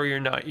be there or you're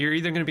not. You're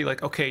either gonna be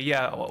like, okay,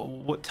 yeah,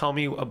 tell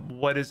me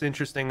what is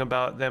interesting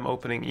about them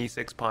opening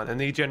e6 pawn, and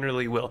they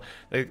generally will.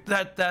 Like,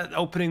 that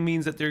opening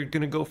means that they're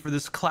gonna go for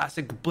this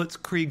classic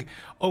blitzkrieg,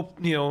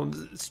 you know,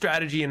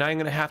 strategy, and I'm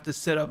gonna have to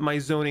set up my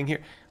zoning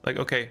here. Like,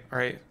 okay, all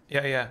right,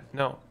 yeah,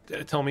 no,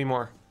 tell me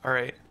more. All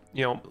right,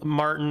 you know,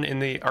 Martin in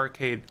the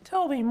arcade,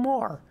 tell me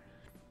more.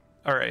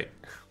 All right,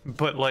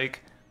 but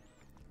like,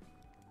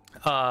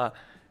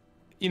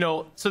 you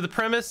know, so the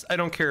premise, I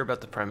don't care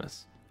about the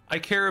premise. I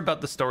care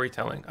about the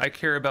storytelling. I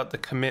care about the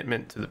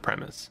commitment to the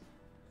premise.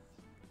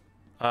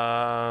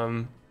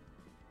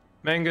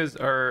 Mangas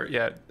are,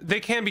 yeah, they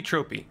can be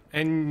tropey,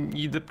 and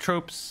the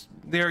tropes,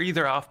 they're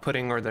either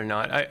off-putting or they're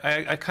not.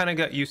 I kind of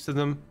got used to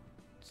them,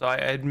 so I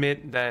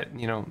admit that,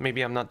 you know,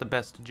 maybe I'm not the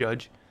best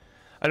judge.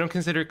 I don't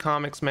consider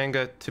comics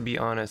manga, to be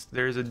honest.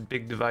 There's a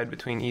big divide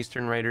between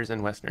Eastern writers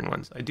and Western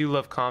ones. I do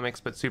love comics,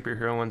 but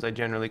superhero ones I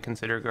generally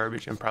consider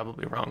garbage and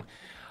probably wrong.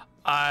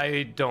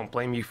 I don't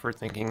blame you for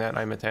thinking that,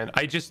 I'm a 10.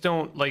 I just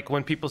don't like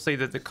when people say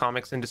that the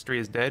comics industry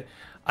is dead.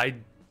 I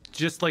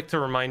just like to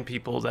remind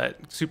people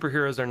that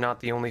superheroes are not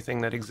the only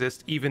thing that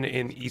exists, even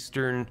in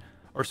Eastern,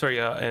 or sorry,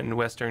 in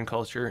Western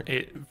culture.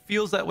 It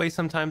feels that way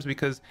sometimes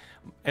because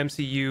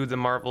MCU, the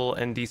Marvel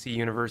and DC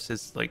universe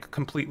is like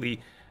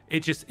completely,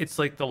 it's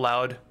like the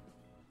loud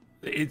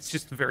it's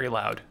just very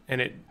loud,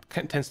 and it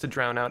tends to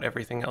drown out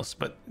everything else.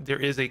 But there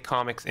is a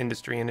comics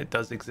industry, and it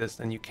does exist,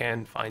 and you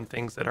can find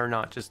things that are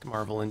not just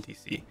Marvel and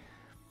DC.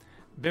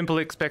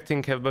 Bimple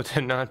expecting Kevbo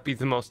to not be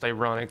the most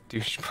ironic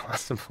douche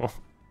possible.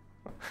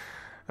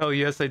 Oh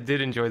yes, I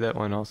did enjoy that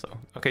one also.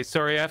 Okay,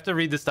 sorry, I have to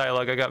read this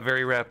dialogue. I got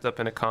very wrapped up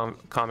in a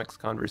comics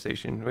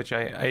conversation, which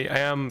I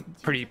am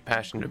pretty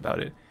passionate about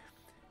it.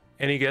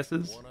 Any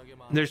guesses?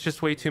 There's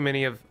just way too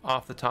many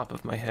off the top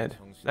of my head.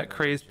 That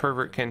crazed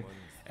pervert can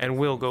and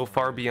will go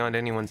far beyond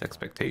anyone's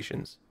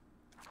expectations.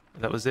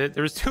 That was it?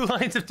 There was 2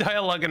 lines of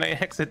dialogue and I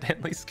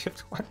accidentally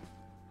skipped one.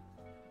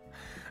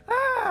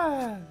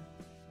 Ah!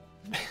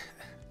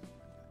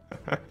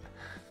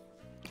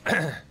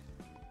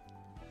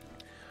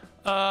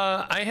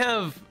 I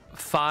have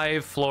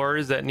 5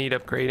 floors that need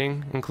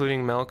upgrading,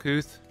 including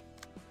Malkuth,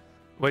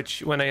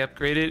 which when I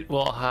upgrade it,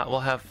 we'll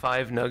have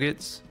 5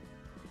 nuggets.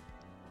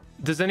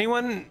 Does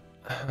anyone...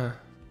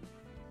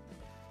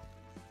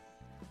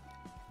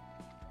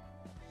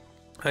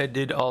 I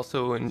did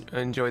also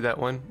enjoy that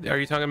one. Are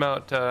you talking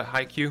about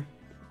Haikyuu?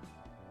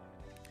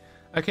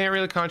 I can't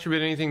really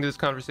contribute anything to this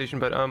conversation,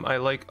 but I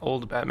like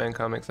old Batman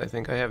comics. I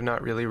think I have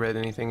not really read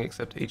anything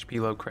except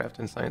H.P. Lovecraft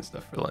and science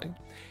stuff for like.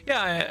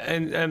 Yeah,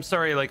 and I'm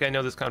sorry. Like I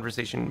know this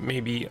conversation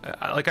maybe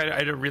like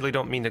I really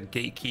don't mean to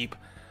gatekeep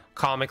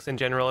comics in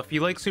general. If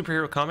you like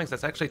superhero comics,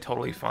 that's actually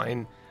totally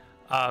fine.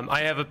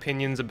 I have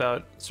opinions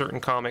about certain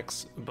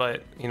comics,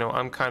 but you know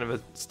I'm kind of a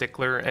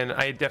stickler, and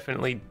I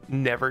definitely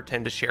never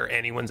tend to share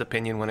anyone's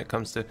opinion when it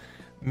comes to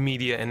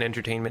media and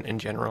entertainment in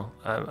general.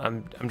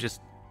 I'm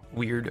just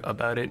weird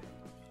about it.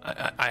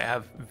 I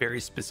have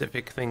very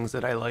specific things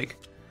that I like.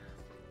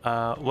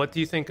 What do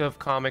you think of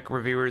comic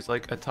reviewers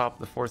like Atop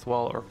the Fourth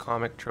Wall or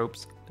Comic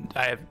Tropes?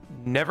 I have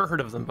never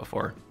heard of them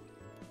before.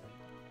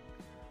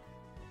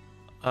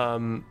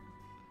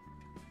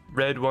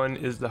 Red one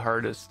is the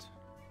hardest.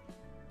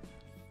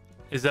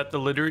 Is that the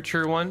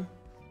literature one?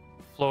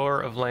 Floor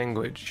of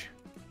language.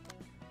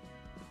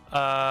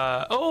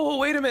 Oh,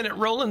 wait a minute.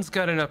 Roland's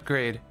got an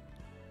upgrade.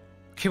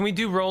 Can we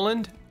do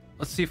Roland?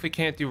 Let's see if we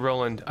can't do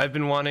Roland. I've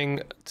been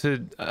wanting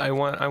to... I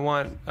want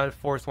a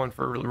 4th one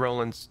for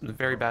Roland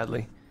very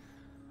badly.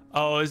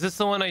 Oh, is this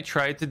the one I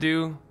tried to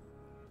do?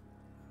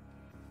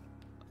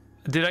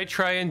 Did I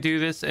try and do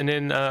this and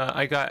then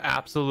I got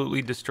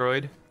absolutely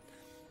destroyed?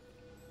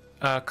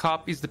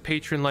 Copies the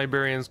patron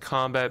librarian's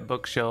combat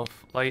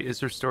bookshelf. Light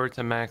is restored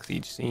to max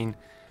each scene.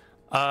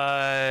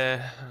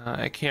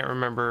 I can't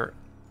remember.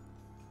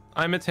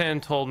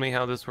 Imatan told me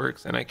how this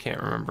works and I can't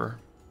remember.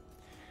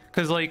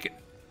 Cause like,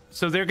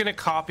 so they're gonna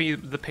copy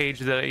the page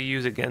that I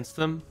use against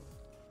them.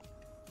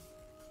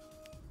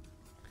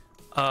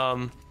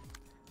 And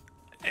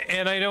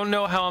I don't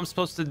know how I'm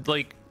supposed to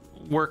like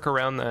work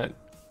around that.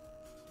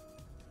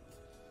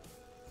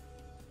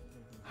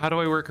 How do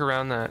I work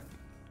around that?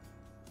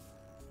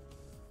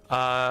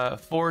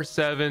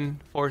 4/7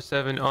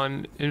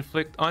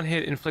 on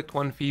hit, inflict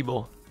 1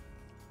 feeble.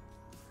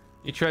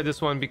 You tried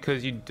this one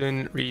because you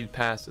didn't read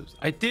passives.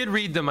 I did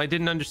read them. I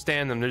didn't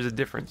understand them. There's a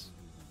difference.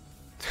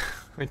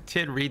 I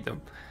did read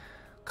them.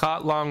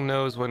 Caught long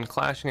nose when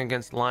clashing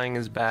against lying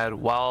is bad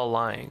while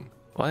lying.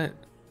 What?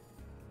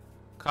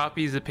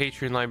 Copies the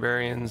patron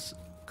librarian's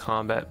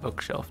combat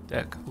bookshelf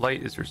deck.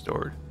 Light is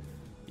restored.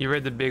 You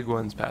read the big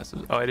ones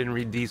passives. Oh, I didn't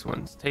read these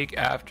ones. Take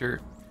after.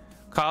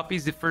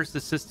 Copies the first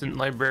assistant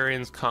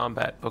librarian's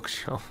combat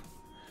bookshelf.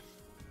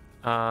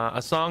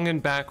 A song in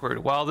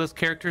backward. While this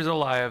character is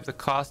alive, the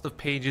cost of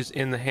pages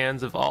in the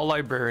hands of all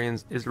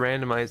librarians is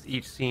randomized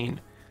each scene.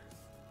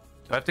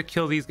 Do I have to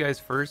kill these guys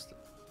first?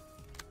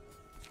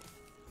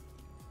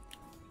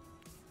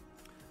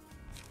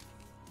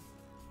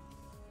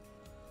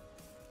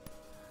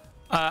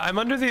 I'm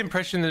under the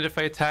impression that if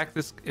I attack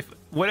this,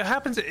 what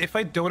happens if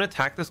I don't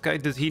attack this guy?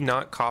 Does he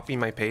not copy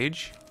my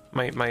page,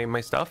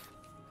 my stuff?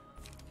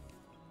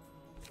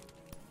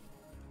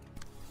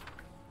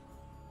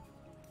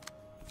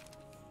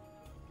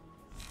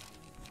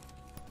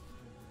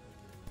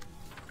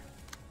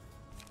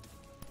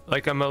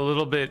 Like, I'm a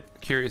little bit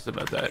curious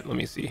about that. Let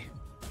me see.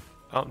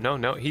 Oh,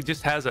 no. He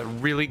just has a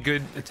really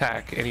good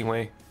attack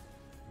anyway.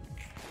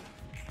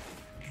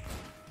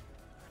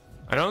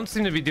 I don't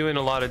seem to be doing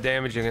a lot of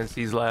damage against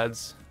these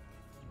lads.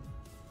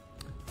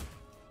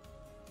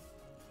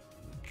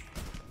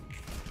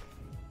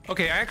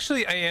 Okay,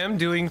 actually, I am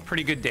doing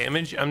pretty good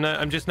damage.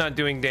 I'm just not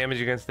doing damage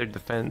against their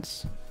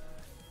defense.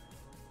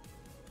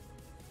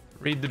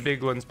 Read the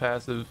big one's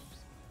passive.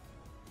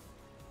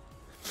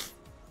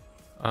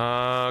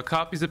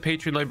 Copies of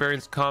Patron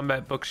Librarian's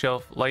combat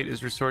bookshelf. Light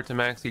is restored to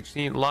max each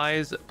scene.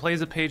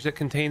 Plays a page that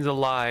contains a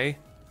lie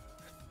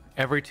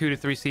every 2 to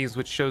 3 scenes,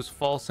 which shows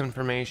false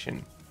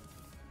information.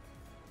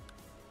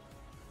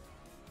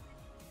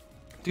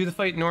 Do the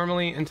fight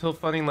normally until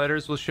funny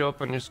letters will show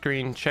up on your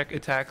screen. Check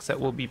attacks that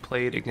will be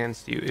played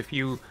against you. If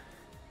you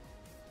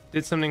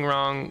did something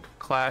wrong,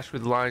 clash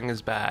with lying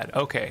is bad.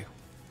 Okay.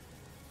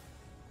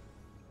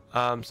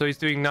 So he's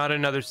doing not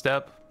another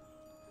step.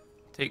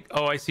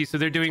 Oh, I see. So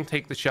they're doing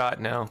take the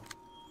shot now.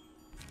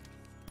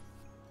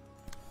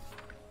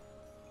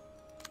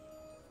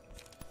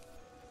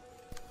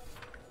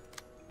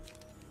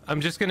 I'm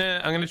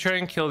gonna try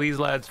and kill these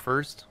lads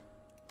first.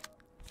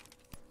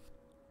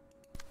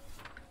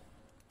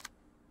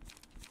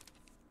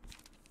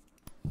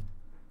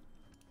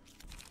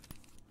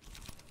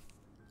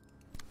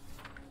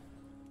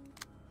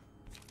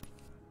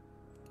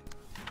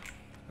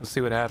 Let's see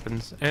what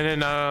happens.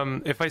 And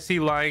then if I see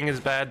lying is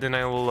bad, then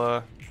I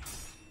will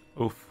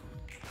oof.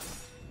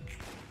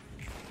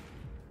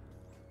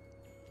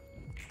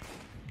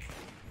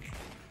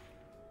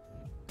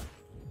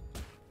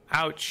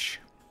 Ouch.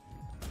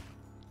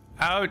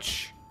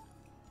 Ouch.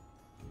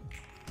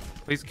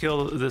 Please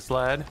kill this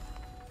lad.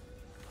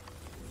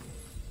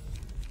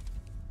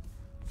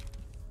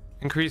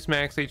 Increase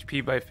max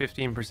HP by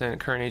 15%.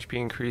 Current HP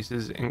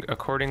increases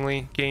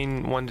accordingly.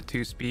 Gain 1 to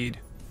 2 speed.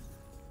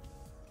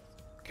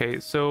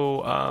 Okay,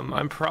 so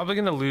I'm probably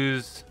gonna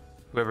lose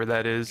whoever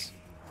that is.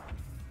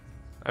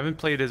 I haven't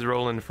played as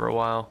Roland for a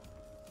while.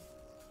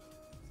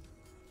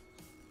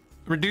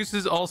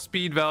 Reduces all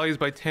speed values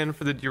by 10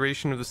 for the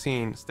duration of the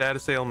scene.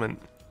 Status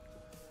ailment.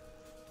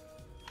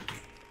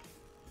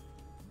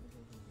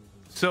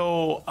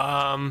 So,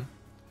 I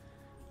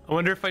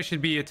wonder if I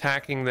should be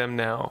attacking them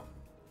now,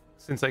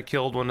 since I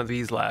killed one of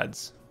these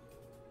lads.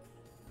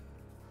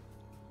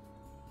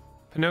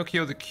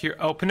 Pinocchio the cure.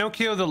 Oh,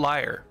 Pinocchio the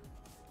liar.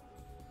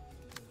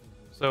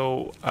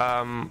 So,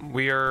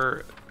 we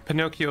are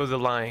Pinocchio the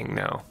lying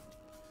now.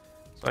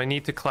 So I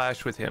need to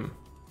clash with him.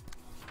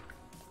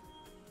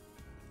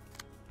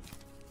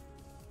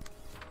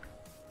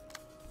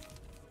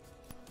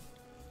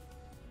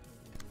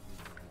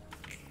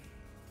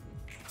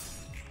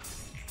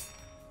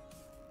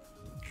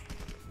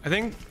 I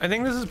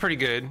think this is pretty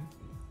good.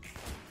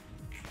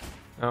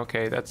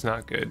 Okay, that's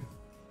not good.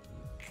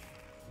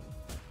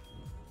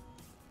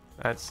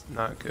 That's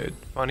not good.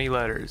 Funny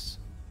letters.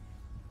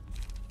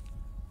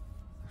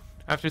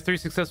 After 3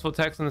 successful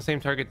attacks on the same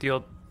target,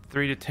 deal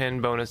 3 to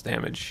 10 bonus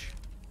damage.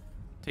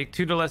 Take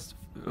 2 to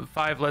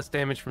 5 less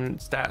damage from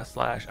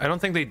slash. I don't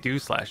think they do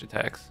slash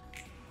attacks.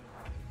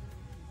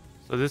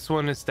 So this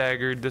one is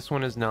staggered. This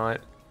one is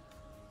not.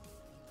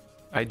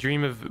 I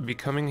dream of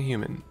becoming a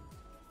human.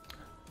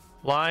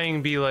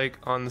 Lying be like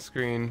on the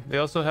screen. They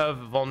also have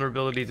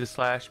vulnerability to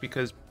slash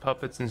because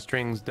puppets and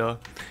strings, duh.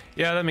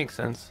 Yeah, that makes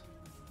sense.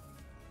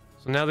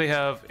 So now they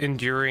have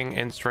enduring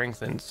and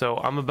strengthened. So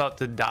I'm about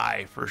to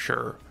die for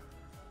sure.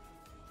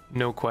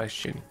 No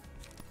question.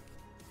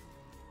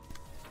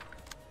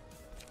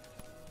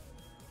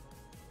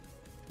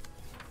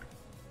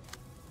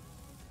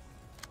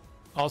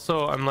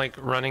 Also, I'm like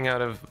running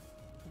out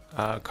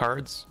of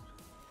cards.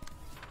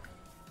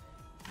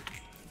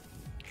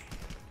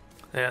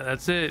 Yeah,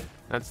 that's it.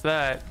 That's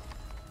that.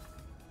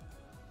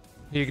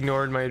 He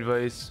ignored my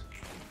advice.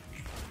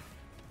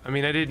 I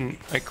mean, I didn't.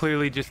 I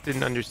clearly just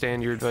didn't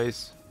understand your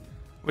advice.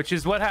 Which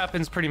is what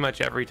happens pretty much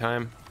every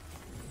time.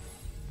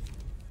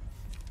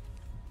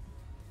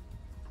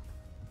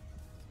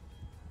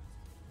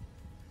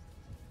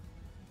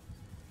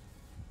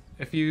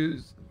 If you...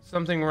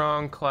 something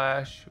wrong,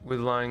 clash with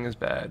lying is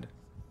bad.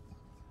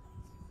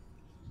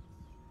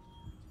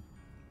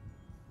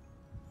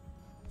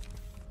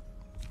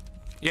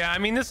 Yeah, I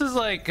mean, this is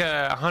like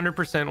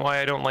 100%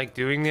 why I don't like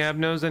doing the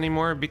abnos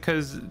anymore,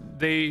 because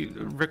they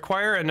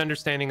require an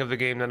understanding of the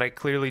game that I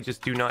clearly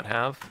just do not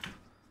have.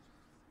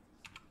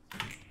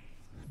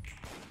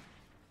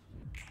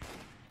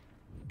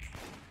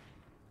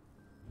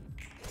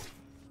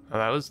 Oh,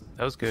 that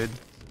was good.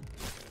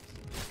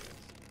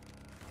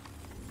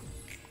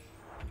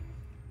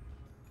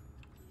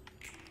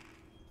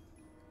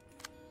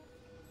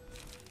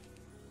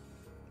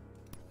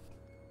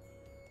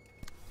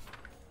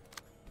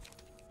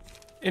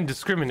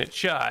 Indiscriminate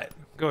shot,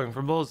 going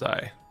for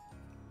bullseye.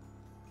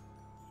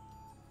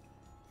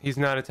 He's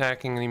not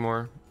attacking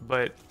anymore,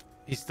 but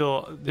he's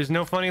still... there's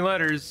no funny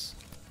letters.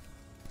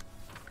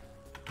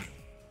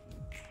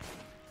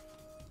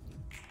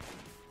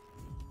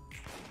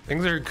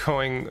 Things are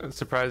going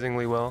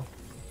surprisingly well.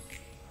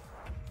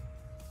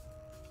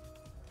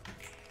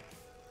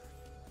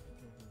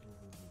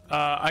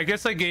 I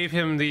guess I gave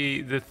him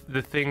the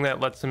thing that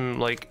lets him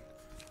like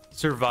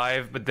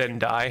survive but then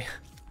die.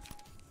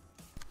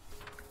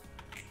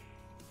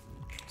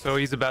 So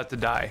he's about to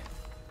die,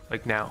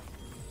 like now.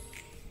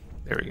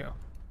 There we go.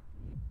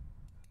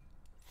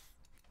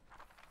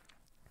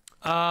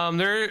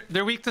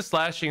 They're weak to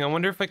slashing. I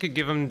wonder if I could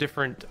give them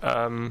different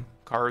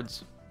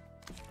cards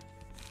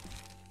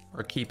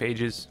or key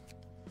pages.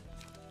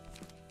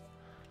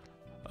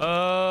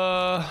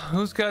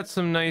 Who's got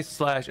some nice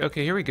slash?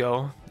 Okay, here we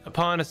go.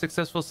 Upon a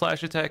successful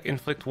slash attack,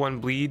 inflict 1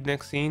 bleed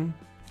next scene.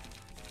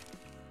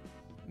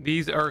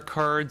 These are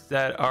cards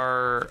that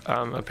are,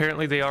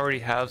 apparently they already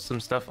have some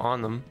stuff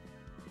on them.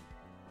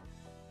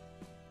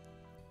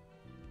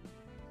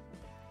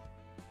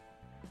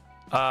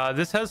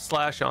 This has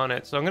slash on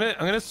it, so I'm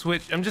gonna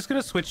switch. I'm just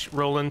gonna switch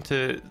Roland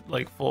to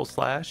like full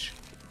slash.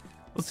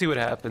 Let's see what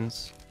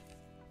happens.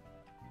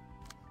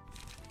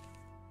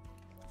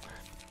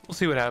 We'll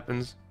see what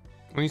happens.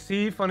 When you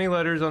see funny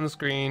letters on the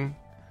screen,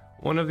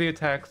 one of the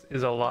attacks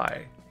is a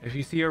lie. If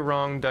you see a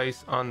wrong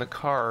dice on the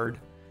card,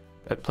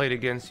 that played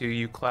against you,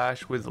 you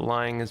clash with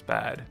lying is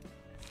bad.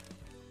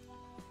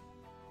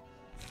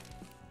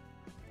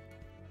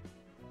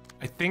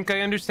 I think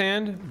I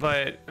understand,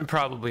 but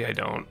probably I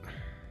don't.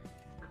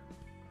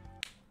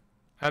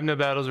 Have no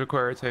battles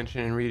require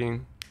attention and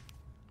reading.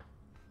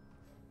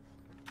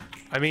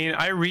 I mean,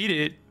 I read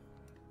it,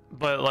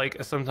 but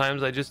like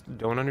sometimes I just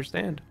don't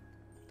understand.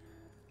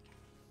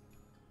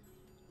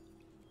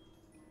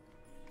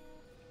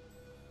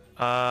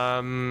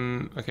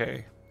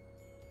 Okay.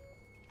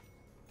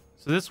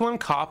 So this one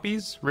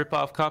rip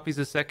off copies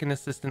the second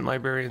assistant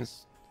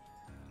librarians.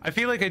 I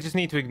feel like I just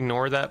need to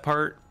ignore that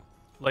part.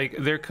 Like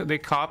they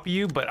copy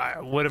you,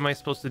 but what am I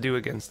supposed to do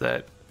against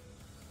that?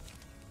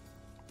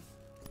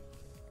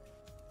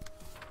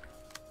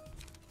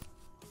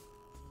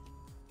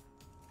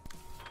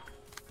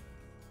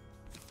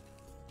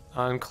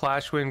 On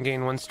Clash win,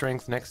 gain 1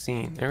 strength next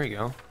scene. There we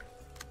go.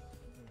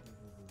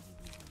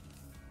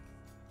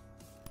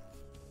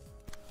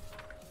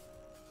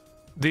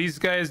 These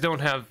guys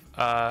don't have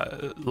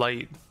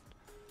light.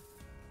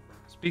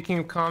 Speaking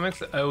of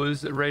comics, I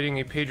was writing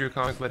a Pedro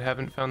comic but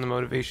haven't found the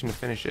motivation to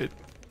finish it.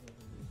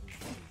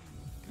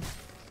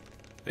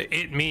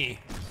 Me.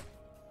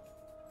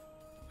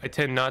 I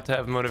tend not to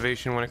have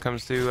motivation when it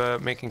comes to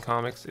making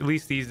comics, at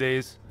least these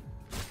days.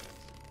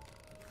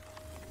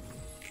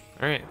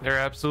 Alright, they're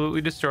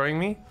absolutely destroying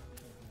me.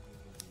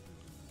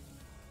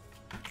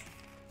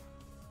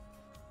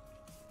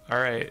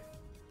 Alright.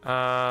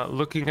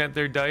 Looking at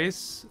their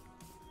dice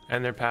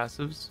and their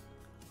passives.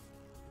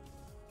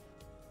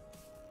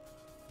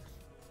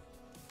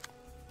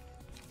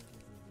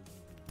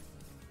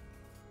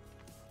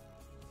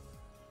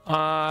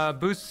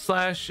 Boost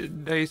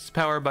 / dice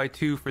power by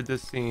 2 for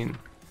this scene.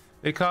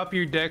 They copy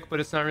your deck, but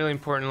it's not really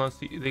important unless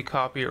they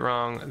copy it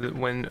wrong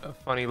when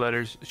funny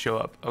letters show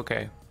up.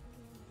 Okay.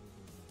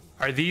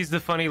 Are these the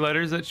funny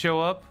letters that show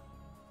up?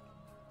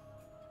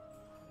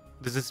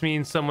 Does this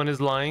mean someone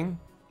is lying?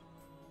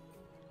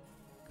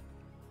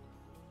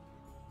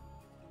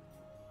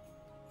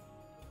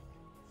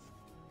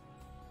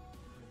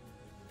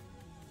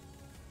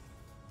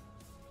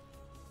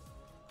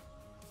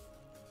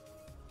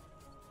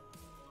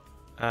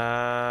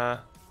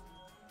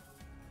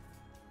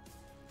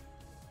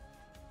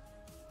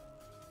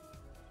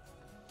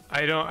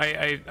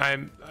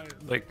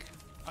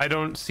 I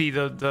don't see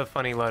the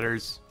funny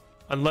letters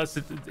unless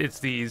it's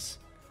these.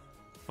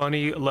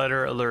 Funny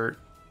letter alert.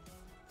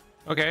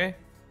 Okay.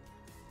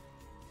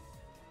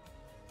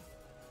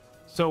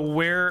 So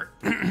where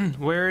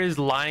where is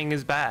lying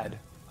is bad?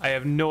 I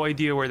have no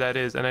idea where that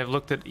is, and I've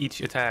looked at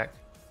each attack.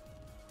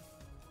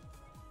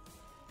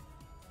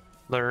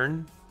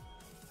 Learn,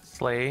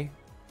 slay,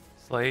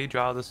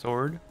 draw the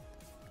sword.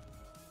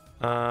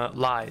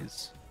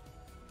 Lies.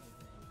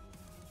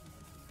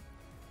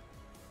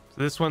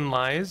 So this one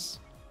lies.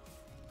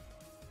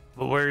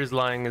 But where is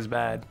lying is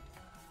bad?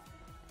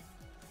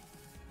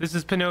 This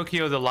is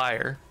Pinocchio the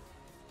liar.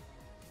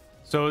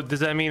 So does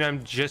that mean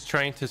I'm just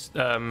trying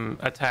to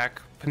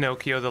attack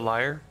Pinocchio the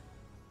liar?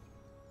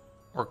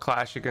 Or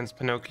clash against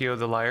Pinocchio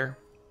the liar?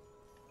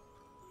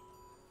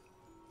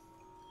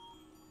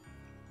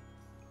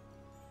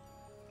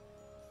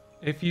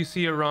 If you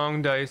see a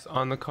wrong dice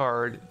on the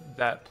card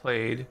that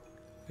played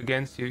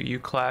against you, you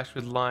clash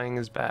with lying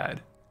is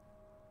bad.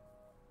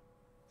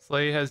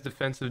 Slay has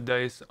defensive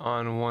dice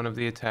on one of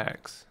the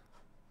attacks.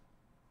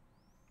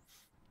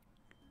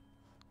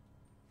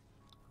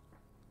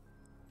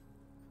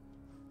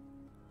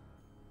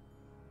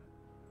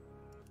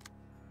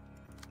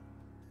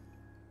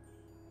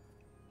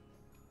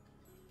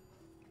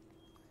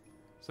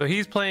 So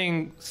he's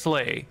playing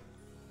Slay.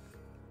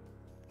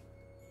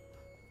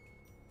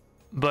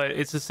 But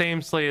it's the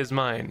same Slay as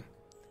mine.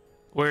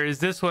 Whereas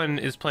this one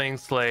is playing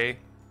Slay,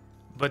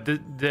 but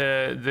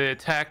the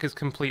attack is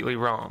completely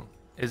wrong.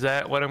 Is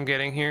that what I'm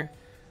getting here?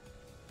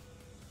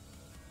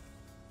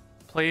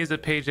 Plays a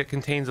page that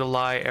contains a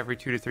lie every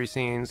 2 to 3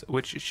 scenes,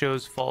 which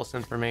shows false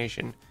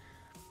information.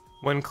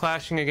 When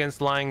clashing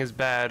against lying is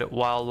bad,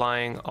 while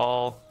lying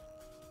all...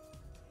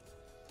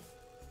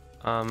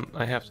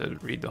 I have to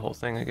read the whole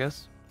thing, I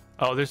guess.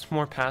 Oh, there's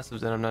more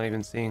passives that I'm not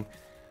even seeing.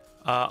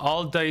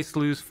 All dice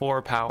lose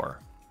 4 power.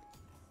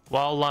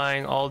 While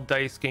lying, all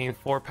dice gain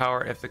 4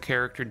 power if the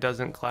character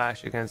doesn't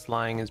clash against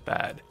lying is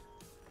bad.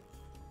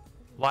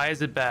 Why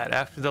is it bad?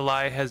 After the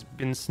lie has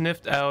been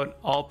sniffed out,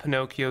 all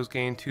Pinocchios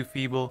gain 2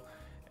 feeble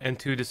and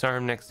 2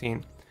 disarm next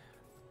scene.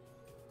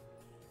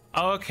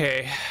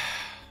 Okay.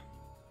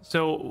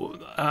 So,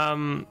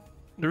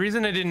 the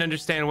reason I didn't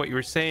understand what you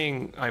were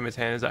saying,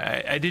 Imatan, is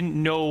I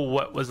didn't know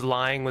what was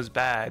lying was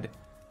bad.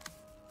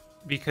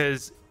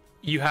 Because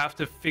you have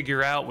to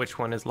figure out which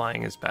one is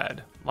lying is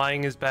bad.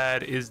 Lying is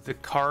bad is the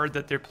card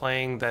that they're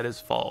playing that is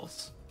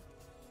false.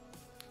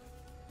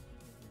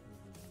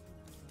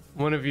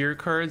 One of your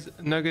cards,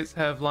 Nuggets,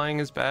 have lying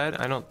is bad?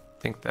 I don't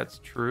think that's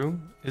true.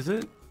 Is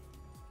it?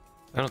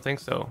 I don't think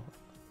so.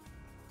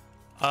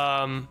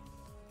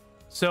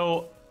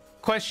 So,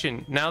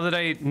 question. Now that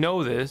I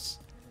know this,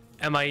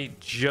 am I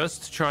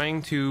just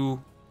trying to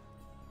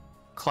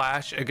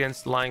clash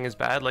against lying is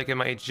bad? Like, am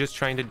I just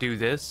trying to do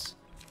this?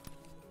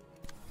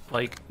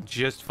 Like,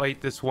 just fight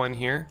this one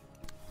here?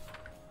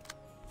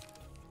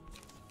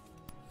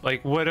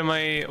 Like, what am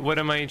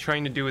I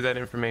trying to do with that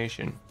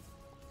information?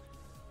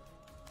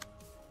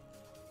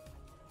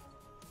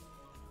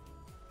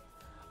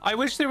 I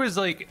wish there was,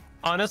 like,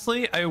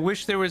 honestly, I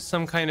wish there was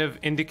some kind of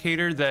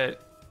indicator that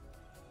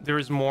there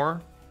was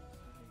more.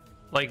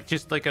 Like,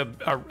 just like an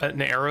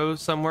arrow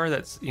somewhere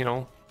that's, you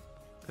know,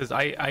 because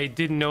I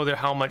didn't know that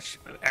how much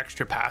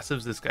extra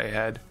passives this guy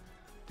had.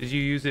 Did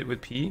you use it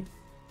with P?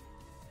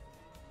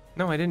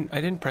 No, I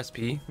didn't press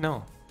P.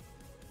 No.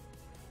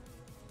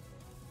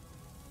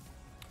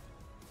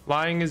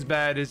 Lying is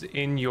bad is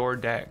in your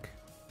deck.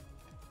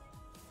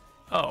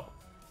 Oh.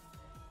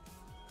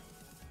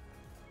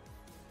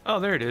 Oh,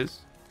 there it is.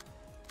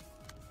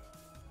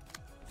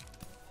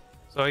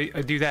 So I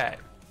do that.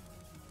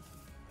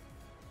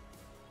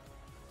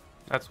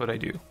 That's what I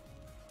do.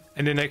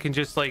 And then I can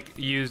just like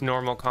use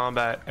normal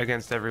combat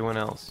against everyone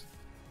else.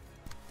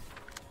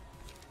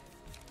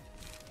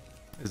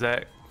 Is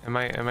that, am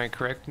I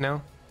correct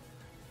now?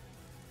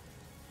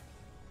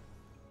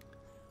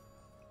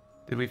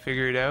 Did we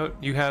figure it out?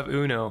 You have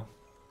Uno.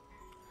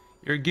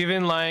 You're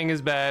given lying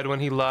is bad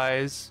when he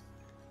lies,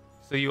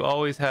 so you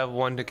always have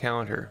one to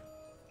counter.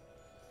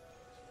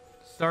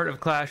 Start of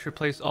clash,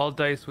 replace all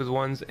dice with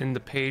ones in the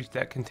page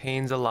that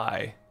contains a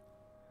lie.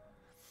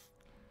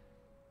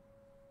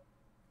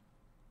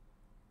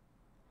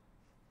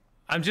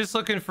 I'm just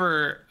looking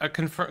for a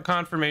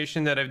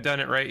confirmation that I've done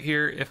it right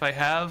here. If I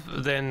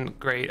have, then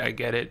great, I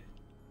get it.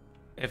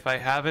 If I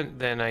haven't,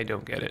 then I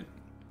don't get it.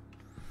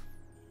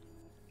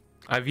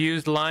 I've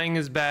used lying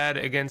is bad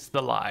against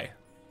the lie.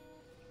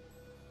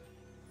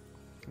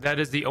 That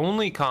is the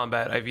only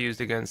combat I've used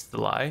against the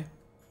lie.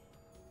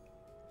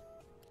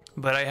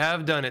 But I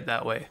have done it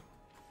that way.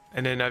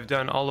 And then I've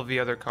done all of the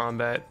other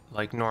combat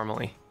like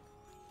normally.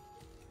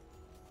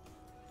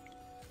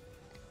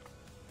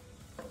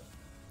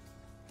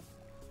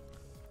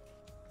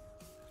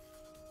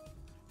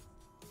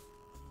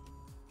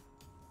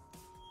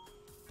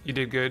 You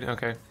did good?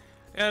 Okay.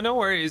 Yeah, no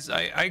worries.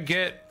 I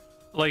get,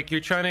 like, you're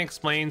trying to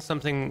explain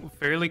something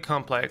fairly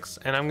complex,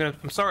 and I'm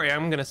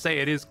gonna say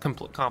it is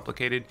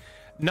complicated.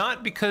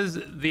 Not because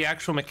the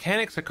actual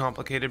mechanics are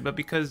complicated, but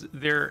because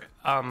they're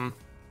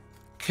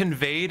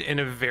conveyed in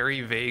a very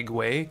vague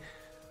way.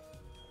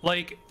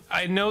 Like,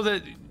 I know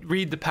that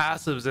read the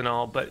passives and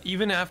all, but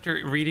even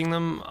after reading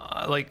them,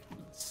 like,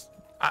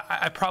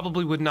 I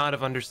probably would not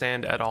have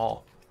understand at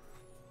all.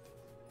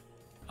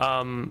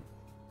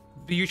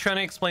 But you're trying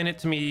to explain it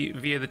to me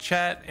via the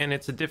chat, and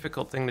it's a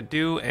difficult thing to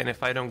do, and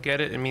if I don't get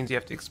it, it means you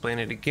have to explain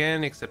it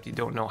again, except you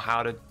don't know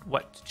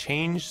what to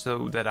change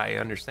so that I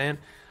understand.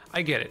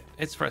 I get it.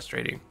 It's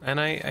frustrating,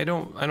 and I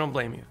don't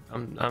blame you.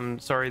 I'm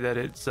sorry that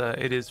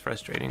it is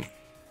frustrating.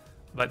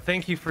 But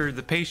thank you for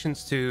the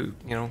patience to,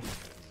 you know,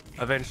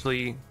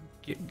 eventually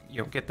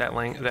get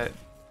that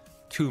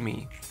to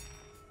me.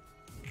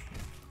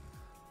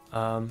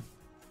 All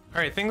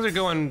right, things are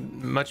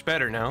going much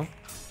better now,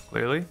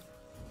 clearly.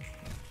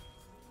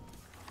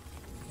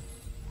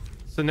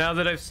 So now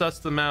that I've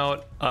sussed them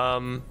out,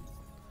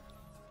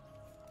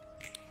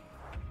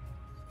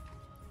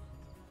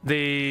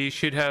 they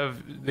should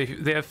have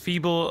they have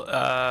feeble,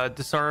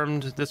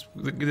 disarmed.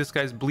 This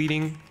guy's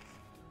bleeding.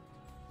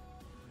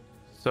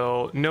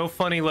 So no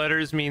funny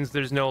letters means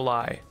there's no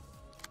lie.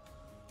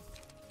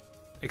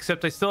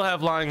 Except I still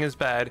have lying is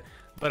bad,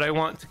 but I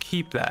want to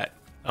keep that.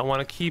 I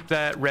want to keep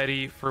that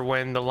ready for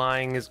when the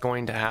lying is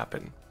going to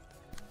happen.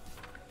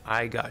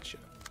 I gotcha.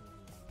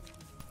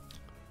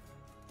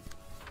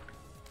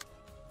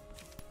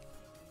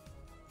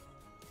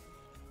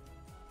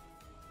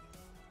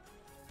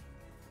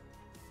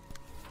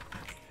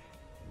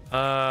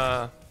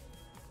 Yeah,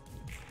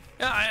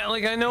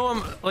 I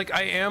know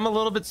I am a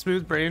little bit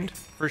smooth-brained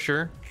for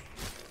sure.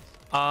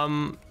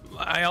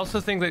 I also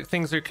think that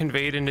things are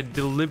conveyed in a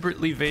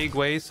deliberately vague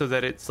way so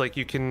that it's like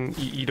you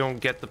don't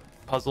get the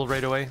puzzle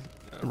right away.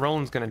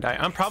 Roland's gonna die.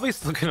 I'm probably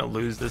still gonna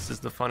lose. This is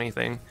the funny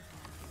thing.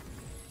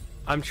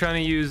 I'm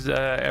trying to use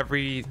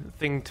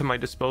everything to my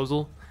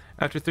disposal.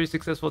 After 3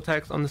 successful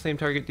attacks on the same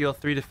target, deal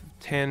 3 to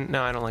 10.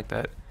 No, I don't like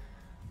that.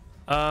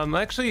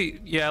 Actually,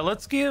 yeah,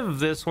 let's give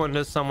this one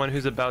to someone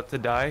who's about to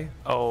die.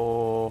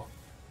 Oh,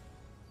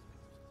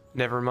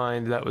 never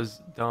mind, that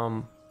was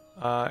dumb.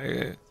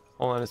 Hold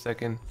on a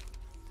second.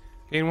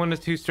 Gain 1 to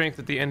 2 strength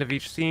at the end of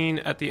each scene.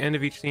 At the end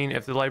of each scene,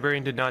 if the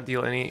librarian did not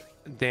deal any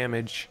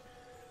damage.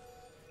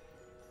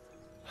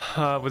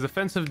 With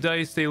offensive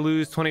dice, they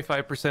lose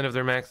 25% of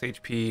their max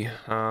HP.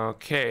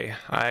 Okay,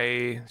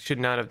 I should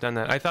not have done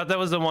that. I thought that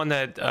was the one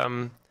that,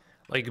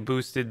 like,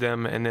 boosted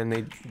them and then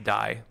they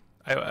die.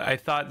 I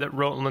thought that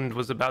Roland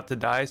was about to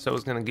die, so I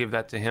was going to give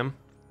that to him.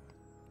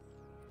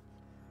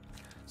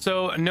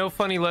 So, no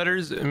funny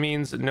letters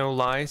means no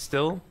lie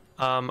still.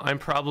 I'm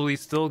probably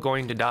still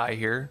going to die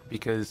here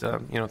because,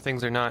 you know,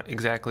 things are not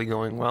exactly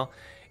going well.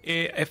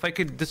 If I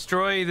could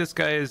destroy this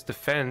guy's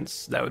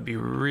defense, that would be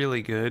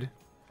really good.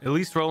 At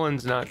least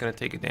Roland's not going to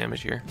take a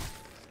damage here.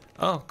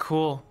 Oh,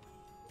 cool.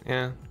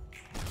 Yeah.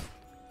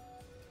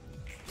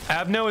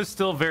 Abno is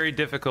still very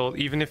difficult,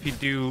 even if you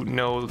do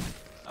know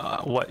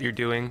what you're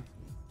doing.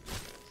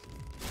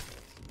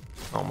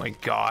 Oh my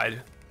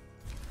god.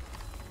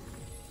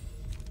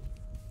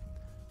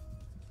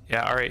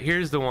 Yeah, alright,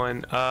 here's the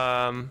one.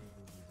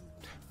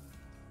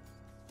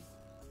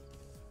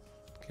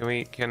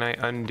 Can I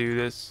undo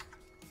this?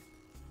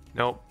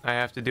 Nope, I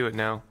have to do it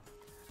now.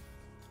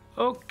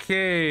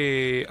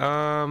 Okay,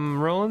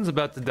 Roland's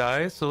about to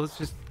die, so let's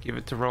just give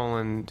it to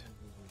Roland.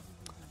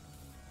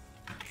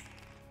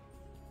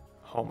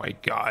 Oh my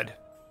god.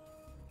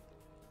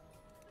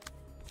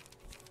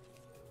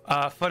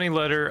 Funny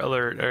letter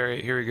alert.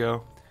 Alright, here we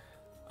go.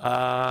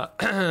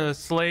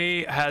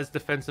 Slay has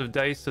defensive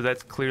dice, so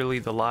that's clearly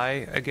the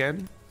lie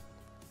again.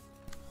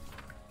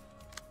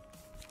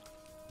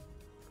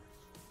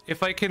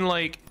 If I can,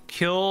 like,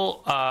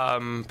 kill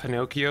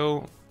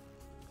Pinocchio,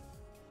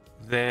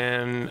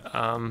 then,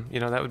 you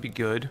know, that would be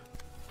good.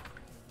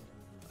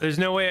 There's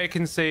no way I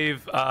can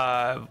save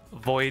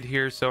Void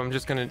here, so I'm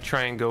just gonna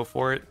try and go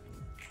for it.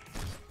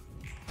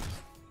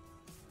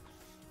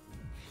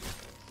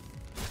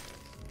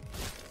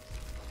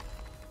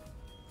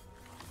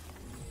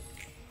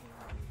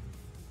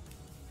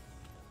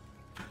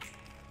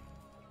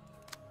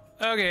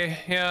 Okay,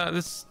 yeah,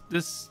 this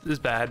is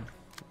bad.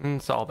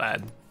 It's all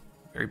bad.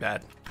 Very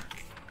bad.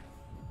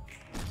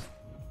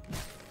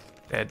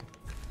 Dead.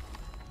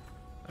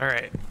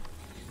 Alright.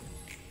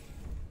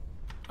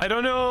 I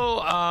don't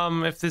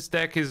know if this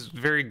deck is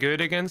very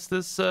good against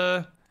this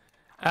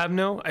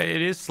Abno.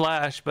 It is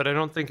Slash, but I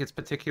don't think it's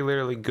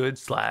particularly good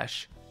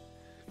Slash.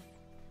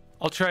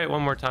 I'll try it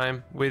one more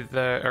time with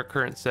our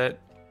current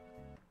set.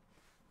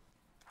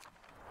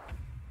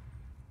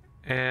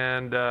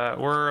 And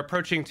we're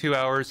approaching 2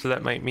 hours, so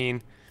that might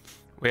mean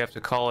we have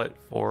to call it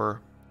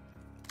for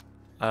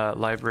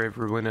Library of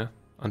Ruina,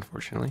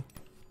 unfortunately.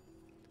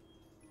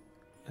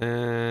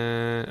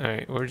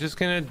 Alright, we're just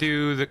gonna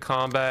do the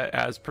combat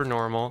as per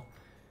normal.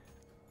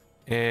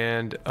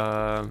 And,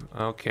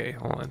 okay,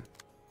 hold on.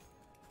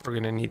 We're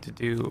gonna need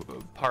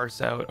to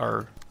parse out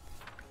our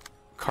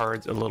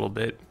cards a little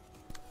bit.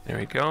 There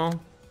we go.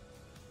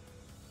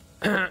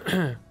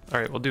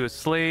 Alright, we'll do a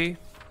Slay.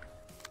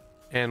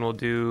 And we'll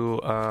do,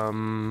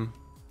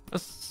 a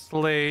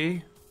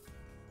Slay.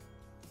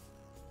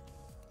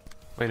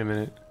 Wait a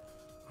minute.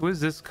 Who is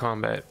this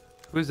combat?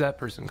 Who is that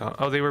person?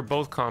 Oh, they were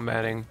both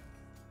combating.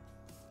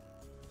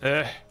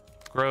 Ugh,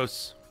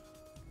 gross.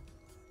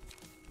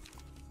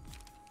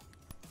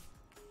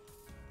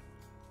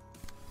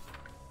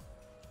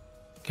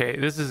 Okay,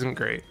 this isn't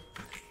great.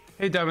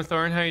 Hey, Diamond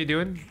Thorn, how you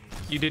doing?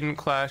 You didn't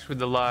clash with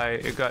the lie.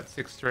 It got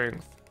 6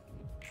 strength.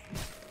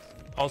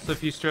 Also,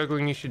 if you're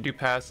struggling, you should do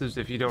passives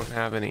if you don't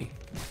have any.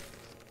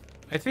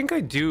 I think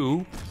I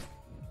do.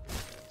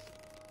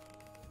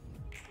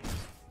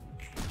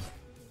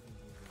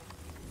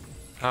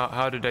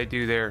 How did I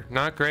do there?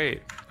 Not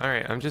great.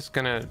 Alright, I'm just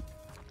gonna...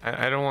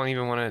 I don't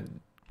even want to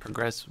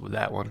progress with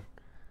that one.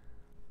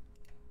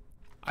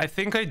 I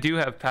think I do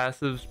have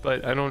passives,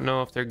 but I don't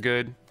know if they're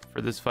good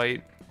for this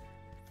fight.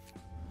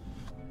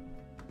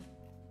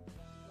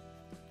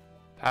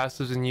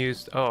 Passives in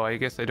use. Oh, I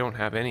guess I don't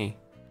have any.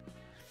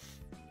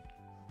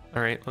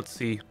 All right, let's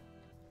see.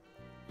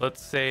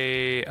 Let's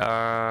say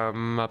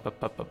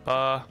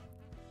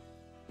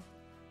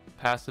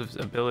passive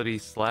ability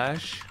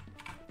Slash.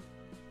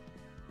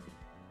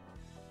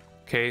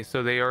 Okay,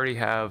 so they already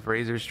have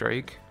Razor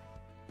Strike.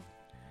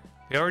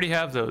 They already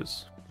have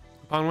those.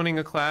 Upon winning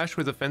a clash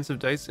with offensive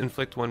dice,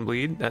 inflict 1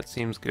 bleed. That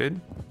seems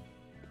good.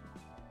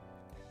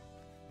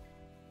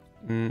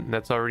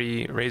 That's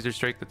already Razor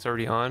Strike. That's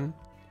already on.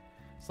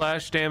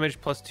 Slash damage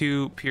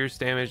 +2, pierce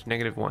damage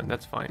 -1.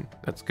 That's fine.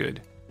 That's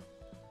good.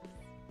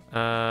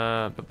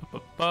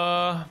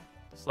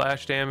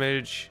 Slash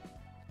damage.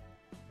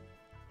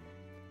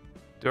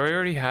 Do I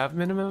already have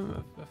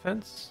minimum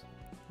offense?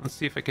 Let's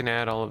see if I can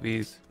add all of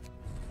these.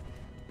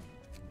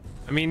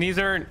 I mean, these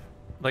aren't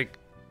like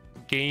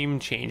game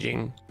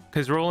changing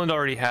because Roland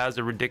already has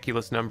a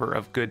ridiculous number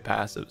of good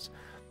passives.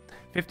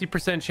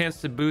 50%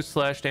 chance to boost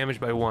slash damage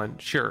by 1.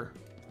 Sure.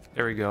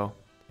 There we go.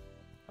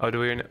 Oh,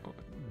 do I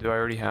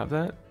already have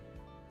that?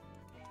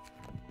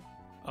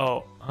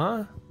 Oh,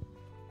 huh?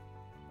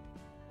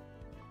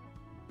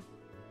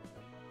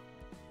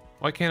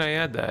 Why can't I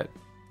add that?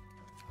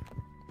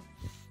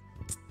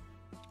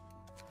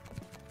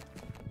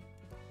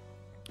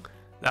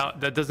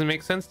 That doesn't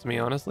make sense to me,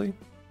 honestly.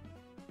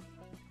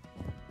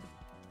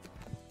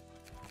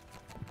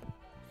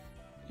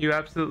 You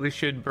absolutely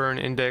should burn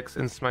Index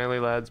and Smiley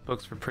Lads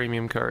books for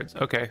premium cards.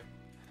 Okay.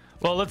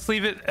 Well, let's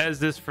leave it as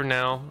this for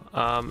now,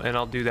 and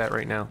I'll do that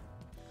right now.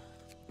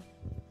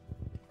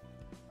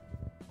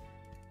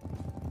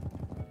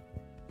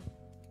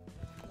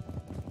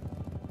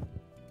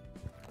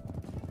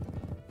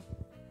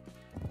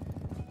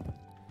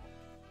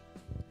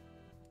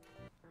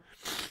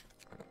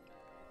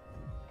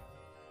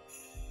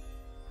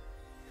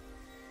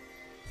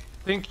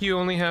 think you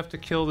only have to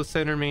kill the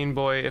center main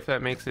boy if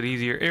that makes it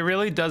easier. It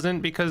really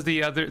doesn't, because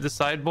the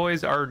side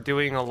boys are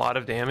doing a lot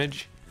of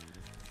damage.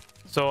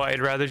 So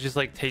I'd rather just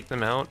like take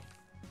them out.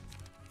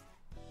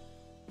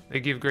 They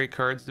give great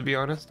cards, to be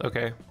honest.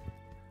 Okay.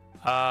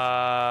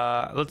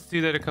 Let's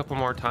do that a couple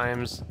more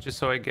times just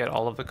so I get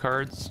all of the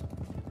cards.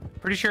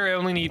 Pretty sure I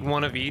only need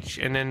one of each,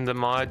 and then the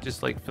mod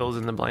just like fills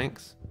in the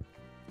blanks.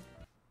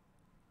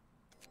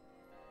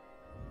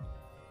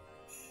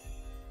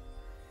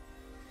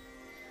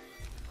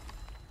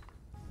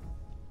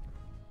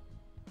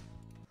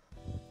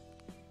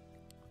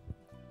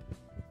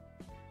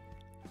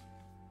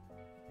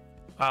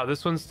 Wow,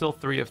 this one's still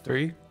 3 of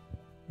 3,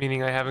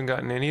 meaning I haven't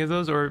gotten any of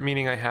those, or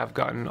meaning I have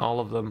gotten all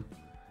of them.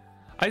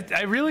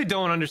 I really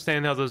don't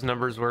understand how those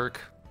numbers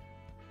work.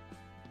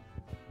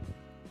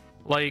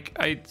 Like,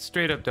 I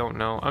straight up don't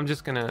know. I'm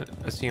just gonna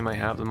assume I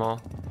have them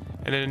all.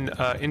 And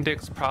then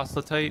index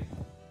proselyte,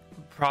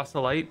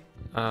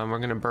 we're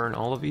gonna burn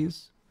all of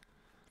these.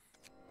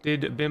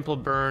 Did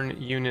Bimple burn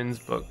Union's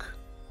book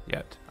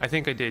yet? I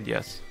think I did,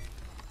 yes.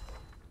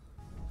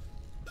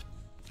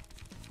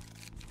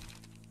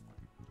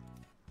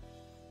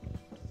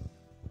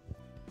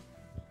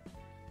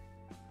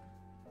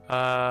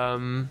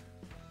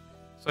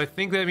 So I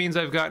think that means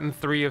I've gotten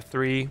 3 of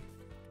 3.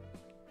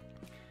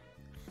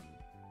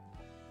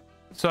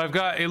 So I've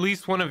got at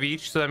least one of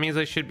each, so that means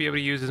I should be able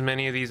to use as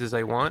many of these as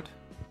I want.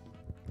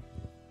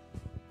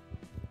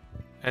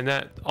 And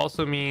that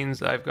also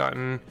means I've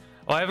gotten...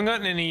 Well, I haven't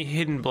gotten any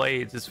hidden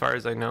blades as far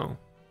as I know.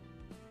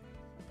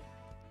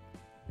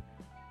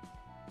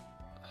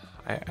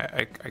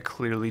 I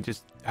clearly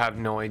just have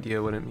no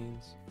idea what it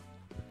means.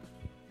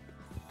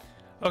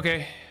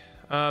 Okay.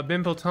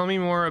 Bimple, tell me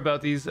more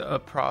about these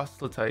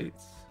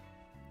proselytes.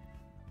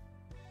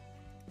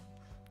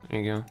 There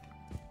you go.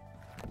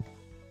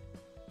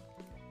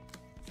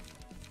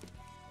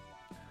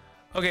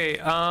 Okay,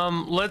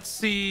 let's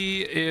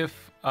see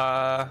if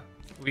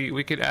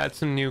we could add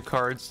some new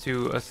cards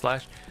to a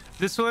slash.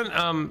 This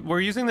one,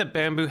 we're using the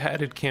bamboo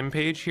hatted Kim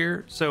page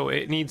here, so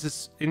it needs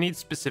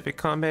specific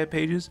combat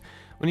pages.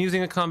 When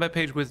using a combat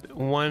page with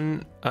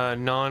one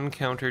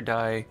non-counter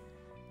die,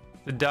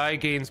 the die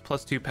gains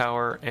 +2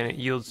 power and it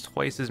yields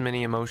twice as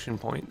many emotion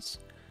points.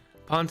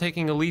 Upon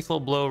taking a lethal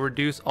blow,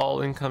 reduce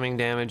all incoming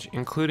damage,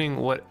 including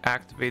what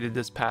activated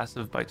this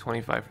passive, by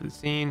 25 for the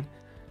scene.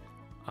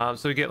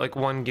 So we get like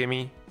 1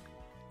 gimme,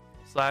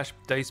 slash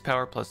dice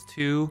power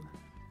 +2,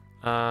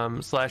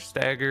 slash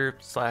stagger,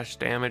 slash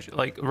damage.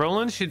 Like,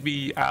 Roland should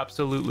be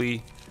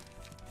absolutely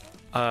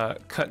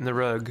cutting the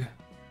rug.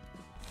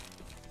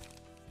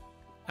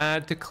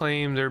 Add to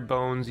claim their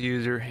bones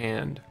user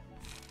hand.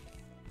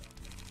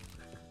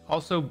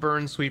 Also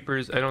burn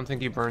sweepers. I don't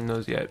think you burned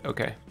those yet.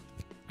 Okay.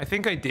 I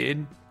think I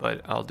did,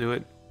 but I'll do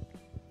it.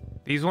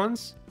 These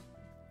ones?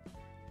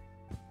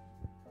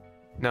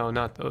 No,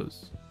 not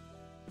those.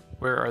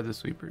 Where are the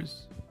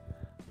sweepers?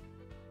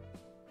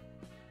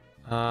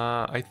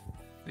 I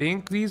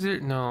think these are...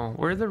 No,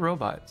 where are the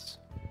robots?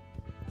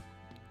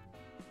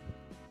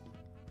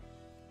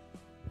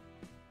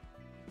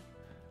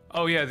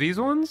 Oh yeah, these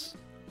ones?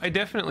 I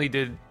definitely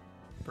did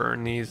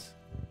burn these,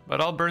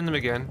 but I'll burn them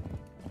again.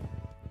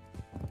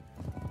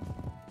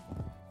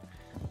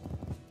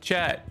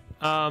 Chat,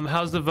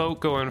 how's the vote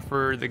going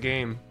for the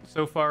game?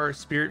 So far,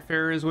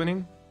 Spiritfarer is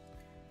winning.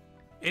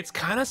 It's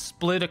kind of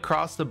split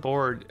across the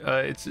board.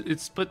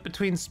 It's split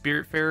between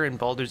Spiritfarer and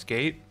Baldur's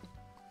Gate.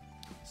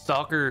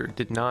 Stalker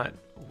did not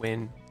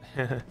win.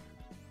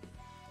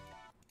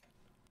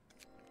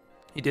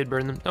 He did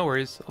burn them. No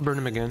worries, I'll burn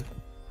them again.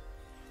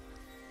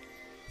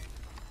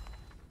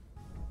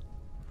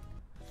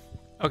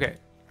 Okay.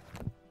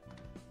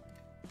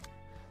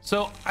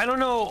 So I don't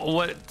know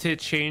what to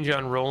change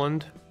on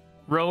Roland.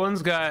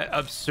 Roland's got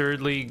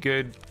absurdly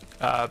good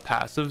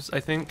passives, I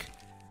think.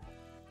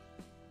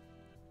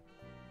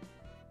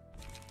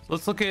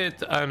 Let's look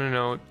at, I don't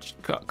know,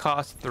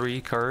 cost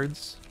 3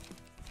 cards.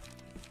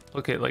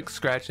 Look at, like,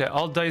 scratch that.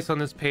 All dice on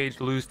this page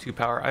lose 2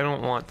 power. I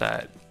don't want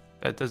that.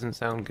 That doesn't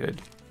sound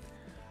good.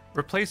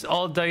 Replace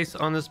all dice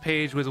on this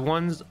page with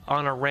ones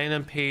on a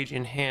random page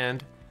in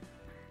hand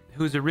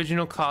whose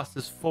original cost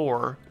is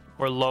 4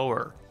 or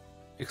lower,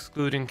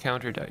 excluding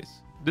counter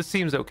dice. This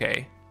seems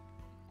okay.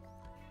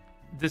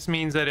 This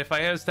means that if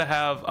I was to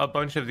have a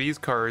bunch of these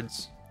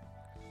cards,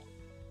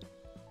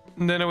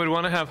 then I would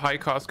want to have high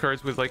cost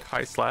cards with like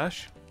high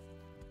slash.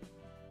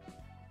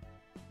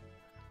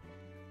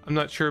 I'm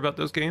not sure about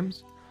those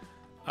games.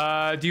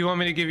 Do you want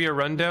me to give you a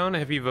rundown?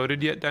 Have you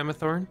voted yet,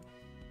 Dimathorn?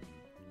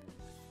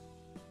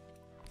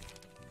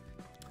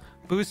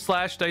 Boost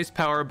slash dice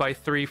power by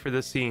 3 for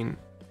this scene.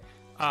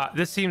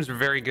 This seems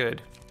very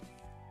good.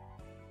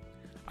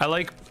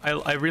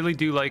 I really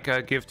do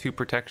like give 2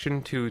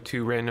 protection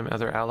to random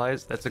other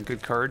allies. That's a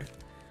good card.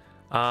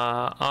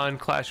 On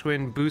Clash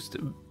Win, boost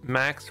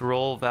max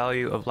roll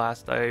value of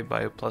last die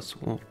by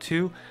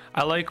 +2.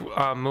 I like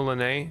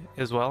Moulinet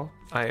as well.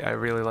 I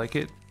really like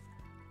it.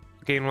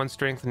 Gain 1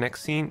 strength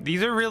next scene.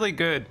 These are really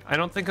good. I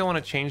don't think I want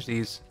to change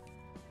these.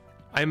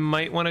 I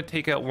might want to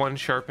take out one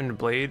sharpened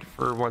blade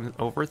for one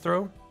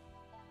overthrow,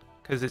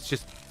 because it's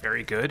just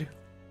very good.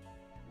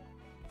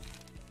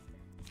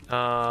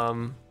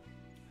 On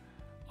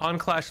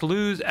clash,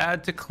 lose,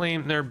 add to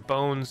claim their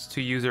bones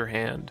to user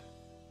hand.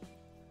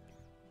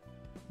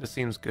 This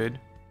seems good.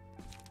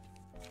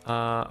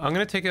 I'm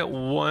gonna take out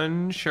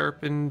one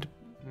sharpened.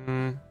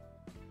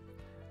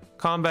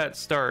 Combat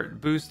start,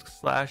 boost,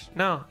 slash.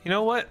 No, you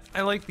know what?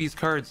 I like these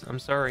cards. I'm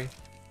sorry.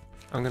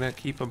 I'm gonna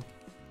keep them.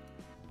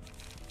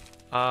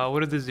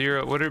 What are the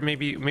zero? What are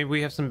maybe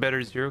we have some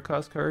better zero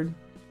cost card?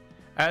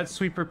 Add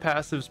sweeper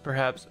passives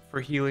perhaps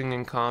for healing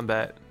in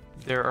combat.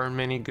 There are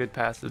many good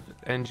passives,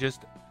 and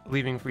just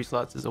leaving free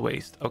slots is a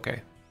waste.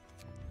 Okay.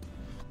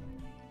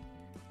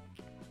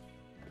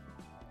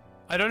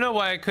 I don't know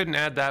why I couldn't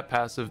add that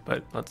passive,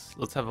 but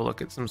let's have a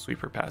look at some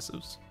sweeper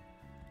passives.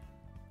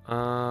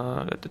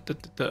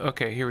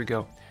 Okay, here we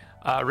go.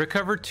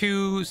 Recover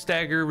 2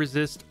 stagger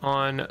resist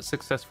on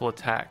successful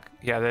attack.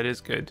 Yeah, that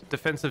is good.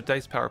 Defensive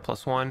dice power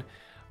 +1.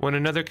 When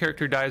another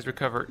character dies,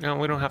 recover. No,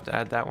 we don't have to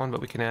add that one,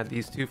 but we can add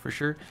these two for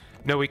sure.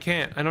 No, we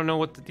can't. I don't know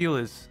what the deal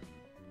is.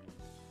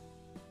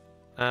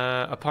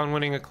 Upon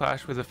winning a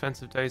clash with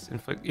offensive dice,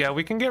 inflict. Yeah,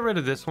 we can get rid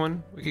of this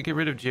one. We could get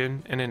rid of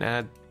Jin and then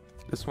add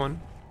this one.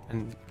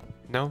 And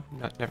no,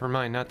 never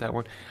mind, not that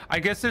one. I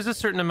guess there's a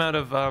certain amount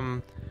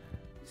of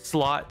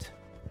slot,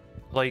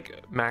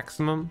 like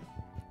maximum,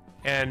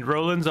 and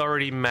Roland's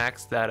already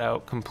maxed that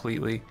out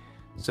completely,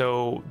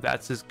 so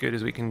that's as good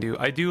as we can do.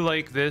 I do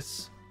like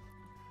this,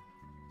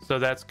 so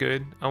that's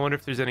good. I wonder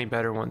if there's any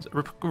better ones.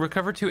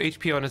 Recover 2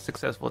 HP on a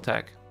successful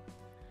attack.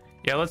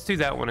 Yeah, let's do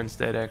that one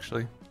instead.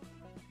 Actually,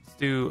 let's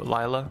do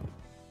Lila.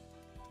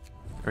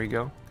 There we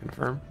go.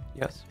 Confirm.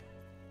 Yes.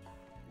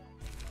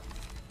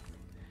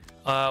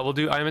 We'll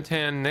do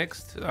Imatan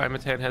next.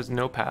 Imatan has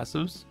no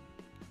passives.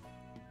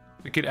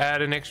 We could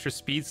add an extra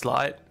speed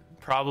slot.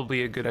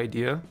 Probably a good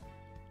idea.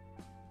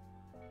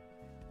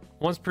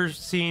 Once per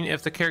scene,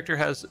 if the character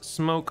has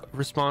smoke,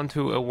 respond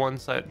to a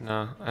one-side.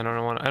 No, I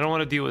don't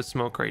want to deal with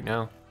smoke right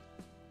now.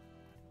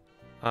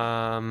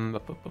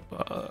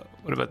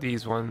 What about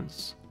these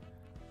ones?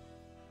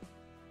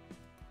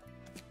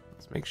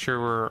 Let's make sure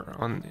we're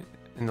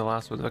in the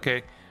last one.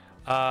 Okay.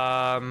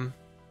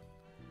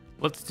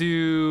 Let's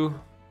do.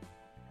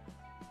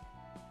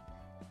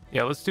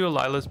 Yeah, let's do a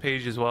Lila's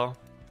page as well.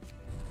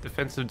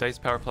 Defensive dice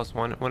power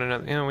 +1. One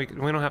another. You know, we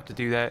don't have to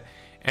do that.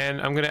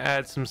 And I'm gonna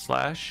add some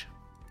slash.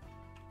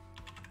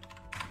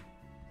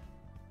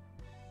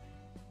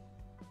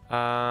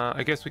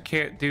 I guess we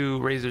can't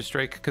do Razor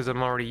Strike because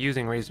I'm already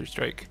using Razor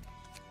Strike.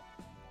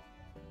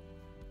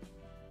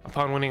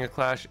 Upon winning a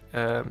clash,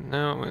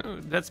 no,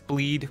 that's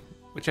bleed,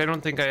 which I don't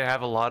think I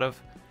have a lot of.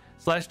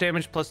 Slash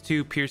damage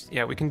 +2, pierce.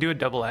 Yeah, we can do a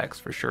double axe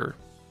for sure.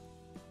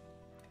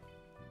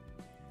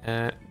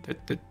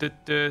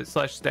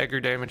 Slash stagger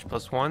damage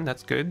 +1.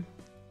 That's good.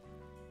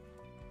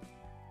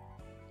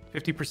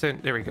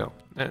 50%. There we go.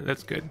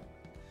 That's good.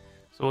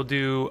 So we'll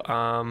do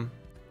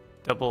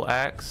double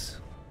axe.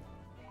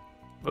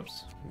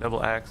 Whoops.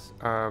 Double axe.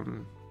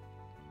 Oh,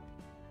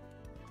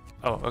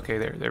 okay.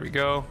 There we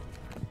go.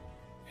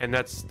 And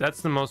that's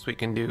the most we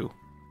can do.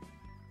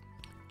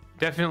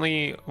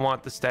 Definitely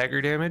want the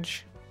stagger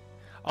damage.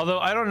 Although,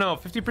 I don't know,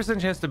 50%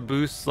 chance to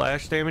boost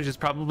slash damage is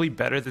probably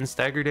better than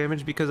stagger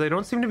damage because I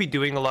don't seem to be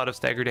doing a lot of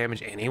stagger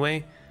damage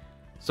anyway.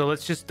 So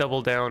let's just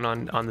double down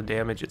on the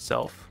damage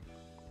itself.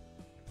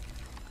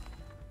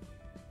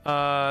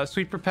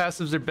 Sweeper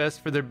passives are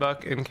best for their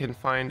buck and can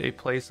find a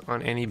place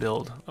on any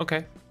build.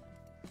 Okay.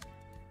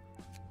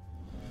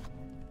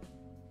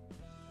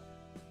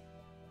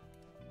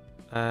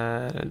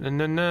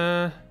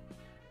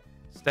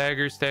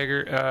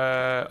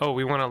 Stagger. Oh,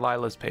 we want a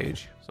Lila's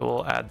page, so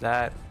we'll add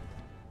that.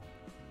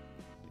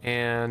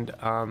 And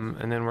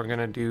then we're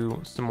gonna do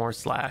some more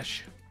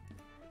slash.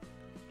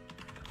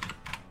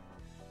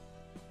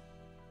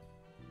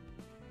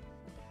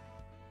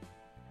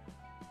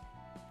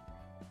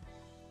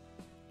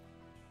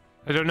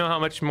 I don't know how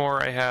much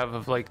more I have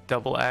of like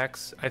double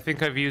axe. I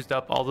think I've used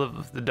up all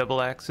of the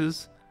double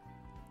axes.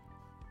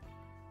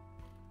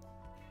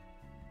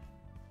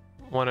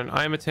 One on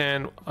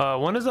Imatan.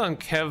 One is on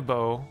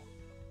Kevbo.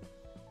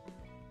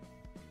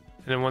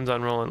 And then one's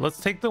on Roland. Let's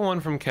take the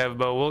one from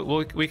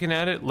Kevbo. We can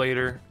add it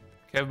later.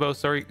 Kevbo,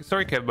 sorry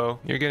Kevbo,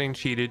 you're getting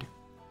cheated.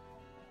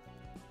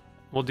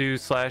 We'll do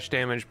slash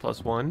damage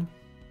 +1.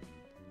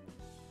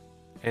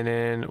 And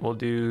then we'll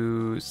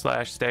do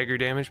slash stagger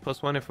damage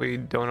 +1 if we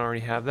don't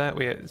already have that.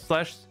 We have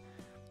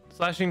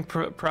slashing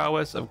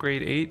prowess of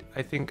grade 8.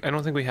 I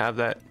don't think we have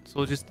that.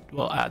 So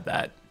we'll add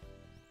that.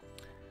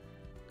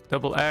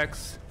 Double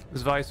axe,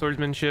 Zvi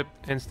swordsmanship,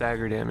 and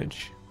stagger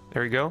damage.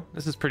 There we go.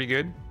 This is pretty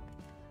good.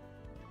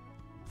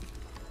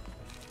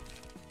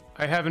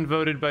 I haven't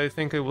voted, but I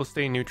think I will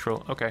stay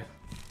neutral. Okay.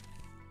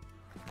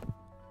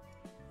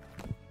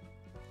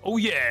 Oh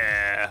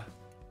yeah!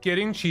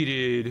 Getting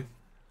cheated.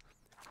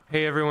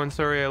 Hey everyone,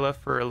 sorry I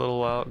left for a little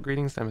while.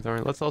 Greetings, Time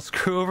Thorn. Let's all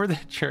screw over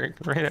that jerk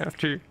right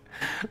after.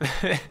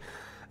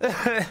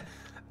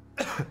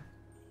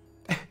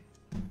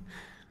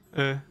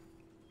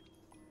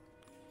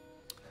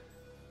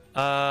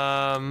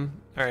 All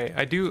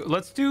right,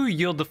 let's do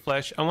yield the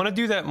flesh. I want to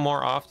do that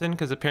more often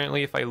because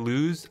apparently if I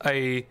lose,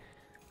 I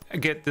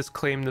get this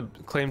claim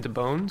to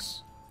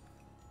bones.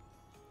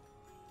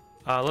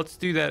 Let's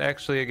do that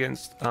actually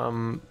against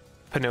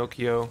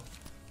Pinocchio,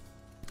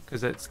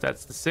 because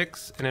that's the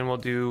 6, and then we'll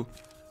do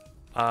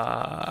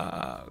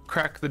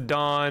Crack the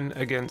Dawn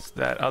against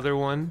that other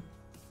one,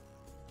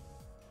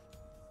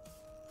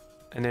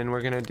 and then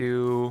we're gonna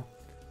do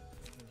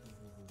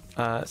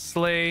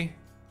Slay.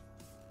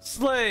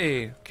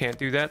 Can't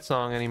do that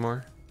song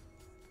anymore.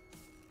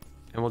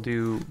 And we'll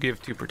do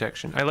Give 2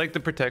 protection. I like the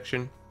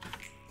protection.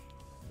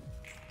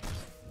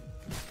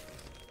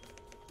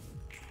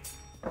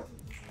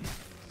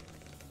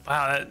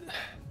 Wow,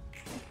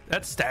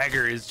 that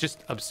stagger is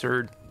just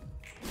absurd.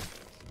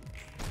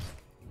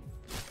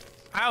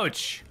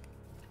 Ouch!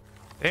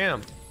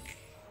 Damn.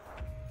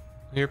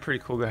 You're a pretty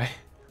cool guy.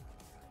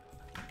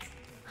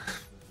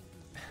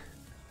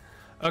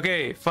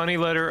 Okay, funny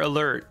letter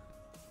alert.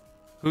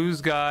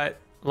 Who's got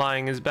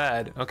lying is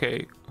bad?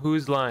 Okay,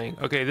 who's lying?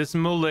 Okay, this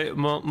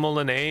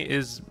Moulinet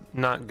is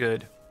not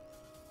good.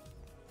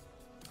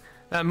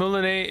 That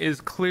Moulinet is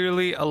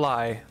clearly a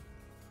lie.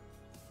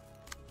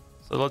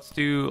 So let's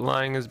do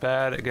lying is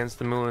bad against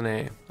the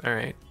Moulinet. All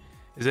right.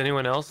 Is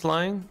anyone else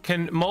lying?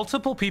 Can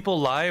multiple people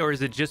lie, or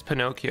is it just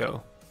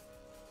Pinocchio?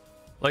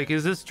 Like,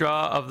 is this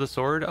draw of the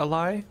sword a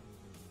lie?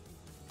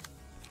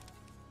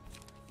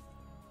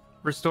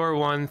 Restore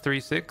 1, 3,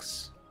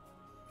 6.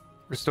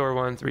 Restore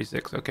 1, 3,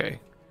 6. Okay.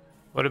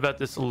 What about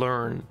this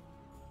learn?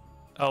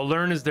 Oh,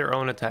 learn is their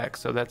own attack,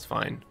 so that's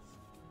fine.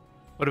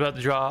 What about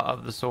the draw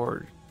of the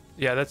sword?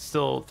 Yeah, that's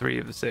still 3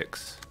 of the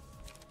 6.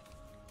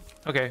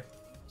 Okay.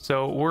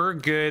 So we're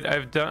good.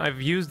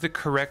 I've used the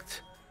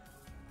correct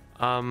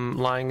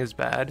lying is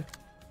bad,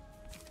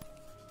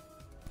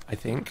 I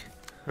think.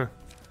 Huh.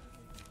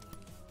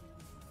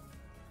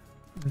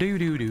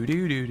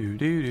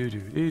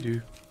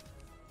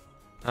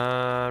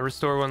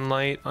 Restore 1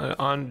 light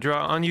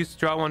on use,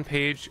 draw 1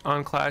 page.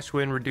 On clash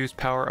win, reduce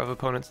power of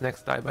opponent's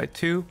next die by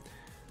 2.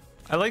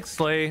 I like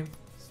Slay.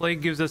 Slay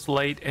gives us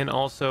light and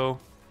also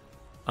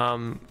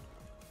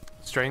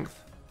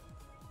strength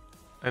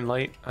and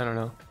light. I don't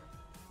know.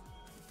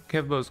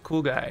 Kevbo's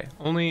cool guy.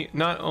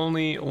 Not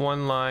only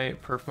 1 lie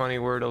per funny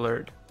word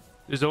alert.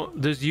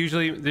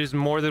 There's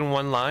more than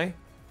 1 lie.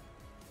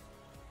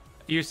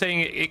 You're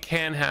saying it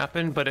can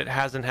happen, but it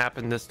hasn't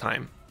happened this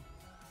time.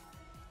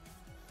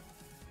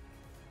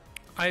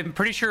 I'm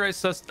pretty sure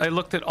I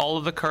looked at all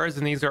of the cards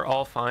and these are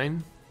all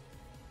fine.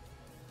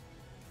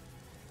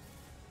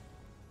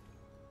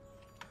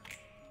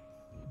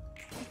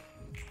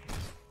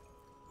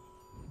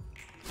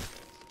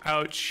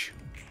 Ouch.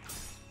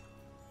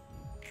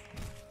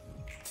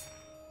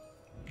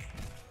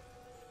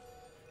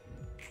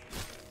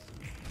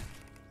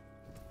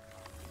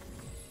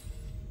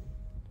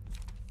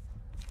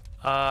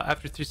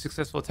 After 3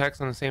 successful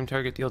attacks on the same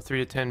target, deal 3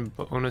 to 10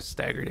 bonus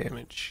stagger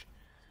damage.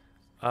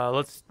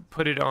 Let's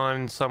put it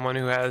on someone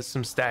who has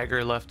some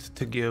stagger left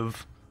to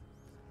give.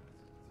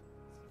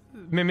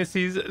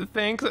 Mimesis,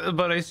 thanks,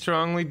 but I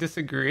strongly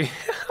disagree.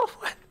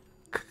 What?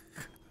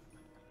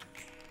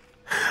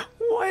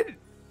 What?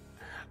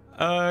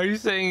 Are you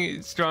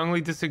saying strongly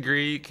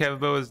disagree?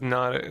 Kevbo is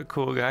not a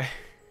cool guy.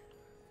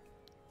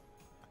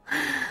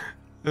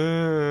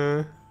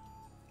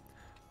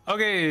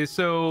 Okay,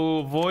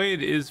 so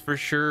Void is for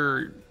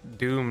sure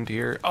doomed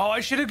here. Oh, I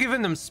should have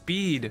given them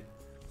speed.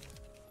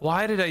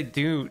 Why didn't I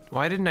do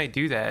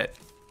that?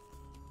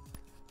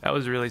 That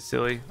was really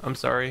silly. I'm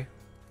sorry.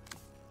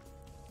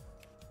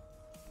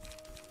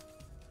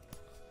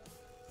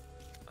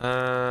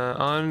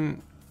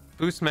 On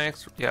boost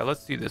max, yeah,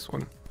 let's do this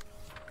one.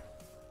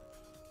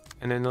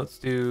 And then let's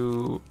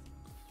do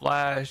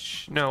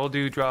flash. No, we'll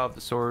do draw of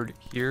the sword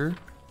here.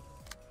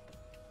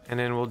 And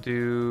then we'll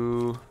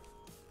do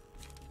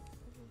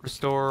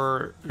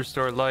restore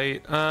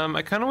light.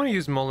 I kind of want to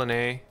use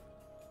Moulinet.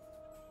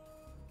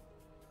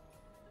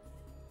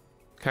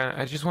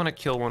 I just want to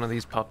kill one of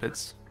these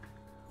puppets.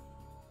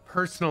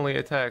 Personally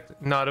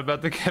attacked, not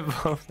about the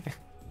Kevbo thing.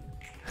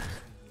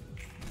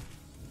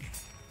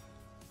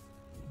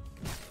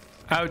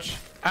 Ouch!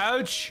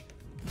 Ouch!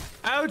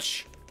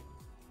 Ouch!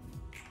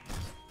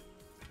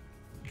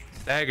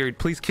 Staggered,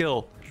 please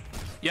kill.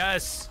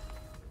 Yes!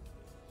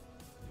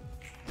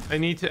 I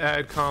need to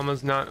add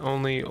commas, not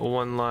only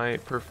 1 lie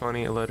per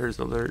funny letters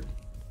alert.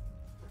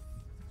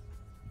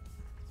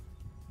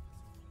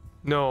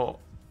 No.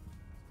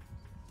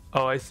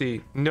 Oh, I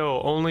see.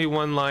 No, only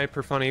 1 lie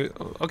per funny.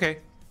 Okay.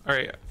 All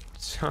right.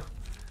 So,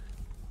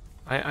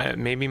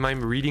 maybe my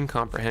reading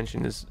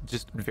comprehension is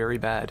just very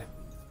bad.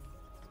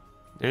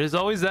 There's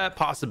always that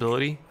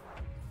possibility.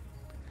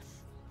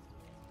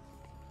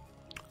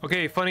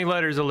 Okay, funny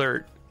letters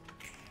alert.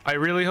 I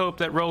really hope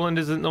that Roland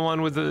isn't the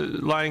one with the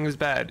lying is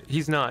bad.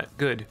 He's not.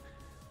 Good.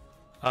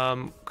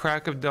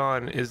 Crack of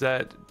dawn, is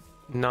that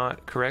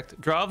not correct?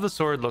 Draw of the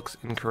sword looks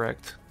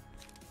incorrect.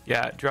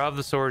 Yeah, draw of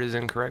the sword is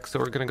incorrect, so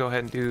we're gonna go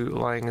ahead and do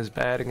lying is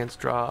bad against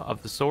draw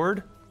of the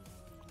sword.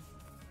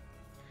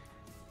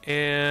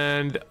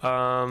 And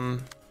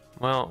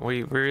well,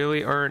 we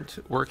really aren't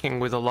working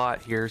with a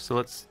lot here, so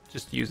let's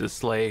just use a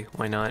sleigh.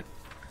 Why not?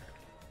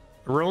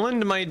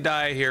 Roland might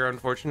die here,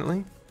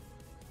 unfortunately.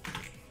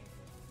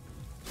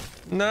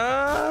 No!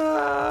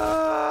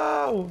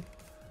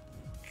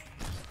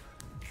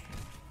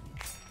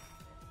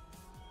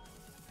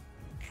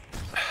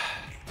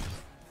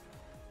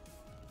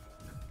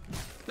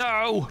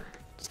 No!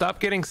 Stop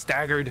getting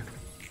staggered.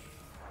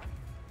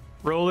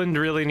 Roland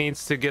really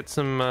needs to get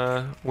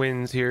some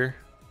wins here.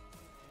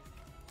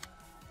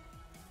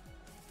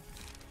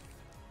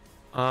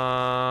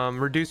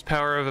 Reduce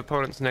power of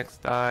opponent's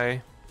next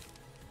die.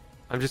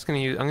 I'm gonna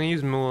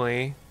use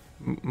Moulinet,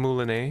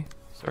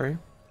 sorry.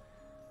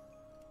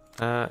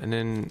 And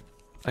then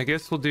I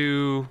guess we'll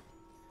do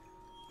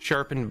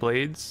sharpened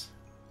blades.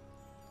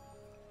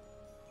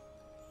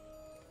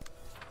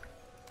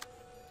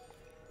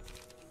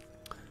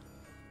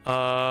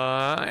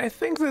 I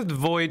think that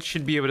Void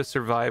should be able to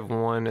survive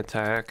one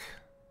attack.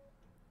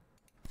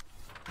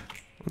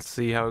 Let's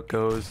see how it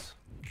goes.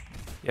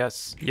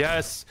 Yes,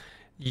 yes,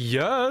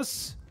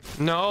 yes.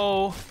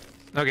 No.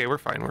 Okay, we're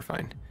fine, we're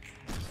fine.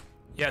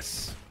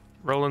 Yes,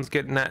 Roland's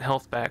getting that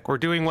health back. We're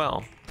doing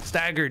well.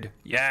 Staggered.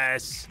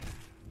 Yes.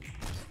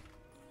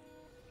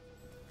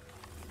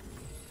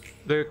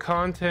 The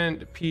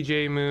content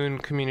PJ Moon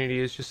community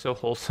is just so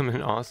wholesome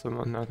and awesome,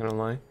 I'm not gonna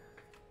lie.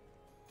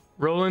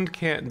 Roland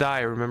can't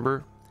die,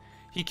 remember?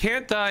 He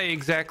can't die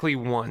exactly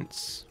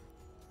once,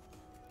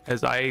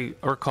 as I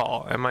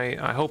recall.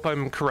 I hope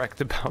I'm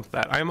correct about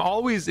that. I'm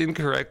always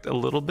incorrect a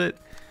little bit.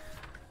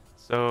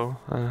 So,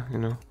 you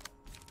know.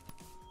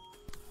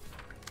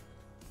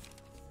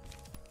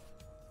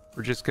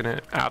 We're just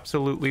gonna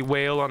absolutely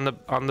wail on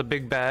the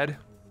big bad.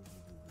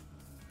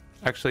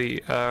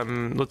 Actually,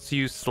 let's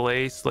use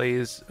Slay. Slay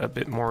is a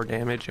bit more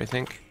damage, I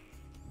think.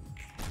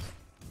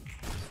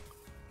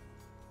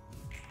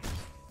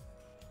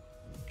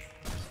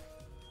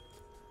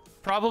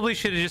 Probably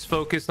should have just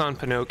focused on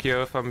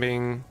Pinocchio, if I'm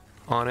being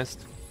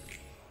honest.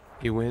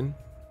 You win.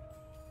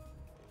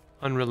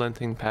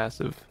 Unrelenting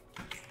passive.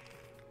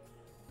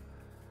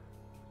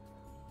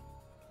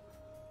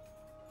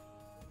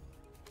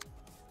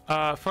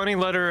 Funny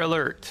letter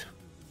alert.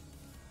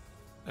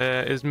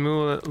 Is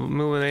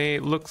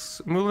Moulinet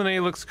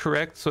looks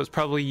correct, so it's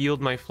probably yield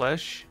my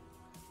flesh.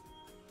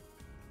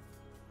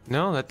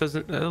 No, that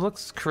doesn't. That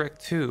looks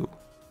correct too.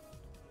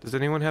 Does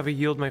anyone have a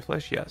yield my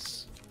flesh?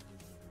 Yes.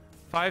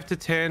 5 to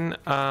 10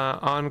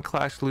 on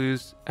clash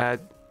lose at.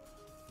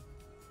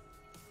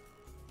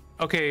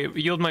 Okay,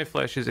 yield my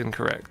flesh is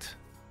incorrect.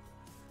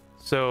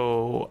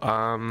 So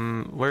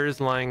where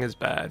is lying is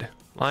bad?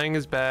 Lying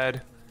is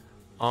bad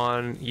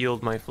on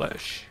yield my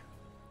flesh.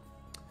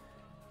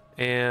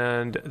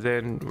 And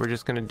then we're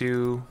just gonna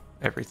do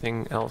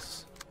everything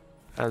else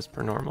as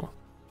per normal.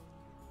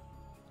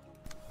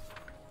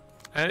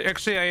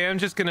 Actually, I am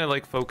just gonna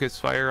like focus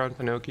fire on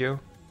Pinocchio.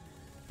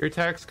 Your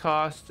tax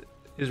cost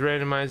is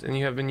randomized and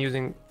you have been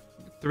using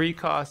 3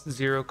 cost,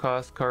 0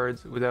 cost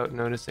cards without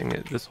noticing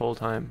it this whole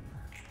time.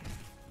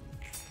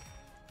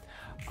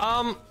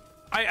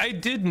 I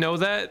did know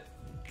that,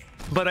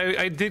 but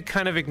I did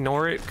kind of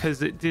ignore it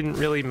because it didn't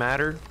really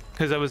matter,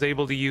 because I was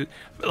able to use,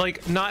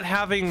 like, not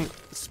having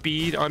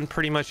speed on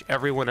pretty much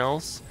everyone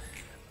else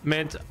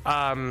meant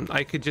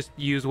I could just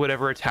use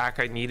whatever attack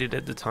I needed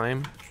at the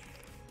time.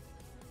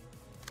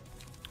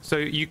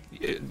 So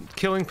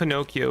killing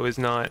Pinocchio is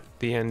not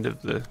the end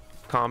of the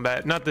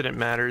combat. Not that it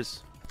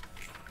matters.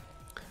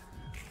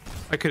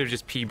 I could have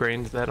just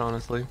pea-brained that,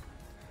 honestly.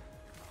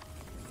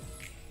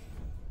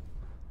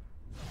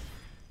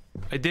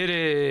 I did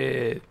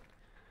it!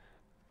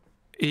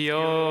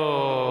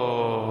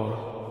 Yo!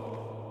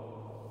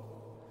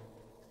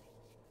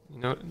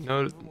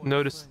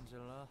 Notice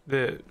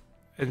the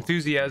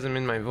enthusiasm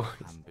in my voice.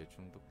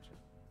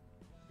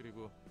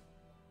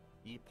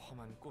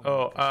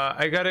 Oh,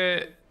 I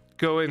gotta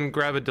go and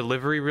grab a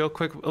delivery real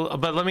quick,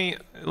 but let me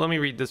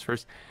read this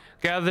first.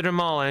 Gather them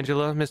all,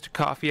 Angela, Mr.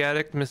 Coffee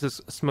Addict, Mrs.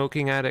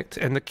 Smoking Addict,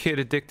 and the kid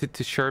addicted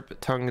to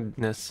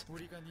sharp-tonguedness.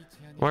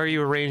 Why are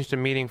you arranged a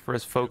meeting for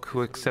us folk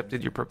who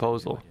accepted your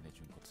proposal?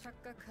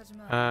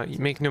 You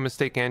make no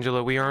mistake,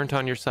 Angela, we aren't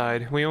on your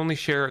side. We only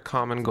share a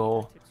common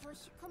goal.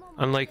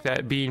 Unlike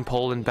that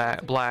beanpole in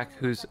black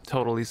who's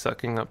totally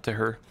sucking up to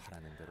her.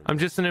 I'm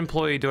just an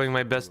employee doing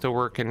my best to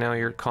work, and now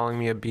you're calling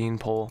me a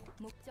beanpole.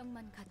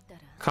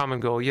 Common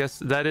goal. Yes,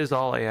 that is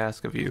all I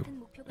ask of you.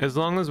 As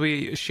long as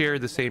we share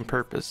the same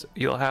purpose,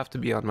 you'll have to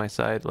be on my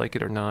side, like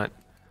it or not.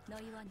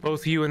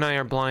 Both you and I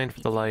are blind for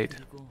the light,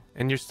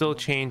 and you're still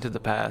chained to the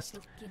past.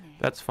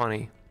 That's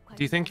funny.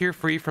 Do you think you're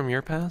free from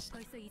your past?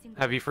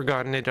 Have you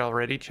forgotten it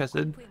already,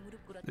 Chesed?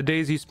 The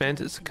days you spent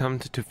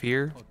succumbed to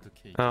fear?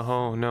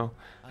 Oh, no.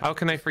 How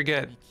can I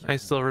forget? I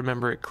still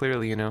remember it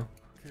clearly, you know.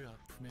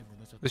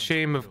 The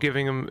shame of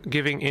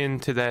giving in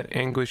to that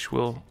anguish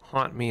will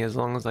haunt me as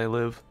long as I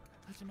live.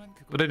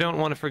 But I don't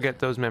want to forget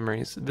those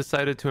memories.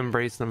 Decided to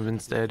embrace them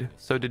instead.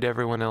 So did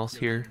everyone else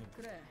here.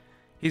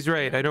 He's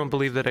right. I don't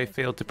believe that I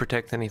failed to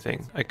protect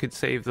anything. I could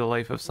save the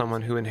life of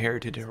someone who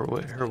inherited her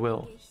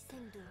will.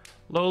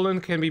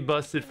 Lowland can be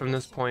busted from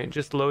this point.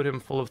 Just load him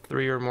full of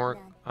 3 or more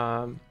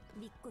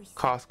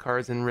cost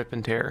cards and rip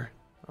and tear.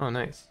 Oh,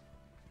 nice.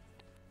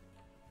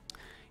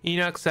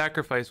 Enoch's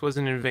sacrifice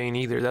wasn't in vain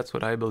either. That's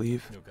what I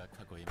believe.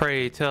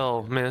 Pray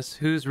tell, miss,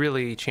 who's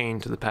really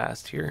chained to the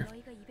past here?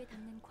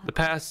 The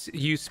past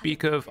you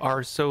speak of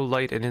are so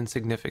light and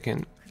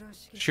insignificant.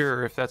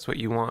 Sure, if that's what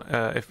you want,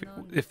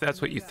 if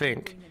that's what you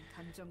think.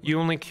 You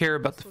only care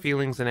about the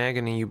feelings and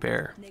agony you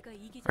bear.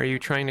 Are you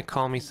trying to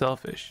call me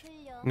selfish?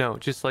 No,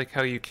 just like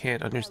how you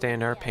can't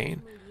understand our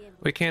pain.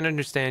 We can't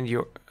understand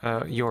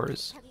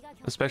yours,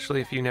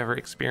 especially if you never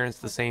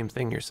experienced the same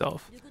thing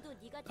yourself.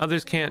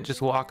 Others can't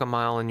just walk a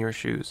mile in your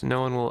shoes.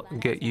 No one will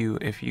get you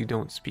if you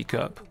don't speak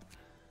up.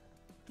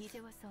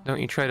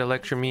 Don't you try to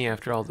lecture me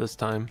after all this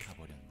time.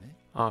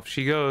 Off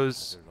she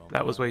goes.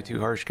 That was way too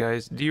harsh,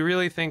 guys. Do you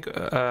really think,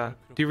 do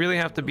you really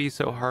have to be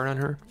so hard on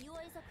her?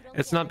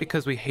 It's not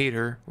because we hate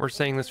her. We're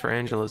saying this for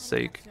Angela's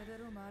sake.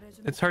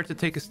 It's hard to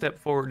take a step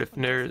forward if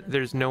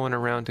there's no one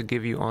around to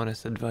give you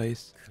honest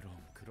advice.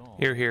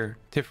 Here,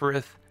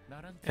 Tifereth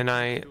and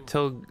I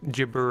tell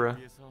Gibura,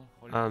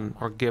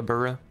 or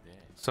Gibura,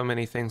 so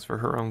many things for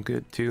her own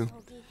good too.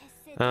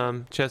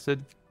 Chesed.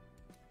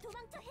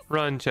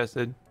 Run,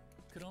 Chesed.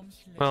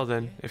 Well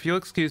then, if you'll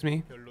excuse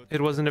me,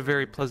 it wasn't a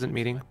very pleasant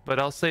meeting, but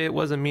I'll say it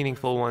was a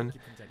meaningful one,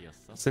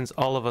 since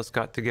all of us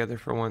got together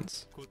for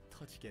once.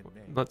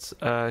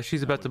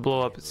 She's about to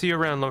blow up. See you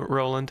around,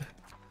 Roland.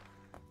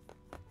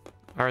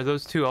 Are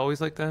those two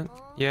always like that?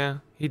 Yeah,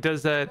 he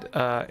does that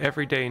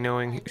every day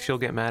knowing she'll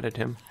get mad at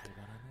him.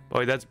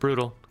 Boy, that's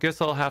brutal.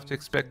 Guess I'll have to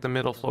expect the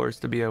middle floors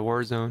to be a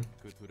war zone.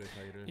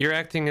 You're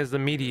acting as the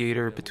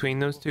mediator between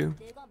those two?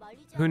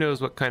 Who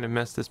knows what kind of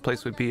mess this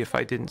place would be if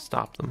I didn't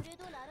stop them.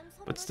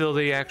 But still,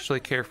 they actually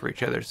care for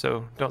each other,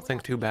 so don't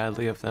think too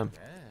badly of them.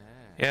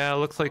 Yeah,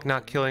 looks like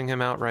not killing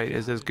him outright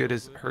is as good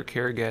as her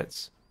care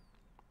gets.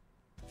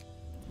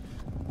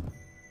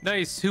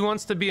 Nice. Who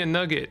wants to be a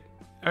nugget?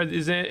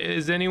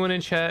 Is anyone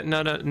in chat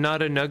not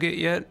a nugget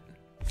yet?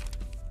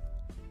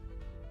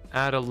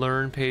 Add a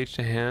learn page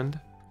to hand.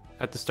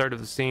 At the start of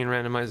the scene,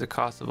 randomize the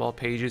cost of all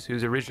pages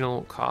whose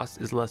original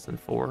cost is less than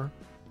 4.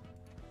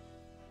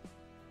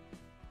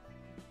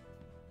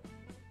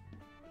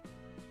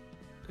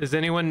 Is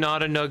anyone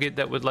not a nugget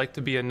that would like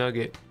to be a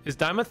nugget? Is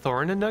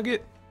Dimethorin a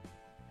nugget?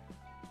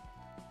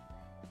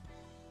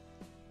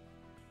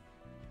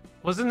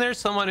 Wasn't there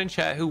someone in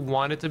chat who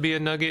wanted to be a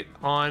nugget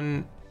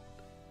on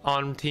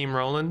Team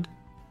Roland?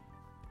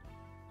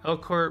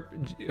 Elcorp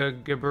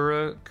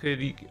Gabura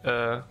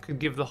could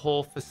give the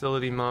whole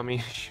facility mommy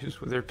issues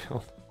with her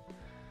pill.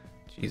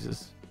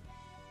 Jesus.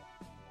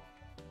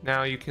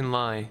 Now you can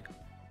lie.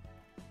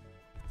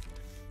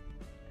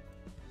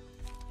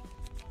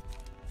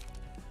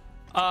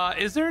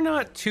 Is there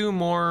not 2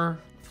 more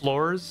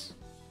floors?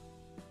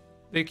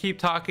 They keep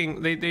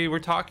talking. They were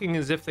talking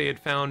as if they had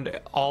found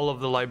all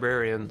of the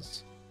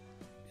librarians.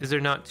 Is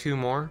there not 2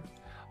 more?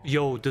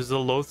 Yo, does the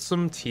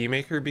loathsome tea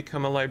maker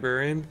become a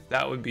librarian?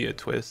 That would be a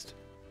twist.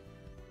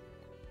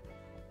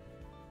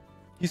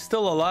 He's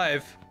still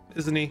alive,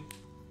 isn't he?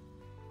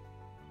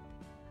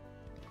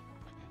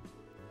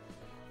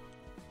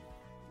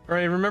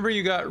 Alright, remember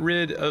you got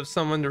rid of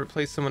someone to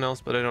replace someone else,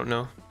 but I don't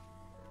know.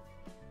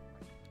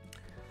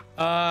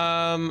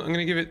 I'm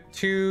gonna give it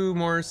 2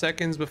 more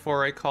seconds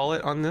before I call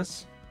it on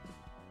this.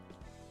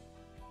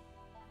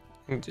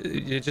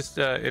 You just,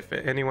 if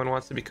anyone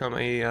wants to become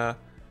a,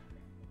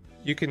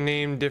 you can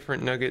name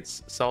different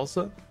nuggets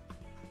salsa.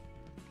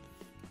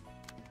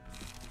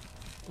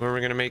 Or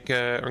we're gonna make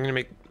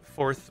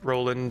 4th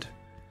Roland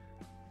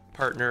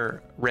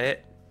partner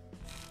Rhett.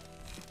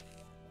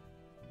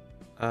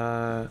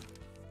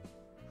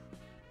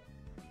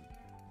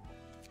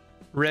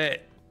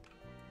 Rhett.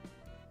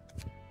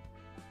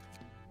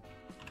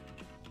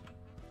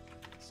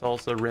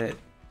 Salsa Rhett.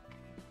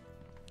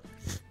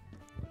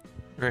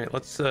 All right,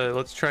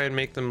 let's try and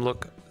make them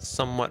look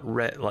somewhat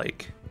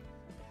Rhett-like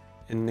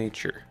in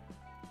nature.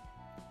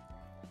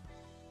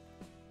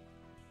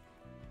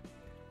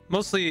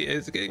 Mostly,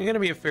 it's gonna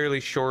be a fairly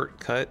short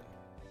cut.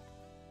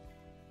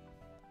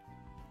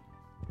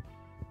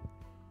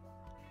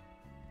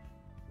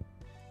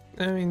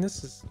 I mean,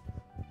 this is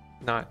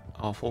not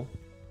awful.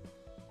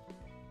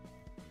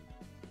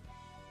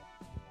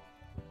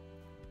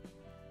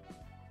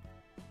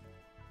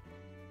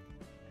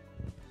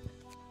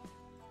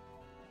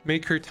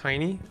 Make her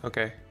tiny?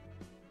 Okay.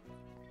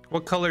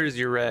 What color is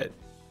your red?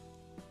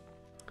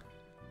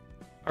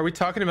 Are we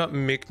talking about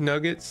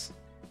McNuggets?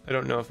 I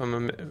don't know if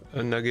I'm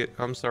a nugget.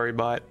 I'm sorry,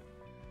 bot.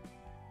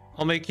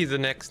 I'll make you the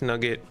next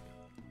nugget.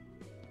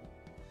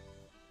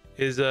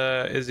 Is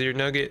your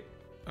nugget,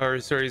 or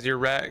sorry, is your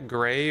rat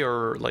gray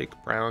or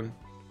like brown?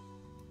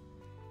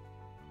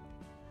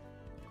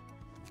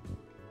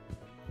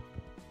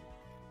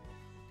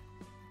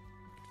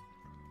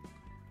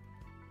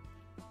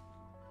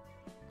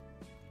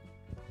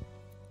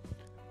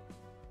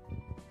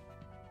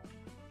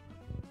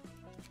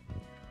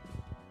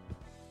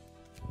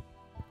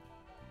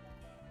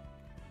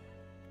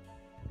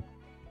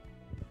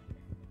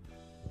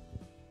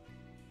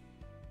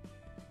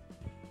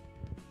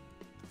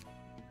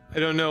 I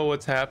don't know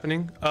what's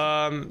happening.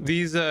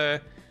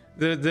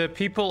 The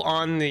people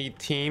on the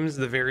teams,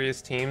 the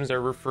various teams,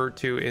 are referred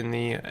to in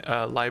the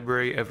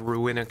Library of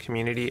Ruina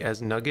community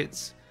as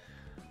nuggets.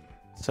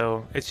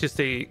 So it's just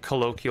a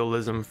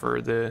colloquialism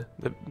for the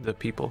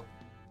people.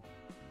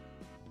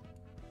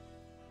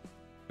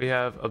 We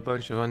have a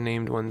bunch of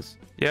unnamed ones.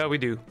 Yeah, we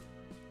do.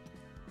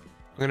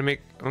 I'm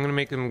gonna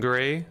make them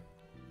gray.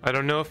 I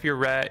don't know if your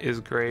rat is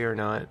gray or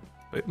not,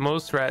 but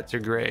most rats are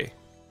gray.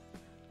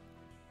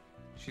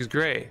 She's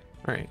gray,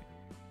 right?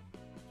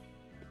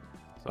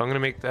 So I'm gonna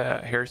make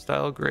that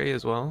hairstyle gray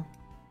as well.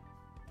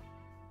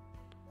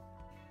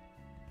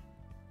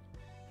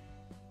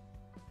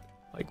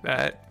 Like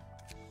that.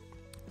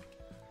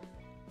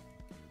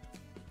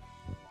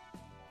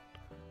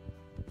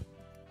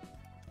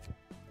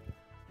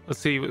 Let's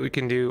see what we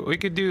can do. We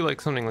could do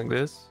like something like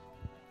this.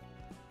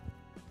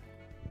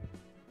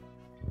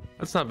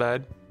 That's not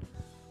bad.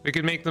 We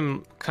could make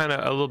them kind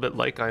of a little bit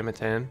like I'm a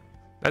tan.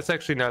 That's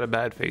actually not a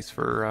bad face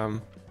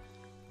for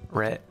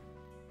rat.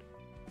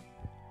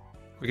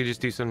 We could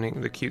just do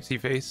something, the cutesy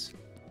face.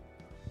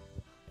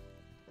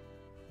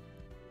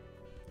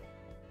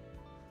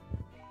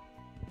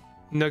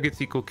 Nuggets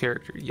equal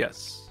character,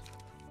 yes.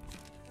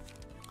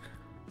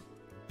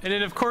 And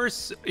then of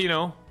course, you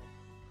know,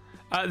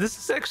 this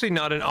is actually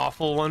not an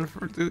awful one.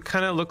 It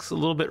kind of looks a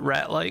little bit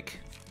rat-like.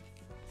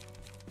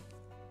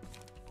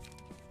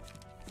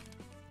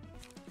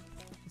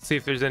 Let's see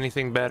if there's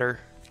anything better.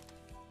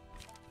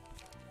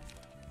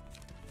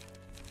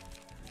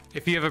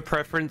 If you have a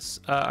preference,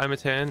 I'm a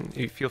tan,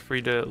 you feel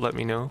free to let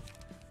me know.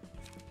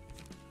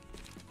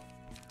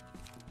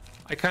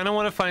 I kind of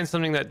want to find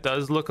something that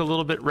does look a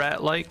little bit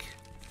rat-like,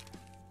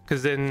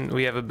 because then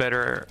we have a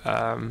better,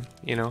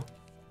 you know.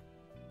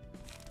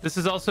 This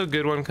is also a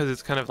good one because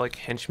it's kind of like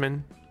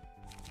henchman.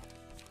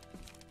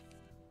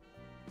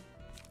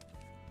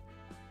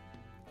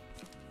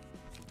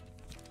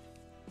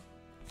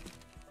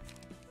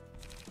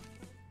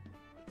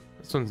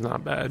 This one's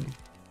not bad.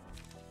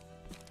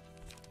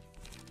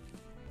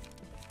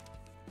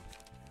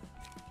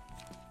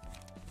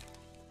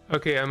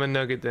 Okay, I'm a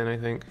nugget then, I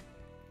think.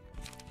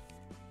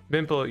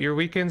 Bimple, your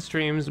weekend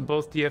streams,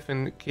 both DF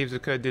and Caves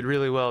of Cud, did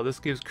really well. This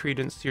gives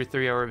credence to your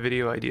 3-hour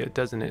video idea,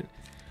 doesn't it?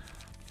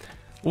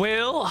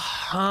 Well,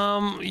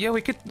 yeah, we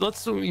could,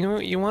 let's, you know,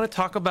 you want to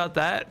talk about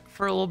that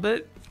for a little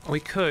bit? We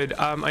could.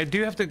 I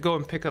do have to go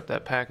and pick up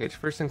that package.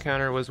 First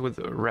encounter was with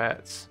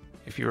rats,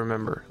 if you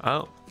remember.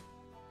 Oh.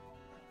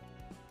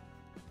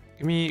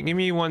 Give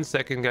me 1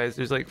 second, guys.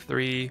 There's like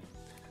 3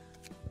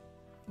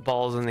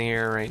 balls in the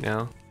air right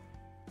now.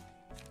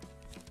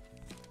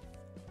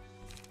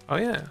 Oh,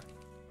 yeah.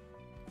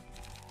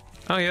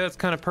 Oh, yeah, that's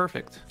kind of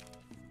perfect.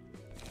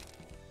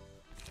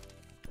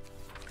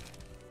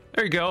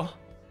 There you go.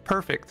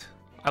 Perfect.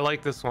 I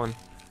like this one.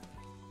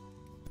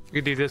 We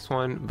could do this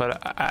one,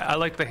 but I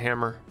like the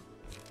hammer.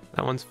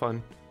 That one's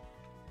fun.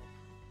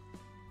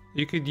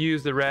 You could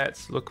use the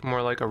rats, look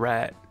more like a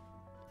rat.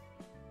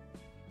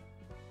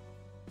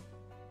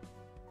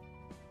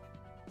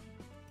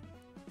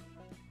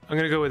 I'm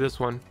gonna go with this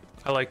one.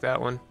 I like that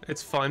one.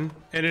 It's fun,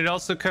 and it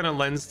also kind of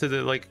lends to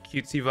the like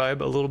cutesy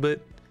vibe a little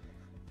bit.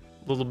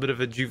 A little bit of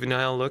a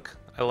juvenile look.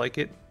 I like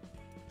it.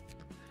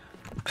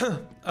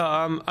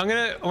 I'm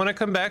gonna, when I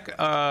come back,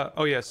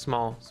 oh yeah,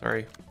 small,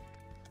 sorry.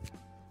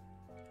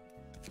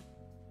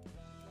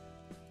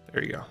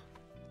 There you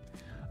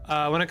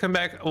go. When I come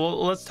back,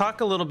 well, let's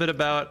talk a little bit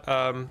about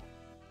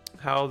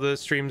how the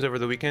streams over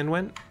the weekend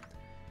went.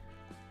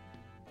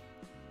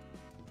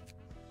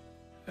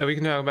 We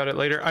can talk about it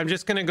later. I'm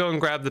just gonna go and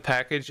grab the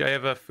package. I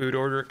have a food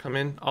order come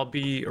in. I'll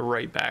be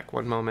right back,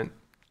 1 moment.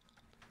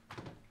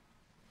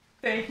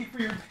 Thank you for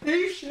your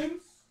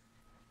patience.